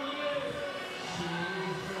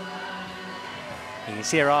 You can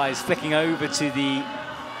see her eyes flicking over to the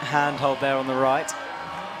handhold there on the right.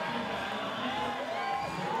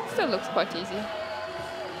 Still looks quite easy.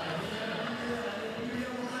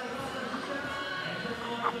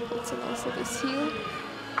 Puts in also this heel.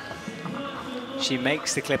 She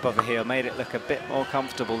makes the clip of the heel, made it look a bit more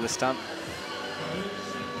comfortable this time.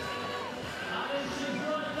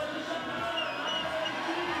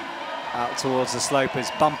 Out towards the slopers,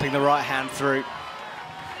 bumping the right hand through.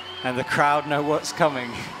 And the crowd know what's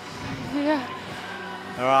coming. Yeah.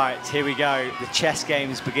 All right, here we go. The chess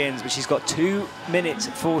games begins, but she's got 2 minutes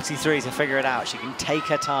 43 to figure it out. She can take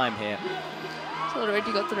her time here. She's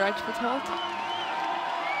already got the right foot hold.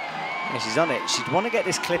 Yeah, she's on it. She'd want to get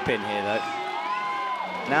this clip in here, though.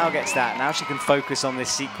 Now gets that. Now she can focus on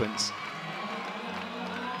this sequence.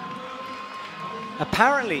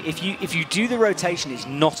 Apparently, if you do the rotation, it's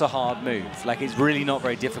not a hard move. Like, it's really not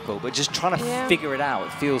very difficult, but just trying to figure it out,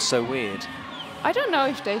 it feels so weird. I don't know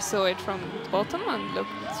if they saw it from the bottom and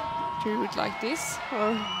looked through it like this,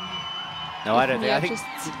 or... No, I don't think. I think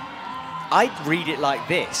I'd read it like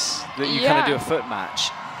this, that you kind of do a foot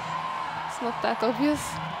match. It's not that obvious.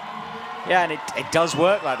 Yeah, and it does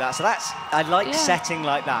work like that. So that's, I like setting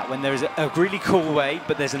like that, when there's a really cool way,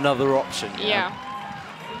 but there's another option. Yeah. Know?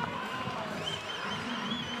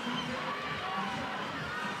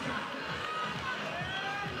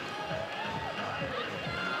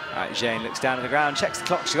 All right, Jane looks down at the ground, checks the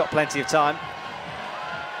clock, she's got plenty of time.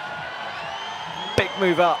 Big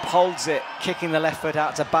move up, holds it, kicking the left foot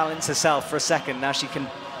out to balance herself for a second. Now she can,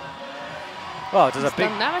 well, does a big...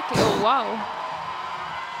 Dynamically, oh wow.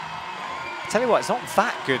 Tell you what, it's not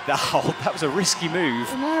that good, that hold. That was a risky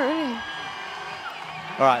move. No, really.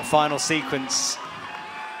 All right, final sequence.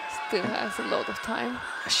 Still has a lot of time.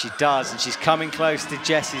 She does, and she's coming close to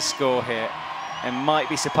Jessie's score here and might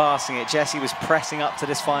be surpassing it. Jessie was pressing up to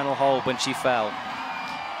this final hold when she fell.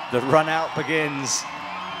 The run out begins.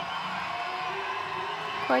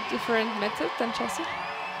 Quite different method than Jessie.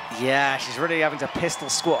 Yeah, she's really having to pistol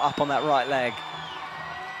squat up on that right leg.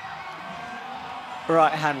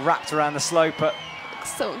 Right hand wrapped around the sloper.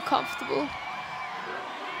 Looks so uncomfortable.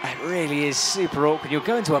 It really is super awkward. You're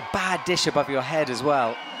going to a bad dish above your head as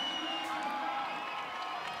well.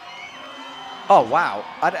 Oh, wow.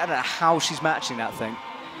 I don't know how she's matching that thing.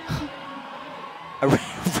 I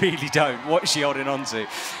really don't. What's she holding on to?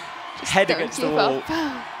 Just head against the wall.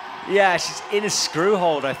 Yeah, she's in a screw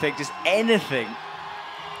hold, I think. Just anything.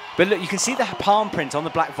 But look, you can see the palm print on the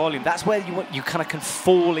black volume. That's where you kind of can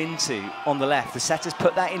fall into on the left. The setters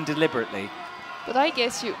put that in deliberately. But I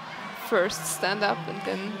guess you first stand up and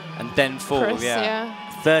then... And then fall, press, yeah.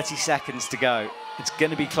 30 seconds to go. It's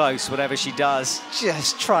going to be close, whatever she does.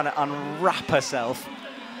 Just trying to unwrap herself.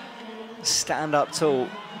 Stand up tall.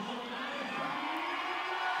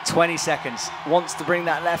 20 seconds. Wants to bring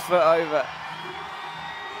that left foot over.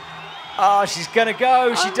 Oh, she's going to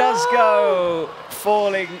go. She does go.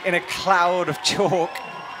 Falling in a cloud of chalk.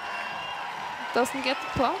 Doesn't get the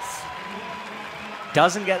plus.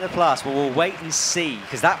 Doesn't get the plus. Well, we'll wait and see,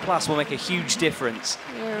 because that plus will make a huge difference.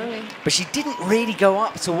 Yeah, really. But she didn't really go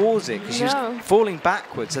up towards it, because she was falling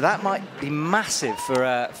backwards. So that might be massive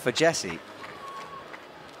for Jessie.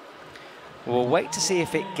 We'll wait to see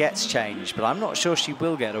if it gets changed, but I'm not sure she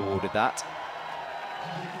will get awarded that.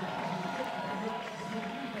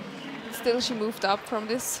 Still, she moved up from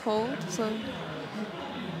this hold, so...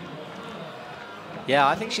 Yeah,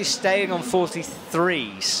 I think she's staying on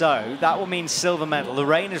 43, so that will mean silver medal. The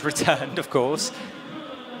rain has returned, of course.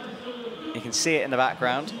 You can see it in the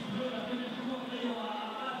background.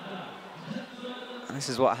 And this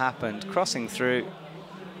is what happened. Crossing through.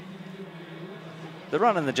 The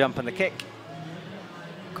run and the jump and the kick.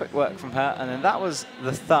 Quick work from her, and then that was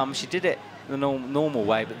the thumb. She did it the normal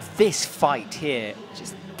way, but this fight here...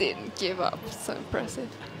 Just didn't give up. So impressive.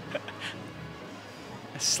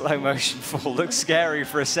 A slow motion fall looks scary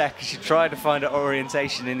for a sec. She tried to find her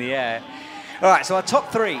orientation in the air. All right, so our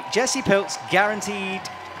top three. Jessie Pilz guaranteed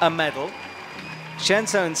a medal.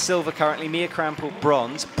 Shenso and silver currently, Mia Krampel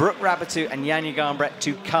bronze, Brooke Rabbitou and Janja Garnbret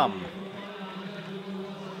to come.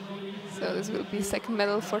 So this will be second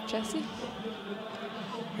medal for Jessie.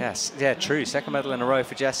 Yes, yeah, true. Second medal in a row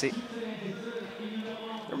for Jessie.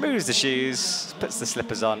 Removes the shoes, puts the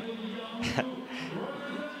slippers on.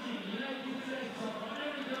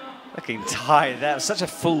 Looking tired. That was such a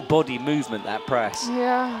full body movement, that press.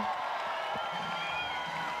 Yeah.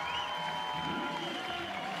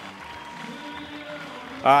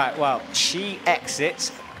 All right, well, she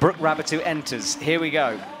exits. Brooke Rabbitou enters. Here we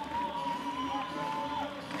go.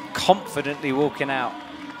 Confidently walking out.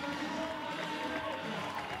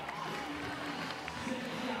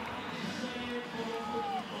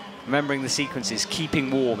 Remembering the sequences,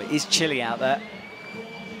 keeping warm. It is chilly out there.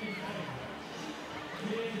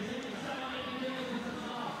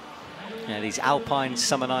 Yeah, these alpine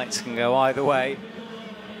summer nights can go either way.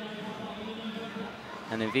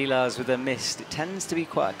 And in Villars with the mist, it tends to be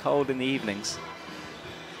quite cold in the evenings.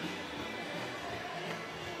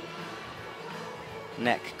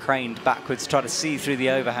 Neck craned backwards, try to see through the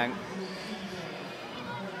overhang.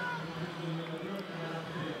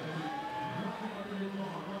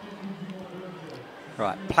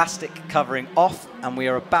 Right, plastic covering off, and we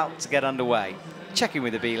are about to get underway. Checking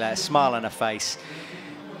with the belay, smile on her face.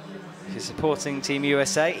 If you're supporting Team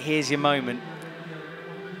USA, here's your moment.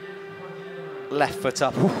 Left foot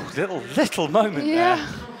up. Ooh, little moment there.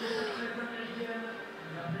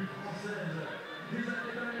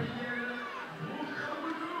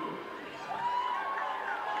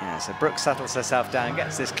 Yeah, so Brooke settles herself down,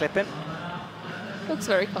 gets this clip in. Looks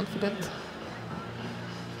very confident.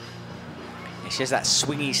 She has that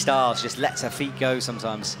swingy style, she just lets her feet go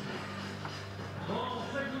sometimes.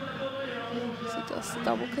 She does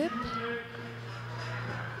double clip.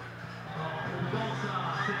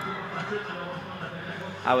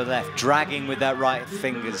 Our left, dragging with that right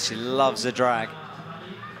fingers. She loves a drag.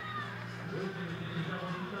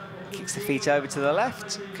 Kicks the feet over to the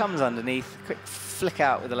left, comes underneath, quick flick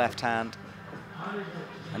out with the left hand,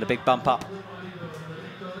 and a big bump up.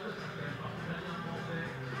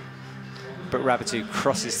 Brooke Rabbitou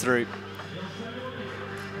crosses through.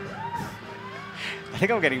 I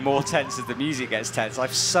think I'm getting more tense as the music gets tense. I'm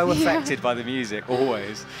so affected by the music,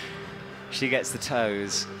 always. She gets the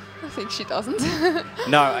toes. I think she doesn't.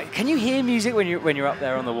 No, can you hear music when you're up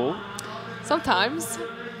there on the wall? Sometimes.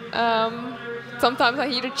 Sometimes I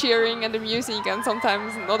hear the cheering and the music, and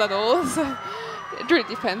sometimes not at all. So it really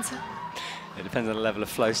depends. It depends on the level of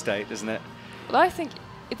flow state, doesn't it? But I think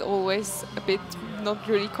it's always a bit, not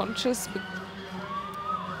really conscious, but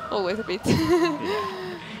always a bit.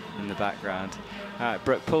 Yeah, in the background. All right,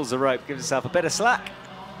 Brooke pulls the rope, gives herself a bit of slack.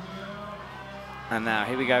 And now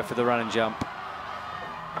here we go for the run and jump.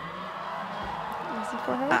 Easy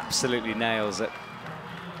for her. Absolutely nails it.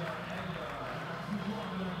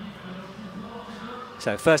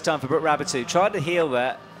 So first time for Brooke Rabbitou. Tried to heel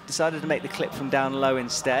there, decided to make the clip from down low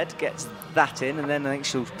instead. Gets that in, and then I think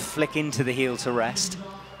she'll flick into the heel to rest.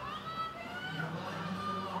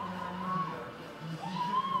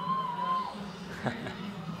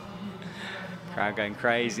 Crowd going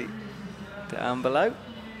crazy. Down below.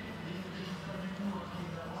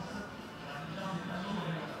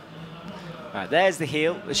 Right, there's the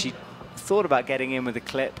heel that she thought about getting in with the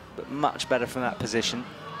clip, but much better from that position.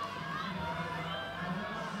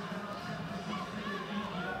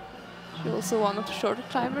 She also one of the shorter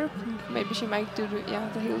climber. Maybe she might do the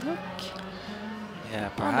heel hook. Yeah,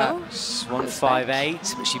 perhaps.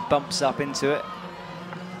 158, but she bumps up into it.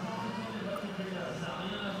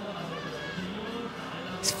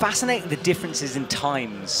 It's fascinating the differences in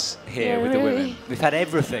times here with the women. We've had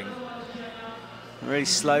everything. Really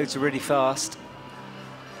slow to really fast.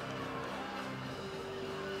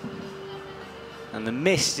 And the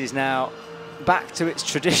mist is now back to its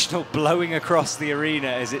traditional blowing across the arena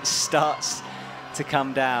as it starts to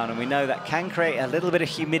come down. And we know that can create a little bit of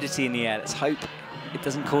humidity in the air. Let's hope it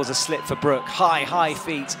doesn't cause a slip for Brooke. High, high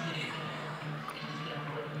feet.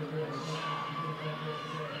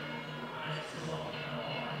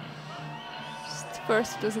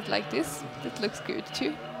 First does it like this. That looks good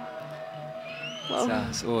too. Wow.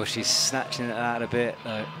 Oh, she's snatching it out a bit.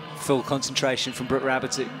 Full concentration from Brooke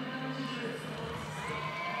Rabbitou.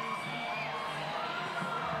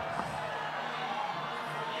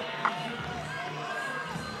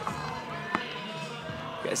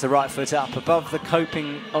 Gets the right foot up above the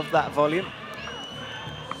coping of that volume.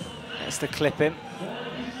 That's the clip in.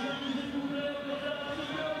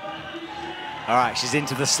 All right, she's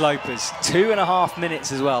into the slopers. 2.5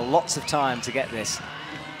 minutes as well. Lots of time to get this.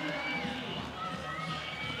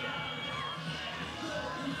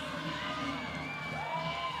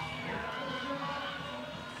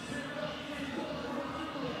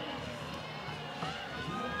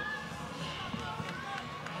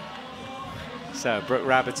 So Brooke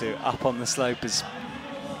Rabatou up on the slopers.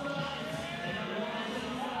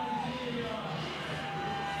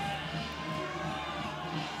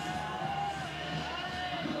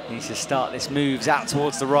 Needs to start this moves out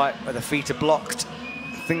towards the right where the feet are blocked.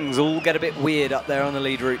 Things all get a bit weird up there on the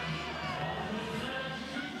lead route.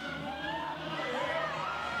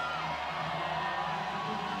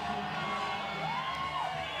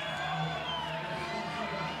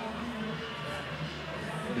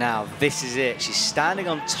 Now, this is it. She's standing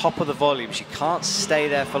on top of the volume. She can't stay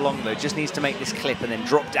there for long, though. Just needs to make this clip and then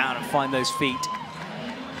drop down and find those feet.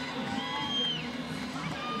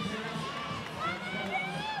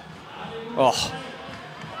 Oh.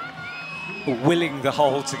 Willing the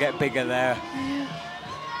hole to get bigger there.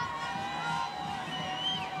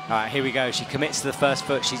 All right, here we go. She commits to the first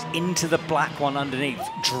foot. She's into the black one underneath.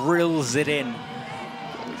 Drills it in.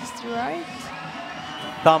 Just right.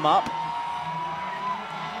 Thumb up.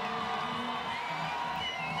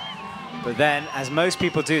 But then, as most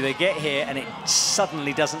people do, they get here and it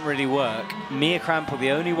suddenly doesn't really work. Mia Krampel,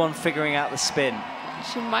 the only one figuring out the spin.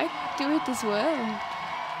 She might do it as well.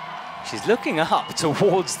 She's looking up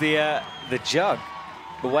towards the jug,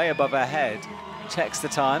 way above her head. Checks the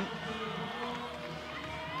time.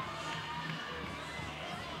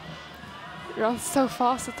 Runs so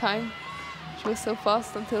fast at time. She was so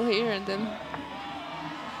fast until here, and then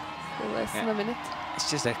less than a minute. It's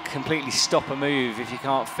just a completely stopper move if you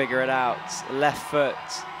can't figure it out. Left foot,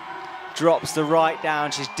 drops the right down.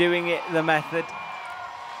 She's doing it the method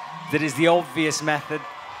that is the obvious method.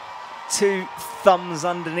 2 thumbs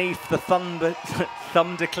underneath the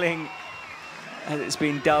thundercling, as it's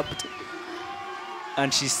been dubbed.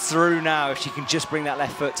 And she's through now if she can just bring that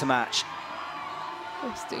left foot to match.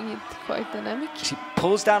 She's doing it quite dynamic. She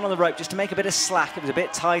pulls down on the rope just to make a bit of slack. It was a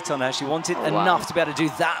bit tight on her. She wanted enough to be able to do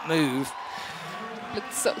that move.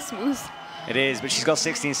 Looks so smooth. It is, but she's got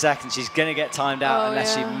 16 seconds. She's going to get timed out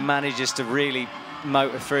unless she manages to really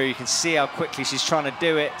motor through. You can see how quickly she's trying to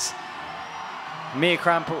do it. Mia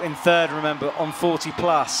Krampel in third, remember, on 40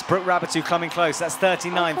 plus. Brooke Rabatou coming close. That's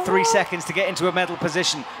 39. 3 seconds to get into a medal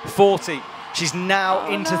position. 40. She's now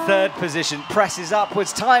into third position. Presses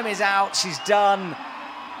upwards. Time is out. She's done.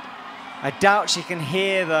 I doubt she can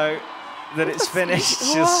hear, though, that it's finished.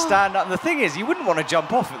 She'll stand up. And the thing is, you wouldn't want to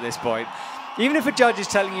jump off at this point. Even if a judge is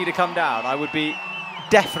telling you to come down, I would be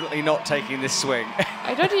definitely not taking this swing.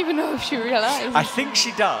 I don't even know if she realizes. I think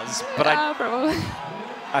she does, but probably.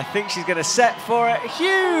 I think she's going to set for it.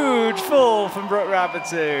 Huge fall from Brooke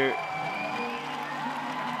Rabatou.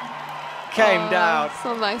 Came down.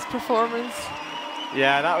 So nice performance.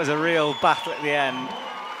 Yeah, that was a real battle at the end.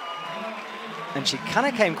 And she kind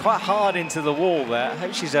of came quite hard into the wall there. I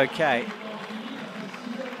hope she's okay.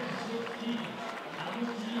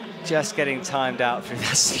 Just getting timed out through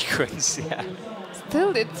that sequence, yeah.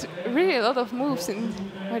 Still did really a lot of moves in,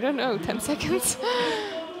 I don't know, 10 seconds.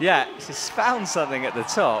 Yeah, she's found something at the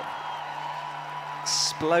top.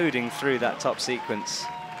 Exploding through that top sequence.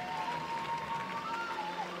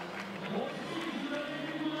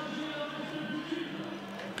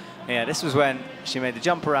 Yeah, this was when she made the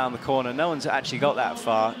jump around the corner. No one's actually got that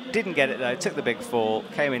far. Didn't get it though, took the big fall,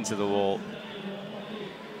 came into the wall.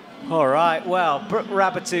 All right, well, Brooke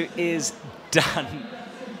Rabatou is done.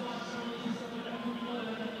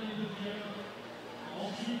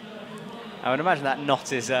 I would imagine that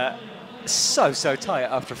knot is so tight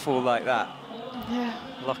after a fall like that. Yeah.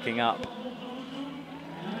 Locking up.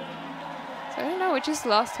 So I don't know which is the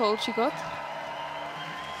last hold she got.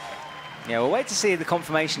 Yeah, we'll wait to see the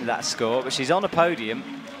confirmation of that score, but she's on a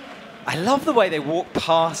podium. I love the way they walk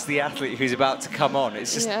past the athlete who's about to come on.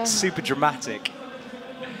 It's just super dramatic.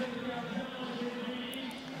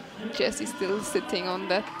 Jessie's still sitting on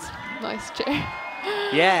that nice chair.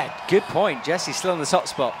 Yeah, good point. Jessie's still on the top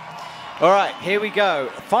spot. All right, here we go.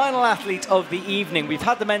 Final athlete of the evening. We've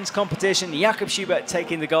had the men's competition. Jakob Schubert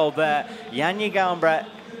taking the gold there. Janja Garnbret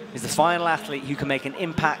is the final athlete who can make an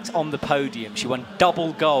impact on the podium. She won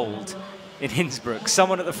double gold in Innsbruck.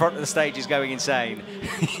 Someone at the front of the stage is going insane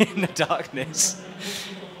in the darkness.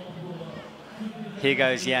 Here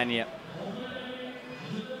goes Janja.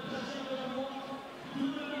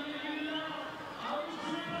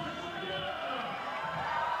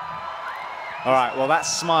 All right, well, that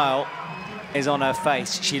smile is on her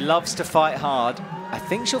face. She loves to fight hard. I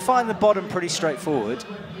think she'll find the bottom pretty straightforward.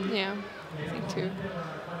 Yeah. I think too.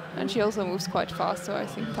 And she also moves quite fast, so I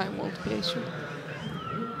think time won't be an issue.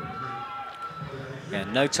 Yeah,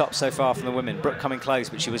 no top so far from the women. Brooke coming close,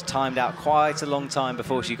 but she was timed out quite a long time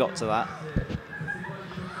before she got to that.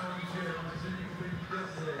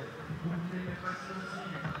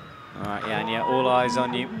 All right, Janja, all eyes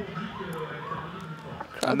on you.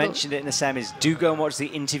 I mentioned it in the semis. Do go and watch the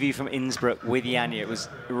interview from Innsbruck with Janja. It was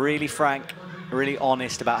really frank, really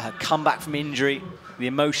honest about her comeback from injury, the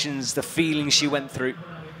emotions, the feelings she went through.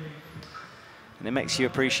 And it makes you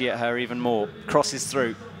appreciate her even more. Crosses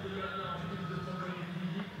through.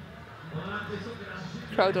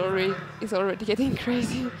 Crowd is already getting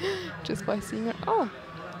crazy just by seeing her. Oh,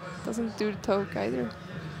 doesn't do the toke either.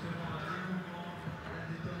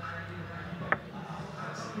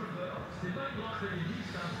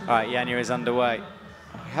 All right, Janja is underway.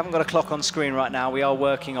 We haven't got a clock on screen right now. We are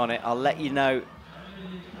working on it. I'll let you know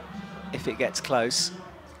if it gets close.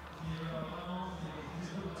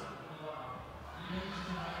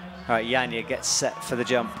 All right, Janja gets set for the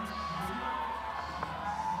jump.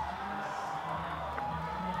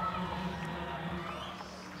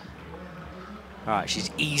 All right, she's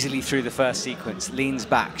easily through the first sequence, leans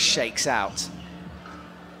back, shakes out.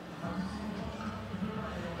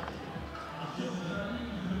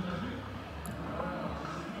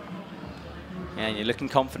 And you're looking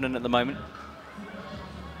confident at the moment.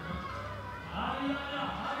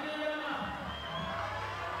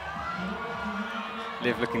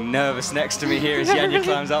 Liv looking nervous next to me here as Janja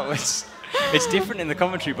climbs upwards. It's different in the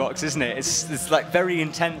commentary box, isn't it? It's like very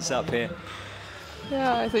intense up here.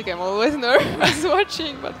 Yeah, I think I'm always nervous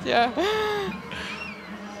watching, but yeah.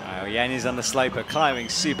 Oh, Janja's on the sloper, climbing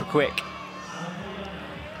super quick.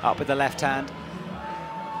 Up with the left hand.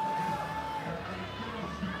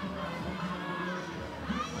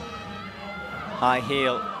 High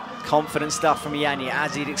heel, confident stuff from Janja,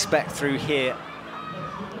 as you'd expect through here.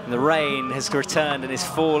 And the rain has returned and is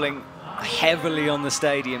falling heavily on the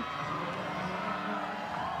stadium.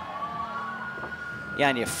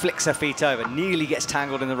 Janja flicks her feet over, nearly gets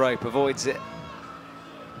tangled in the rope, avoids it.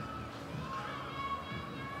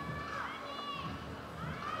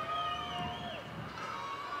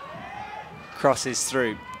 Crosses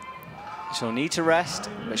through. She'll need to rest,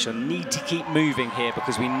 but she'll need to keep moving here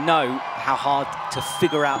because we know how hard to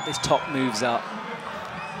figure out this top moves are.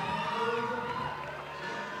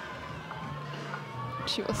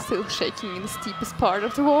 She was still shaking in the steepest part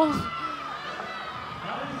of the wall.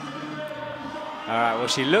 All right, well,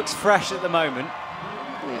 she looks fresh at the moment.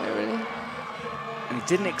 Yeah, really. And he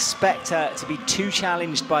didn't expect her to be too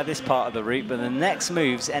challenged by this part of the route, but the next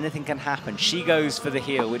moves, anything can happen. She goes for the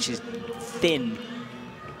heel, which is thin.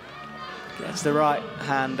 Gets the right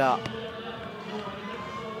hand up.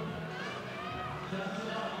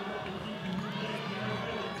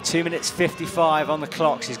 Two minutes 55 on the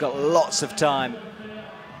clock. She's got lots of time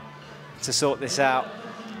to sort this out.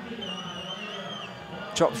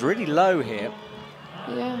 Drops really low here.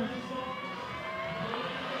 Yeah.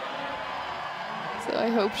 So I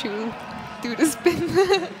hope she will do the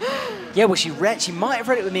spin. Yeah, well, she might have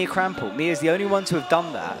read it with Mia Krampel. Mia's the only one to have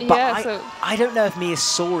done that. But yeah, I don't know if Mia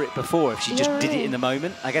saw it before, if she just did it really. in the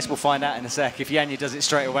moment. I guess we'll find out in a sec. If Janja does it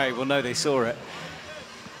straight away, we'll know they saw it.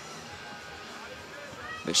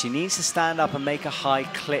 But she needs to stand up and make a high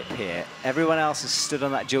clip here. Everyone else has stood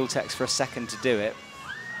on that dual text for a second to do it.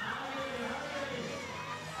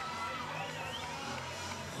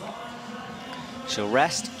 She'll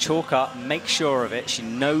rest, chalk up, make sure of it. She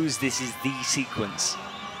knows this is the sequence.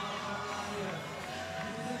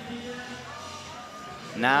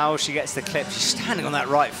 Now she gets the clip. She's standing on that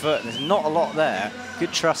right foot, and there's not a lot there.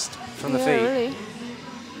 Good trust from the feet. Really.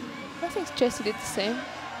 I think Jessie did the same.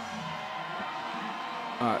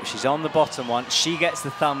 All right, she's on the bottom one. She gets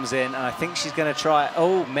the thumbs in, and I think she's going to try.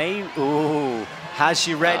 Oh, maybe. Oh, has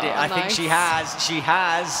she read it? I think she has. She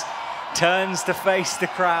has. Turns to face the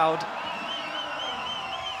crowd.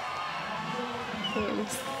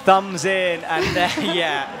 Thumbs in, and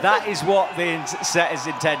yeah, that is what the set is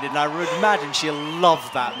intended. And I would imagine she'll love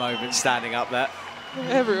that moment standing up there.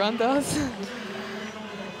 Everyone does.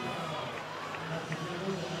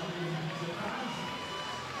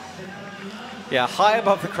 Yeah, high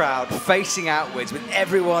above the crowd, facing outwards with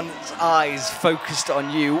everyone's eyes focused on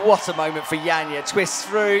you. What a moment for Janja. Twists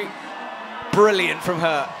through. Brilliant from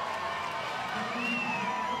her.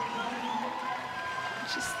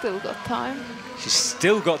 She's still got time. She's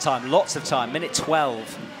still got time, lots of time, minute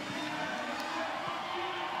 12.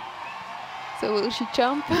 So will she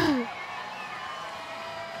jump?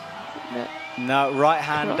 No, right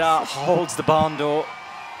hand up, holds the barn door.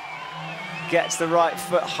 gets the right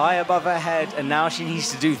foot high above her head, and now she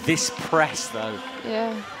needs to do this press, though.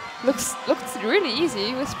 Yeah, looks really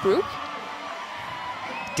easy with Brooke.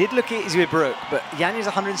 Did look easy with Brooke, but Janja's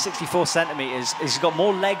 164 centimeters. She's got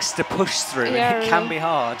more legs to push through, yeah, and it can be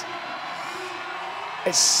hard.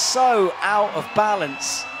 It's so out of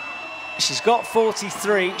balance. She's got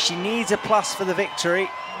 43. She needs a plus for the victory.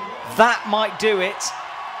 That might do it.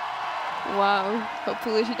 Wow,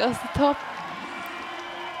 hopefully she does the top.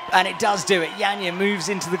 And it does do it. Janja moves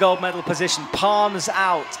into the gold medal position, palms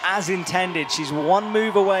out as intended. She's one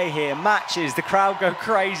move away here, matches, the crowd go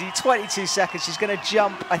crazy. 22 seconds, she's going to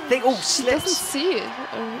jump, I think, oh, slips. She doesn't see it.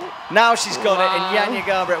 Now she's got it, and Janja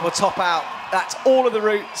Garnbret will top out. That's all of the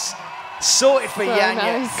routes sorted for Janja.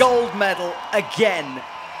 Nice. Gold medal again.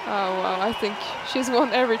 Oh, wow, I think she's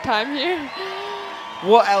won every time here.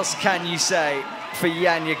 What else can you say for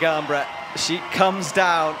Janja Garnbret? She comes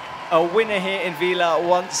down, a winner here in Villars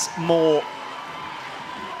once more.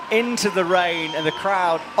 Into the rain, and the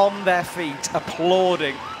crowd on their feet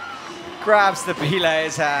applauding. Grabs the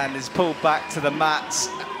belayer's hand, is pulled back to the mats,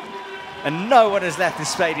 and no one has left the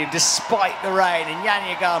stadium despite the rain, and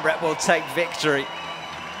Janja Garnbret will take victory.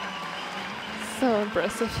 So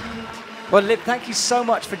impressive. Well, Liv, thank you so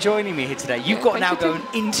much for joining me here today. You've got to now go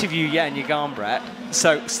and interview Janja Garnbret,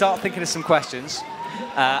 so start thinking of some questions,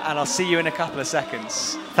 and I'll see you in a couple of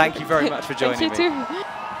seconds. Thank you very much for joining me. Thank you too.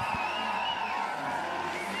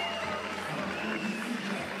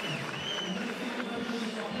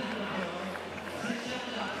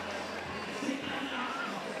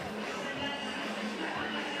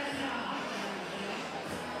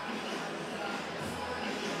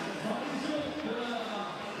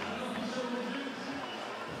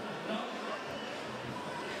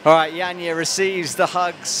 All right, Janja receives the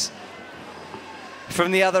hugs from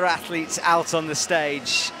the other athletes out on the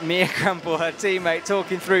stage. Mia Krampel, her teammate,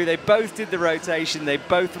 talking through. They both did the rotation. They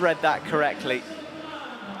both read that correctly.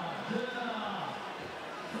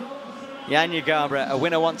 Janja Garnbret, a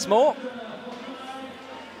winner once more.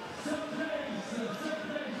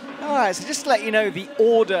 All right, so just to let you know the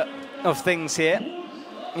order of things here.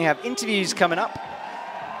 You have interviews coming up.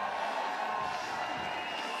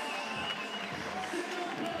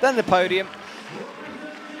 Then the podium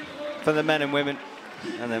for the men and women.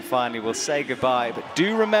 And then finally we'll say goodbye. But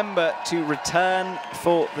do remember to return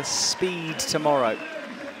for the speed tomorrow.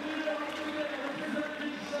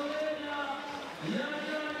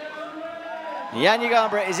 Janja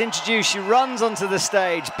Garnbret is introduced. She runs onto the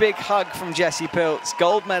stage. Big hug from Jessie Pilz.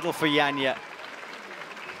 Gold medal for Janja.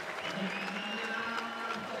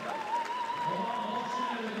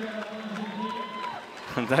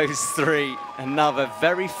 And those three, another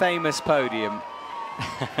very famous podium.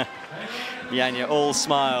 Janja all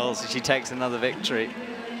smiles as she takes another victory.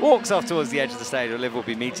 Walks off towards the edge of the stage. Liv will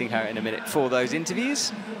be meeting her in a minute for those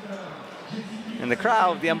interviews. And the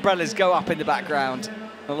crowd, the umbrellas go up in the background.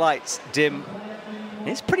 The lights dim.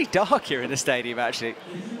 It's pretty dark here in the stadium, actually.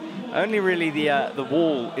 Only really the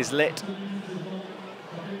wall is lit.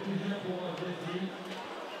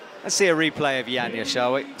 Let's see a replay of Janja,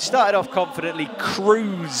 shall we? Started off confidently,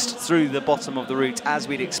 cruised through the bottom of the route as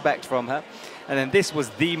we'd expect from her. And then this was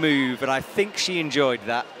the move, and I think she enjoyed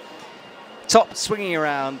that. Top swinging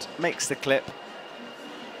around, makes the clip.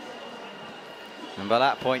 And by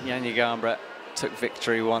that point, Janja Garnbret took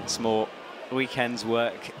victory once more. Weekend's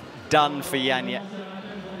work done for Janja.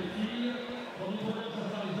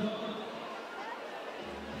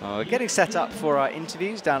 Oh, we're getting set up for our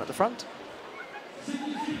interviews down at the front.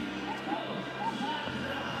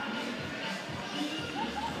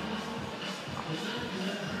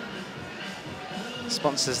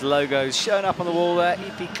 Sponsors' logos showing up on the wall there,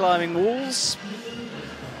 EP Climbing Walls.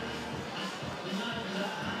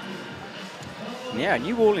 And yeah, a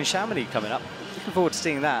new wall in Chamonix coming up. Looking forward to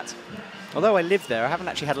seeing that. Although I live there, I haven't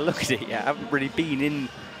actually had a look at it yet. I haven't really been in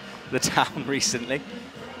the town recently.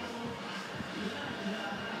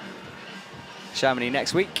 Chamonix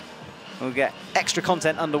next week. We'll get extra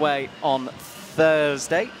content underway on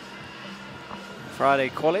Thursday. Friday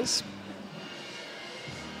qualies.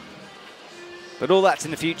 But all that's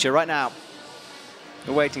in the future. Right now,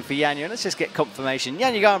 we're waiting for Janja. Let's just get confirmation.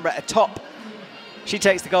 Janja Garnbret atop. She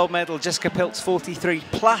takes the gold medal. Jessica Pilz, 43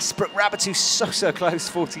 plus. Brooke Raboutou, so close,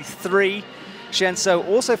 43. Shenso,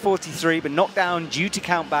 also 43, but knocked down due to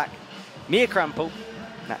countback. Mia Krampel,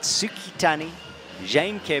 Natsuki Tani,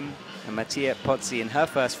 Jane Kim, and Mattia Pozzi in her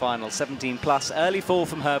first final, 17 plus. Early fall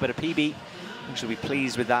from her, but a PB. And she'll be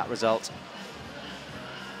pleased with that result.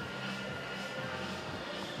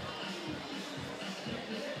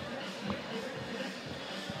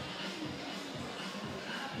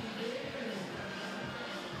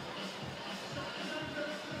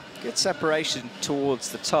 good separation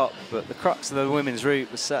towards the top, but the crux of the women's route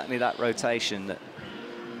was certainly that rotation. That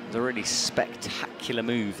was a really spectacular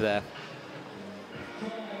move there.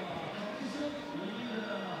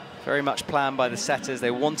 Very much planned by the setters.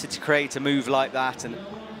 They wanted to create a move like that, and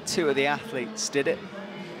two of the athletes did it.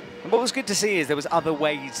 And what was good to see is there was other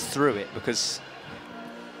ways through it, because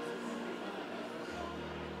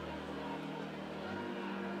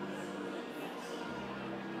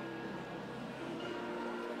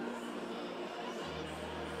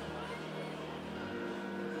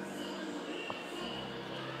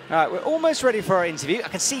all right, we're almost ready for our interview. I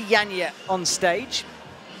can see Janja on stage.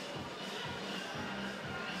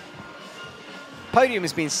 Podium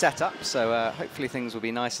has been set up, so hopefully things will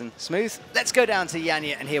be nice and smooth. Let's go down to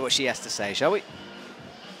Janja and hear what she has to say, shall we?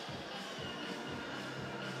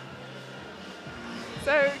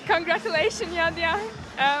 So, congratulations, Janja.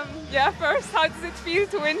 Yeah, first, how does it feel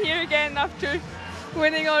to win here again after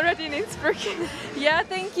winning already in Innsbruck? Yeah,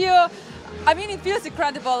 thank you. I mean, it feels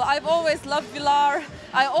incredible. I've always loved Villars.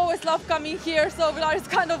 I always love coming here, so Villars is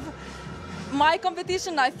kind of my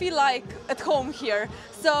competition. I feel like at home here.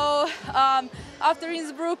 So after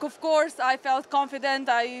Innsbruck, of course, I felt confident.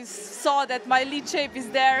 I saw that my lead shape is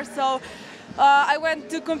there. So I went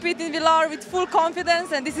to compete in Villars with full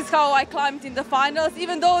confidence, and this is how I climbed in the finals,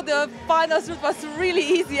 even though the finals route was really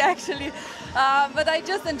easy, actually. But I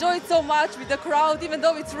just enjoyed so much with the crowd, even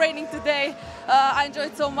though it's raining today. I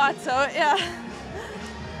enjoyed so much, so yeah.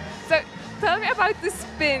 So tell me about the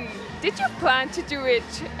spin. Did you plan to do it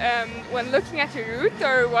when looking at your route,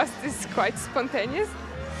 or was this quite spontaneous?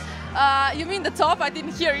 You mean the top? I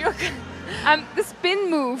didn't hear you. The spin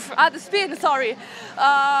move. The spin, sorry.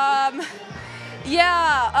 I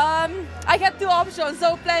had two options,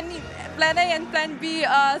 so plan A and plan B.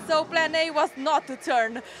 So plan A was not to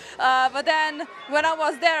turn. But then when I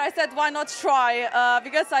was there, I said, why not try?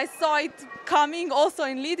 Because I saw it coming also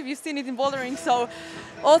in lead. We've seen it in bouldering, so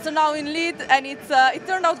also now in lead, and it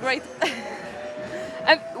turned out great.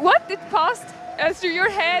 And what did pass through your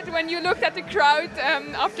head when you looked at the crowd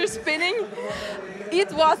after spinning?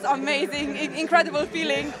 It was amazing, incredible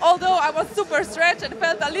feeling. Although I was super stretched and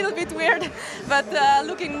felt a little bit weird, but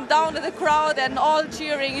looking down at the crowd and all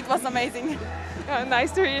cheering, it was amazing. Oh,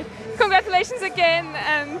 nice to hear. Congratulations again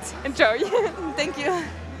and enjoy. Thank you.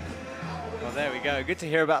 Well, there we go. Good to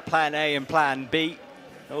hear about plan A and plan B.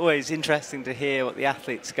 Always interesting to hear what the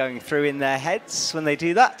athletes are going through in their heads when they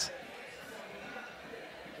do that.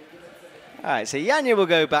 All right, so Janja will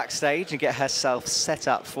go backstage and get herself set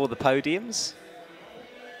up for the podiums.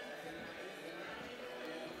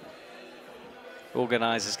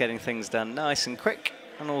 Organisers getting things done nice and quick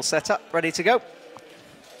and all set up, ready to go.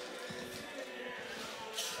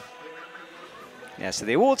 Yeah, so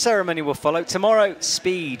the award ceremony will follow. Tomorrow,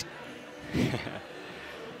 speed.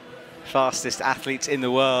 Fastest athletes in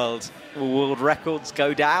the world. Will world records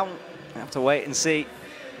go down? We have to wait and see.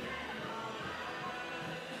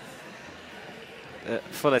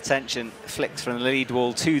 Full attention flicks from the lead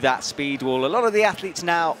wall to that speed wall. A lot of the athletes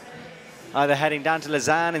now either heading down to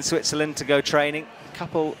Lausanne in Switzerland to go training. A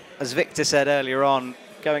couple, as Victor said earlier on,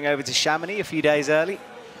 going over to Chamonix a few days early.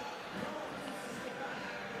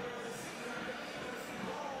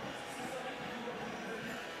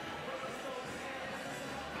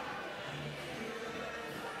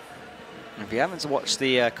 If you haven't watched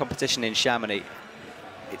the competition in Chamonix,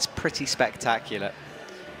 it's pretty spectacular.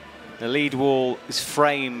 The lead wall is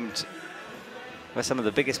framed by some of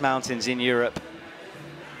the biggest mountains in Europe.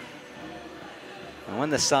 And when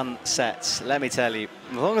the sun sets, let me tell you,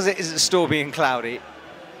 as long as it isn't stormy and cloudy,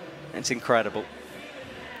 it's incredible.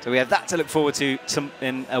 So we have that to look forward to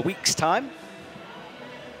in a week's time.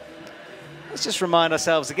 Let's just remind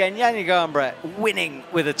ourselves again, Janja Garnbret winning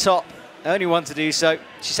with a top, only one to do so.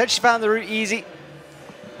 She said she found the route easy.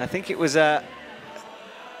 I think it was, I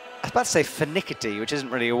was about to say finickety, which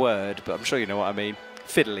isn't really a word, but I'm sure you know what I mean.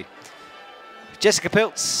 Fiddly. Jessica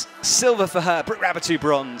Pilz, silver for her. Brooke Rabatou,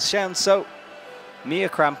 bronze. Shaun So, Mia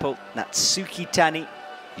Krampel, Natsuki Tani,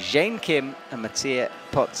 Jane Kim, and Mattia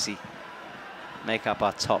Pozzi make up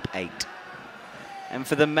our top 8. And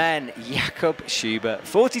for the men, Jakob Schubert,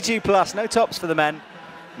 42 plus, no tops for the men.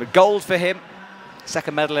 But gold for him,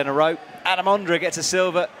 second medal in a row. Adam Ondra gets a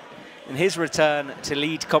silver in his return to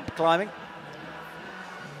lead comp climbing.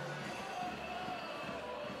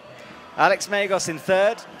 Alex Megos in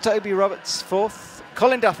 3rd, Toby Roberts 4th,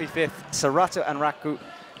 Colin Duffy 5th, Sarato Anraku,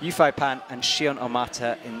 Yufai Pan and Shion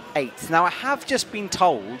Omata in 8th. Now I have just been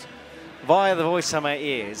told via the voice on my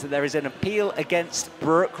ears that there is an appeal against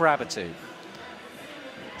Brooke Rabatou.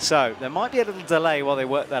 So there might be a little delay while they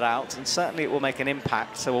work that out, and certainly it will make an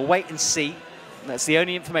impact. So we'll wait and see. That's the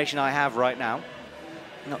only information I have right now.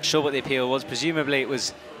 Not sure what the appeal was. Presumably it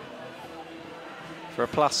was for a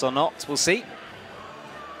plus or not. We'll see.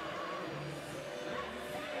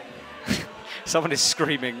 Someone is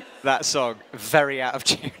screaming that song very out of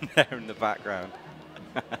tune there in the background.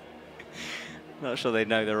 Not sure they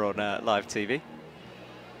know they're on live TV.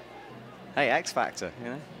 Hey, X Factor,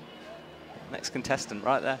 you know. Next contestant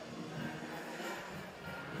right there.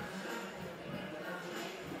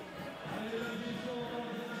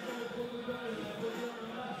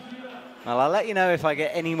 Well, I'll let you know if I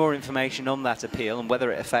get any more information on that appeal and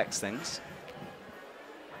whether it affects things.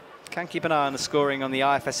 Can keep an eye on the scoring on the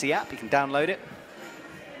IFSC app. You can download it.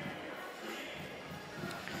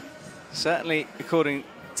 Certainly, according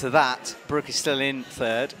to that, Brooke is still in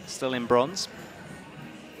third, still in bronze.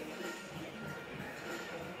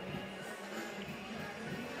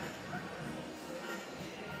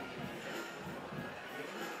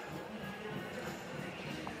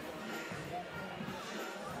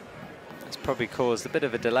 That's probably caused a bit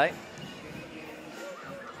of a delay.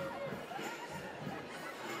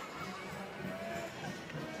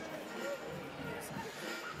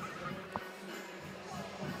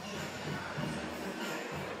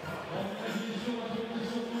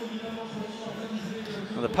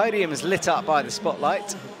 Well, the podium is lit up by the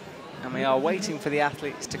spotlight, and we are waiting for the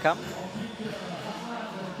athletes to come.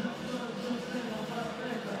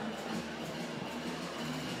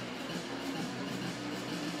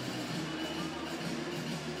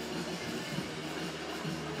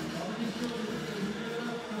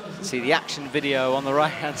 See the action video on the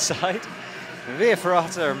right-hand side. Via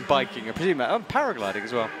Ferrata and biking, I presume, and paragliding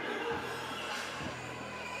as well.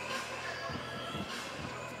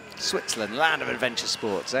 Switzerland, land of adventure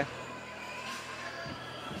sports, eh?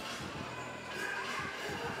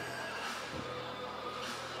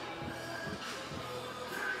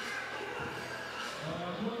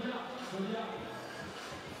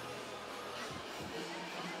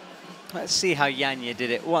 Let's see how Janja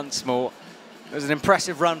did it once more. It was an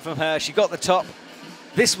impressive run from her. She got the top.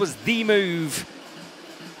 This was the move.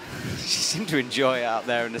 She seemed to enjoy it out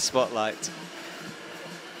there in the spotlight.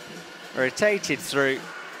 Rotated through.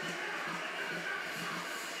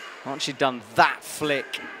 Once she'd done that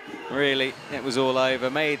flick, really, it was all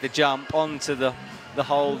over. Made the jump onto the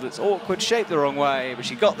hold that's awkward, shaped the wrong way, but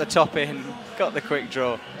she got the top in, got the quick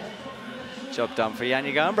draw. Job done for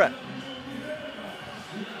Janja Garnbret.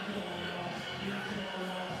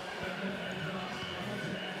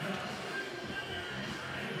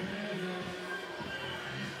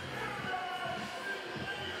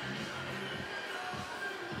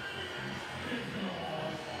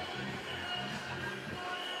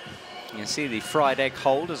 You can see the fried egg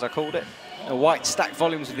hold, as I called it. The white stacked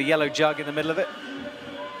volumes with the yellow jug in the middle of it.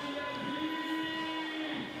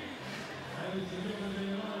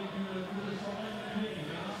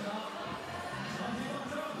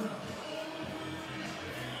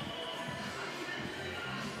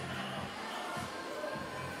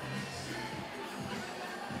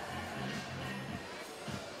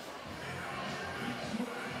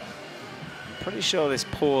 Pretty sure this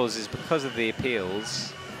pause is because of the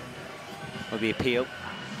appeals. Or the appeal.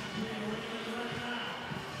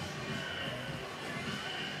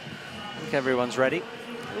 I think everyone's ready.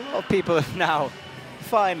 A lot of people have now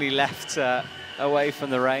finally left away from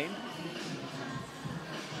the rain.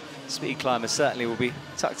 Speed climbers certainly will be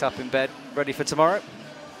tucked up in bed, ready for tomorrow.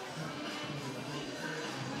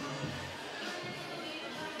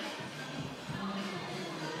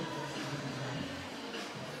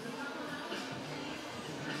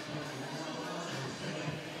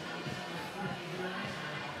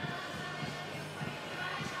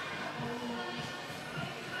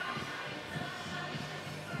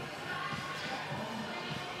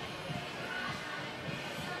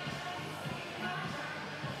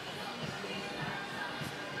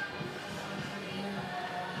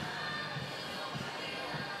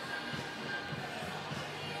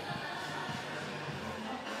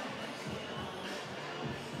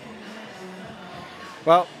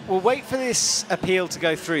 Well, we'll wait for this appeal to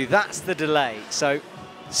go through. That's the delay. So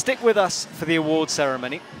stick with us for the award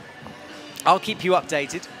ceremony. I'll keep you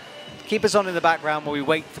updated. Keep us on in the background while we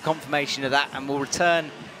wait for confirmation of that, and we'll return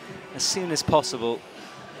as soon as possible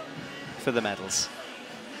for the medals.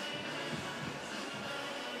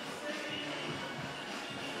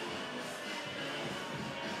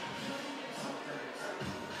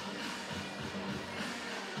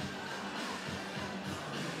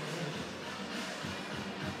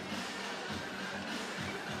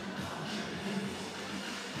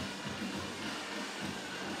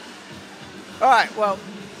 All right, well,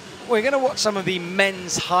 We're going to watch some of the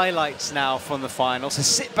men's highlights now from the final, so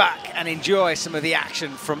sit back and enjoy some of the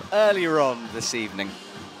action from earlier on this evening.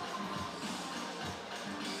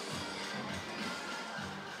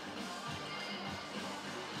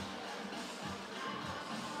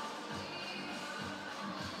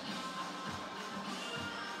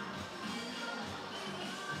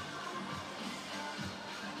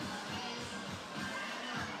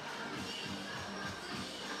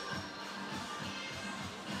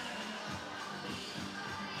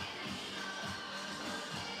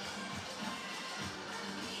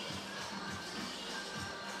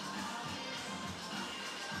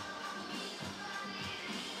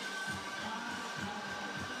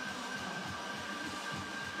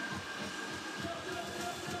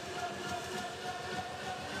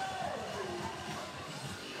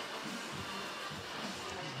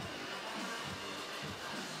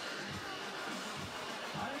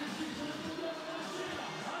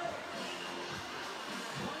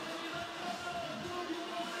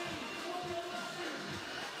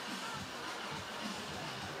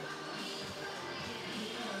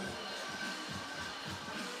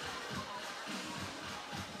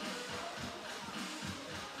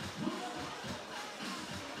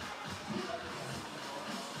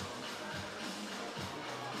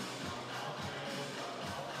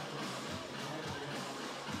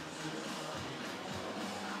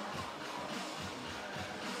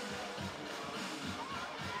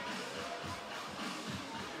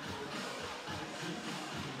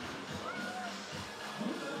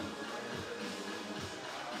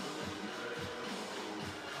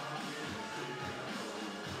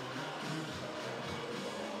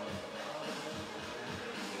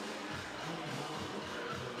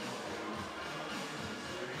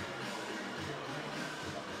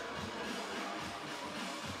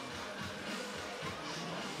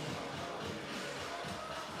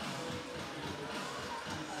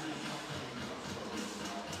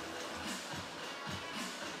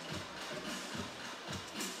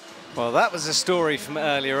 Well, that was a story from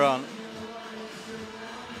earlier on.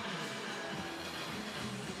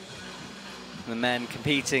 The men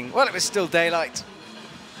competing, well, it was still daylight.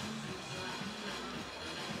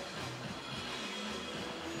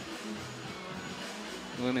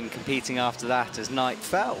 The women competing after that as night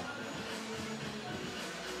fell.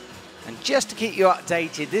 And just to keep you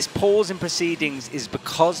updated, this pause in proceedings is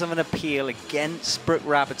because of an appeal against Brooke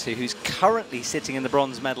Rabbitou, who's currently sitting in the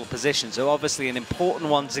bronze medal position. So obviously an important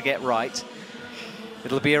one to get right.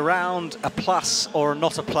 It'll be around a plus or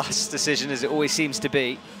not a plus decision, as it always seems to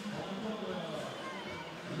be.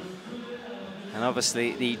 And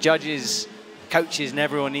obviously the judges, coaches and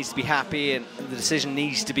everyone needs to be happy, and the decision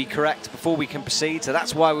needs to be correct before we can proceed. So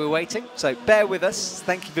that's why we're waiting. So bear with us.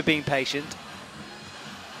 Thank you for being patient.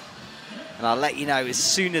 And I'll let you know as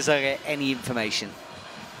soon as I get any information.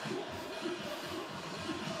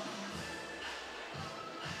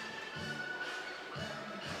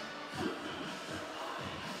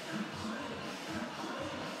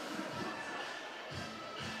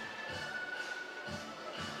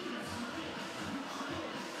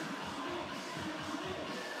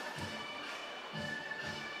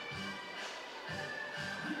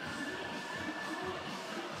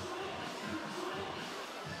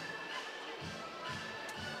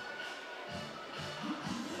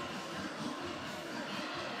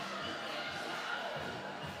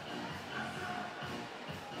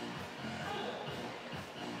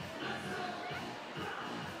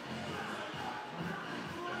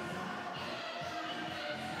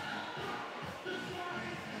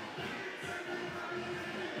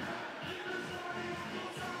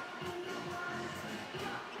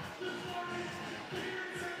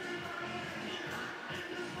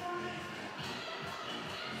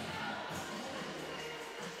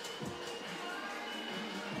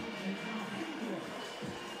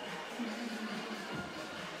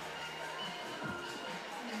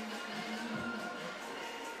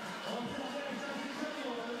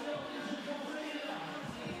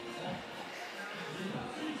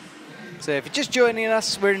 So if you're just joining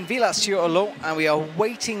us, we're in Villars and we are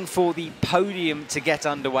waiting for the podium to get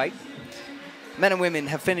underway. Men and women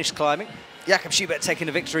have finished climbing. Jakob Schubert taking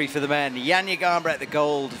the victory for the men. Janja Garnbret the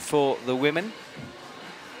gold for the women.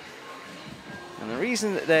 And the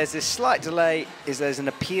reason that there's this slight delay is there's an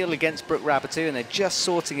appeal against Brooke Rabbitou, and they're just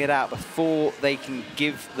sorting it out before they can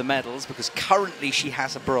give the medals, because currently she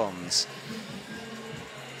has a bronze.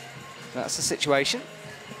 That's the situation.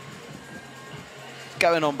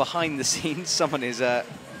 Going on behind the scenes, someone is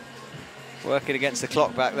working against the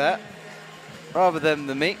clock back there, rather than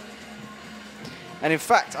me. And in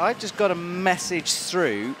fact, I've just got a message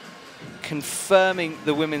through confirming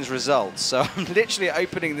the women's results. So I'm literally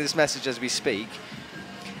opening this message as we speak.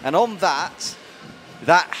 And on that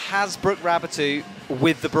has Brooke Raboutou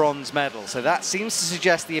with the bronze medal. So that seems to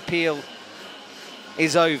suggest the appeal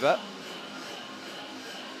is over.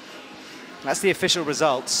 That's the official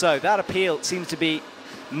result. So that appeal seems to be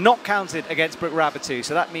not counted against Brooke Raboutou.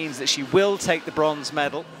 So that means that she will take the bronze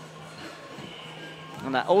medal.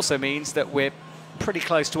 And that also means that we're pretty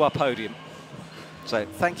close to our podium. So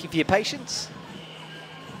thank you for your patience.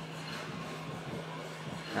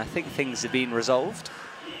 I think things have been resolved.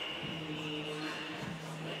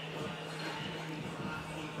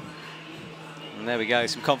 And there we go,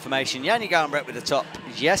 some confirmation. Janja Garnbret with the top.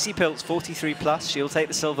 Jessie Pilz, 43 plus, she'll take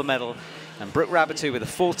the silver medal. And Brooke Raboutou with a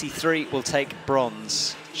 43 will take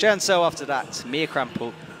bronze. Shenzhou after that, Mia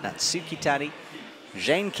Krampel, Natsuki Tani,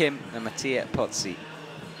 Jane Kim and Mattia Pozzi.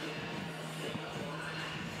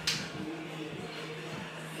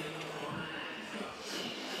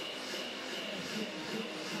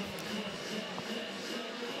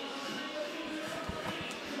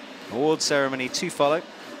 Award ceremony to follow.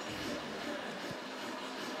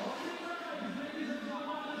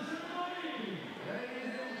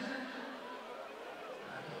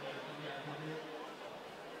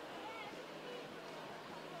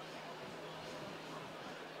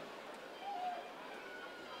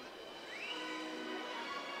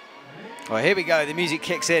 Well, here we go, the music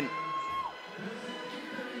kicks in.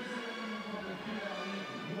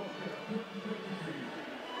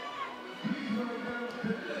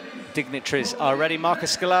 Dignitaries are ready.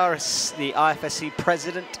 Marcus Skolaris, the IFSC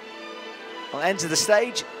president, will enter the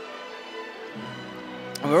stage.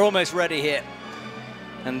 And we're almost ready here.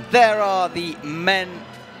 And there are the men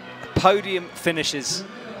podium finishers.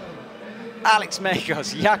 Alex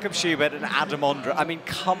Megos, Jakob Schubert and Adam Ondra. I mean,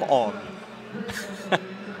 come on.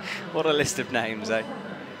 What a list of names, eh?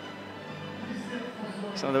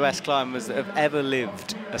 Some of the best climbers that have ever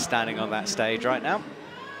lived are standing on that stage right now.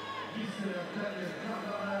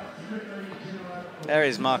 There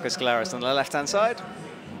is Marcus Skolaris on the left-hand side.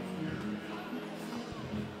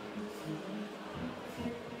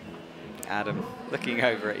 Adam looking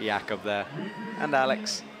over at Jakob there, and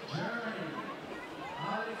Alex.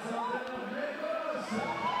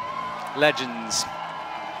 Legends.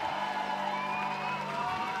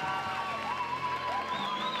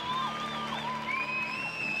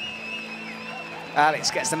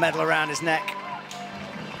 Alex gets the medal around his neck.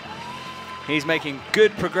 He's making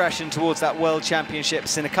good progression towards that World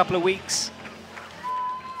Championships in a couple of weeks.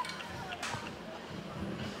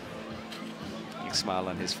 Big smile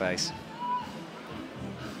on his face.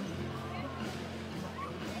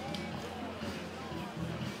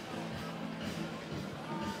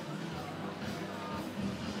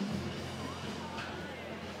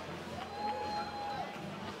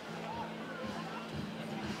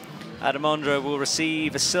 Adam Ondra will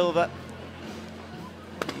receive a silver.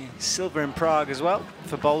 Silver in Prague as well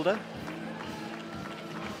for Boulder.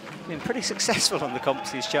 Been pretty successful on the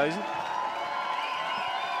comps he's chosen.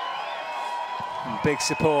 And big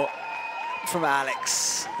support from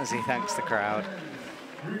Alex as he thanks the crowd.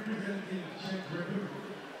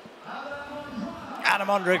 Adam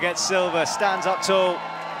Ondra gets silver, stands up tall.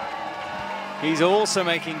 He's also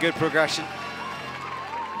making good progression.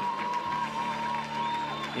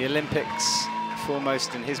 The Olympics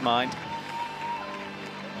foremost in his mind.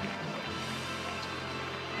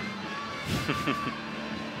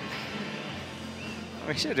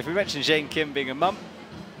 We should, if we mention Jane Kim being a mum,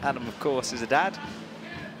 Adam, of course, is a dad.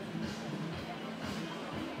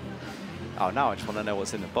 Oh, now I just want to know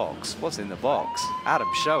what's in the box. What's in the box? Adam,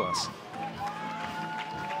 show us.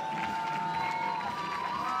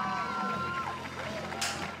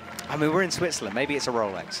 I mean, we're in Switzerland. Maybe it's a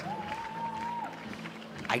Rolex.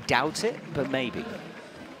 I doubt it, but maybe.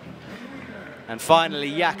 And finally,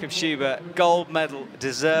 Jakob Schubert, gold medal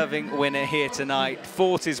deserving winner here tonight,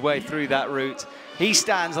 fought his way through that route. He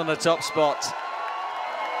stands on the top spot.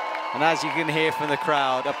 And as you can hear from the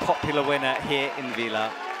crowd, a popular winner here in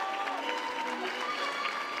Villars.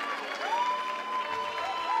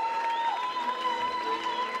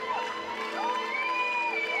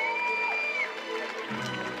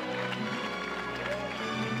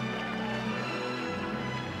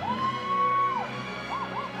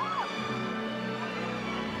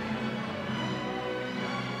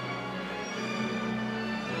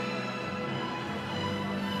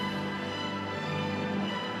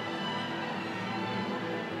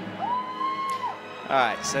 All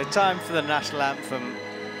right, so time for the national anthem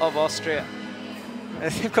of Austria.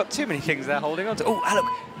 They've got too many things they're holding on to. Oh, look,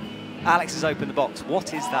 Alex has opened the box.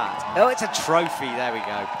 What is that? Oh, it's a trophy. There we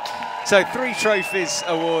go. So 3 trophies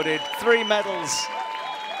awarded, 3 medals.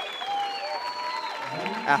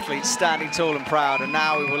 Athletes standing tall and proud, and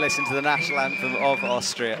now we will listen to the national anthem of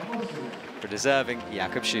Austria for deserving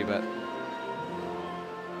Jakob Schubert.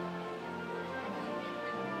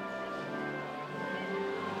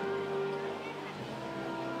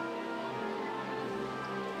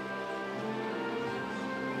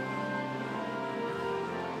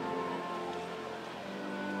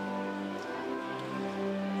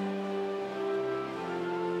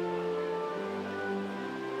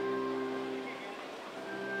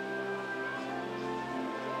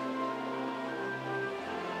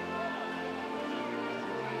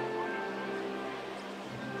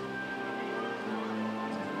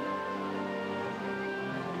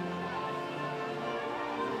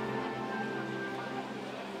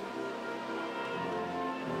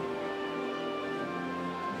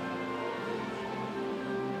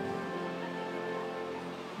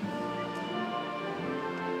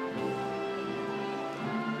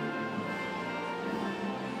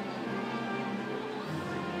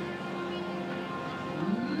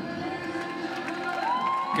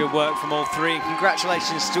 Good work from all 3.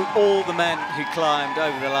 Congratulations to all the men who climbed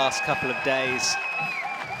over the last couple of days.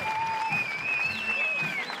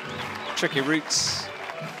 Tricky routes,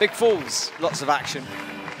 big falls, lots of action.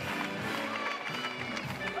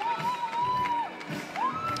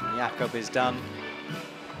 Jakob is done.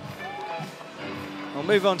 We'll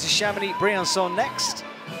move on to Chamonix-Briançon next.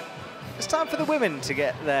 It's time for the women to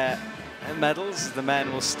get their medals. The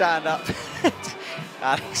men will stand up.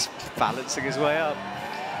 Alex balancing his way up.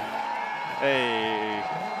 Hey,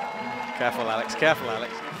 careful Alex, careful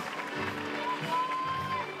Alex.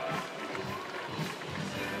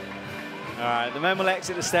 All right, the men will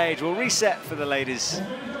exit the stage. We'll reset for the ladies.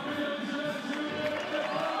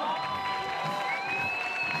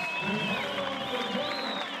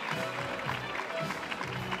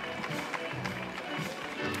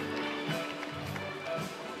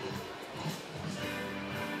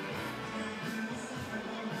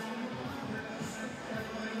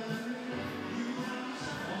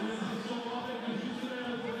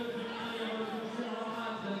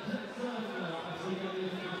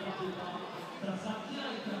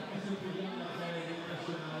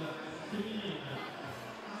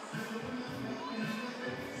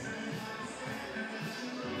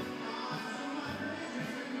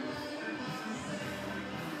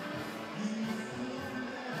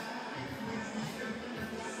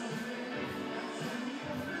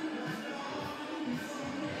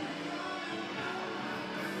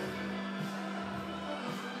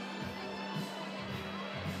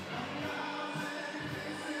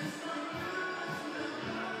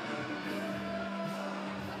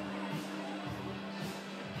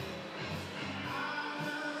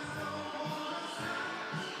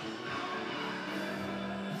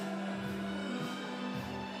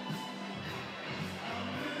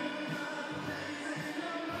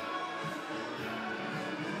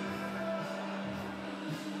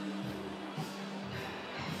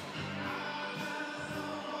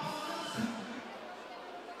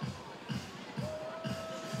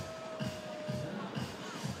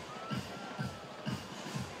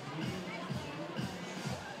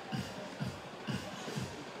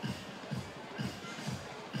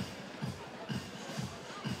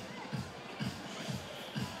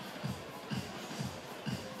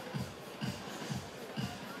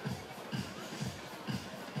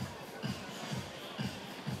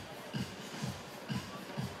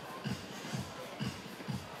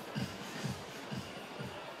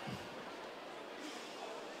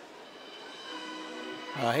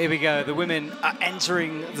 Here we go, the women are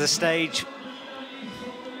entering the stage.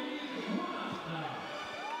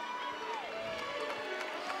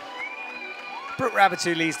 Brooke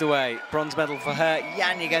Rabatou leads the way. Bronze medal for her.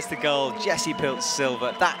 Janja gets the gold. Jessie Piltz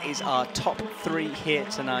silver. That is our top 3 here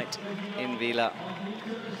tonight in Villars.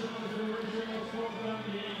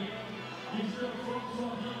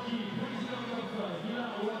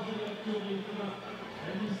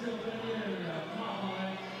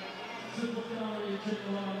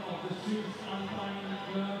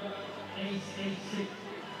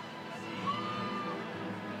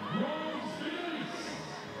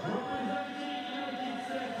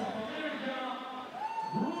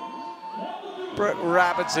 Brooke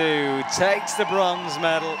Rabatou takes the bronze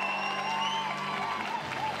medal.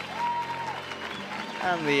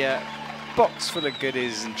 And the box full of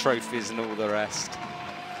goodies and trophies and all the rest.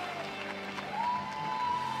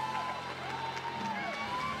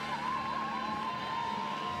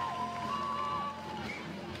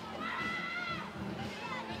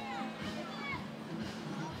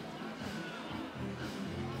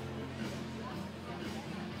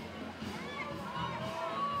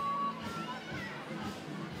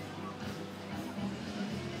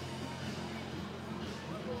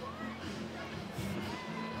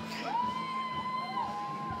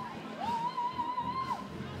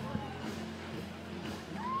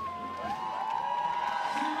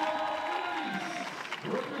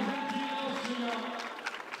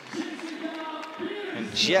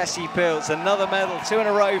 Jessie Pilz, another medal, 2 in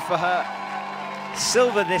a row for her.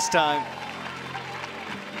 Silver this time.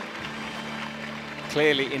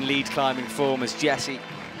 Clearly in lead climbing form as Jessie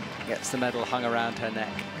gets the medal hung around her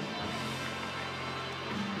neck.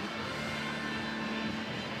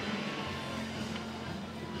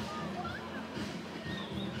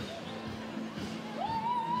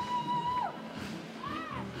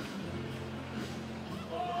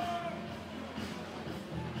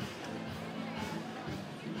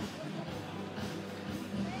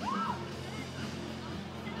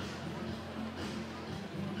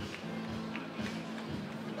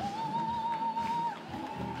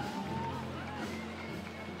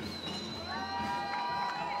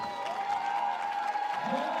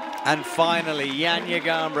 And finally, Janja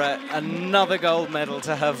Garnbret, another gold medal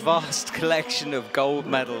to her vast collection of gold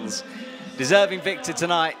medals. Deserving victor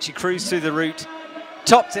tonight. She cruised through the route,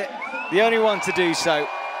 topped it, the only one to do so,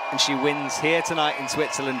 and she wins here tonight in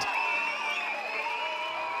Switzerland.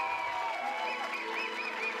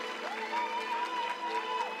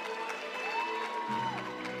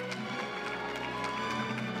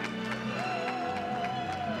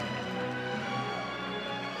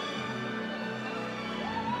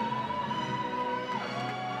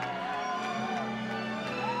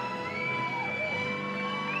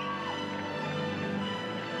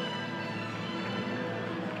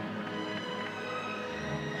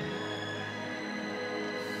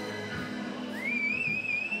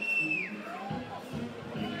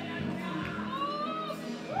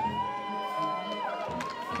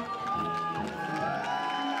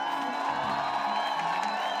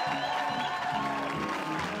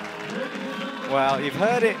 Well, you've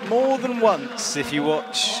heard it more than once if you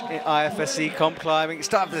watch IFSC comp climbing.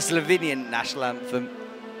 Start with the Slovenian national anthem.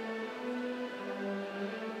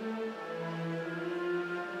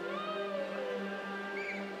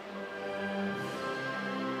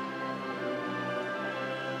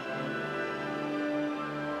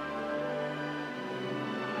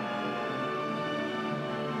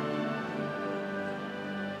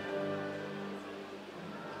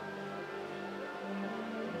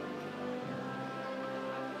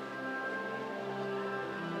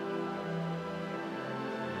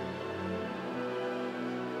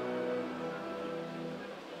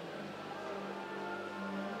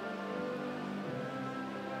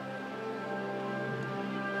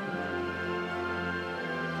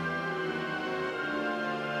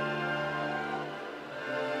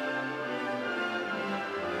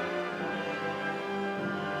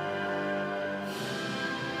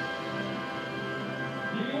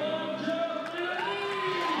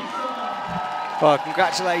 Well,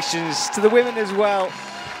 congratulations to the women as well.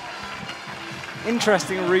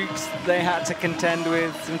 Interesting route they had to contend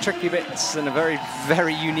with, some tricky bits and a very,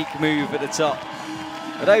 very unique move at the top.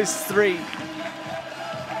 But those three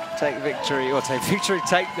take victory, or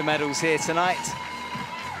take the medals here tonight.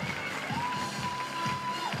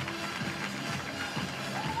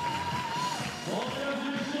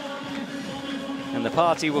 And the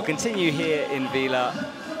party will continue here in Villars,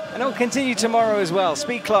 and it will continue tomorrow as well.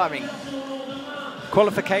 Speed climbing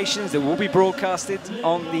qualifications that will be broadcasted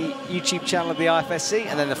on the YouTube channel of the IFSC,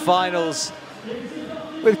 and then the finals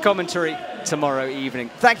with commentary tomorrow evening.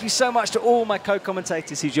 Thank you so much to all my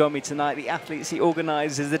co-commentators who joined me tonight, the athletes, the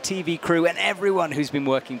organisers, the TV crew, and everyone who's been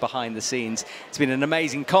working behind the scenes. It's been an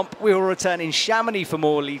amazing comp. We will return in Chamonix for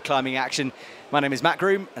more lead climbing action. My name is Matt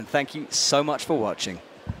Groom, and thank you so much for watching.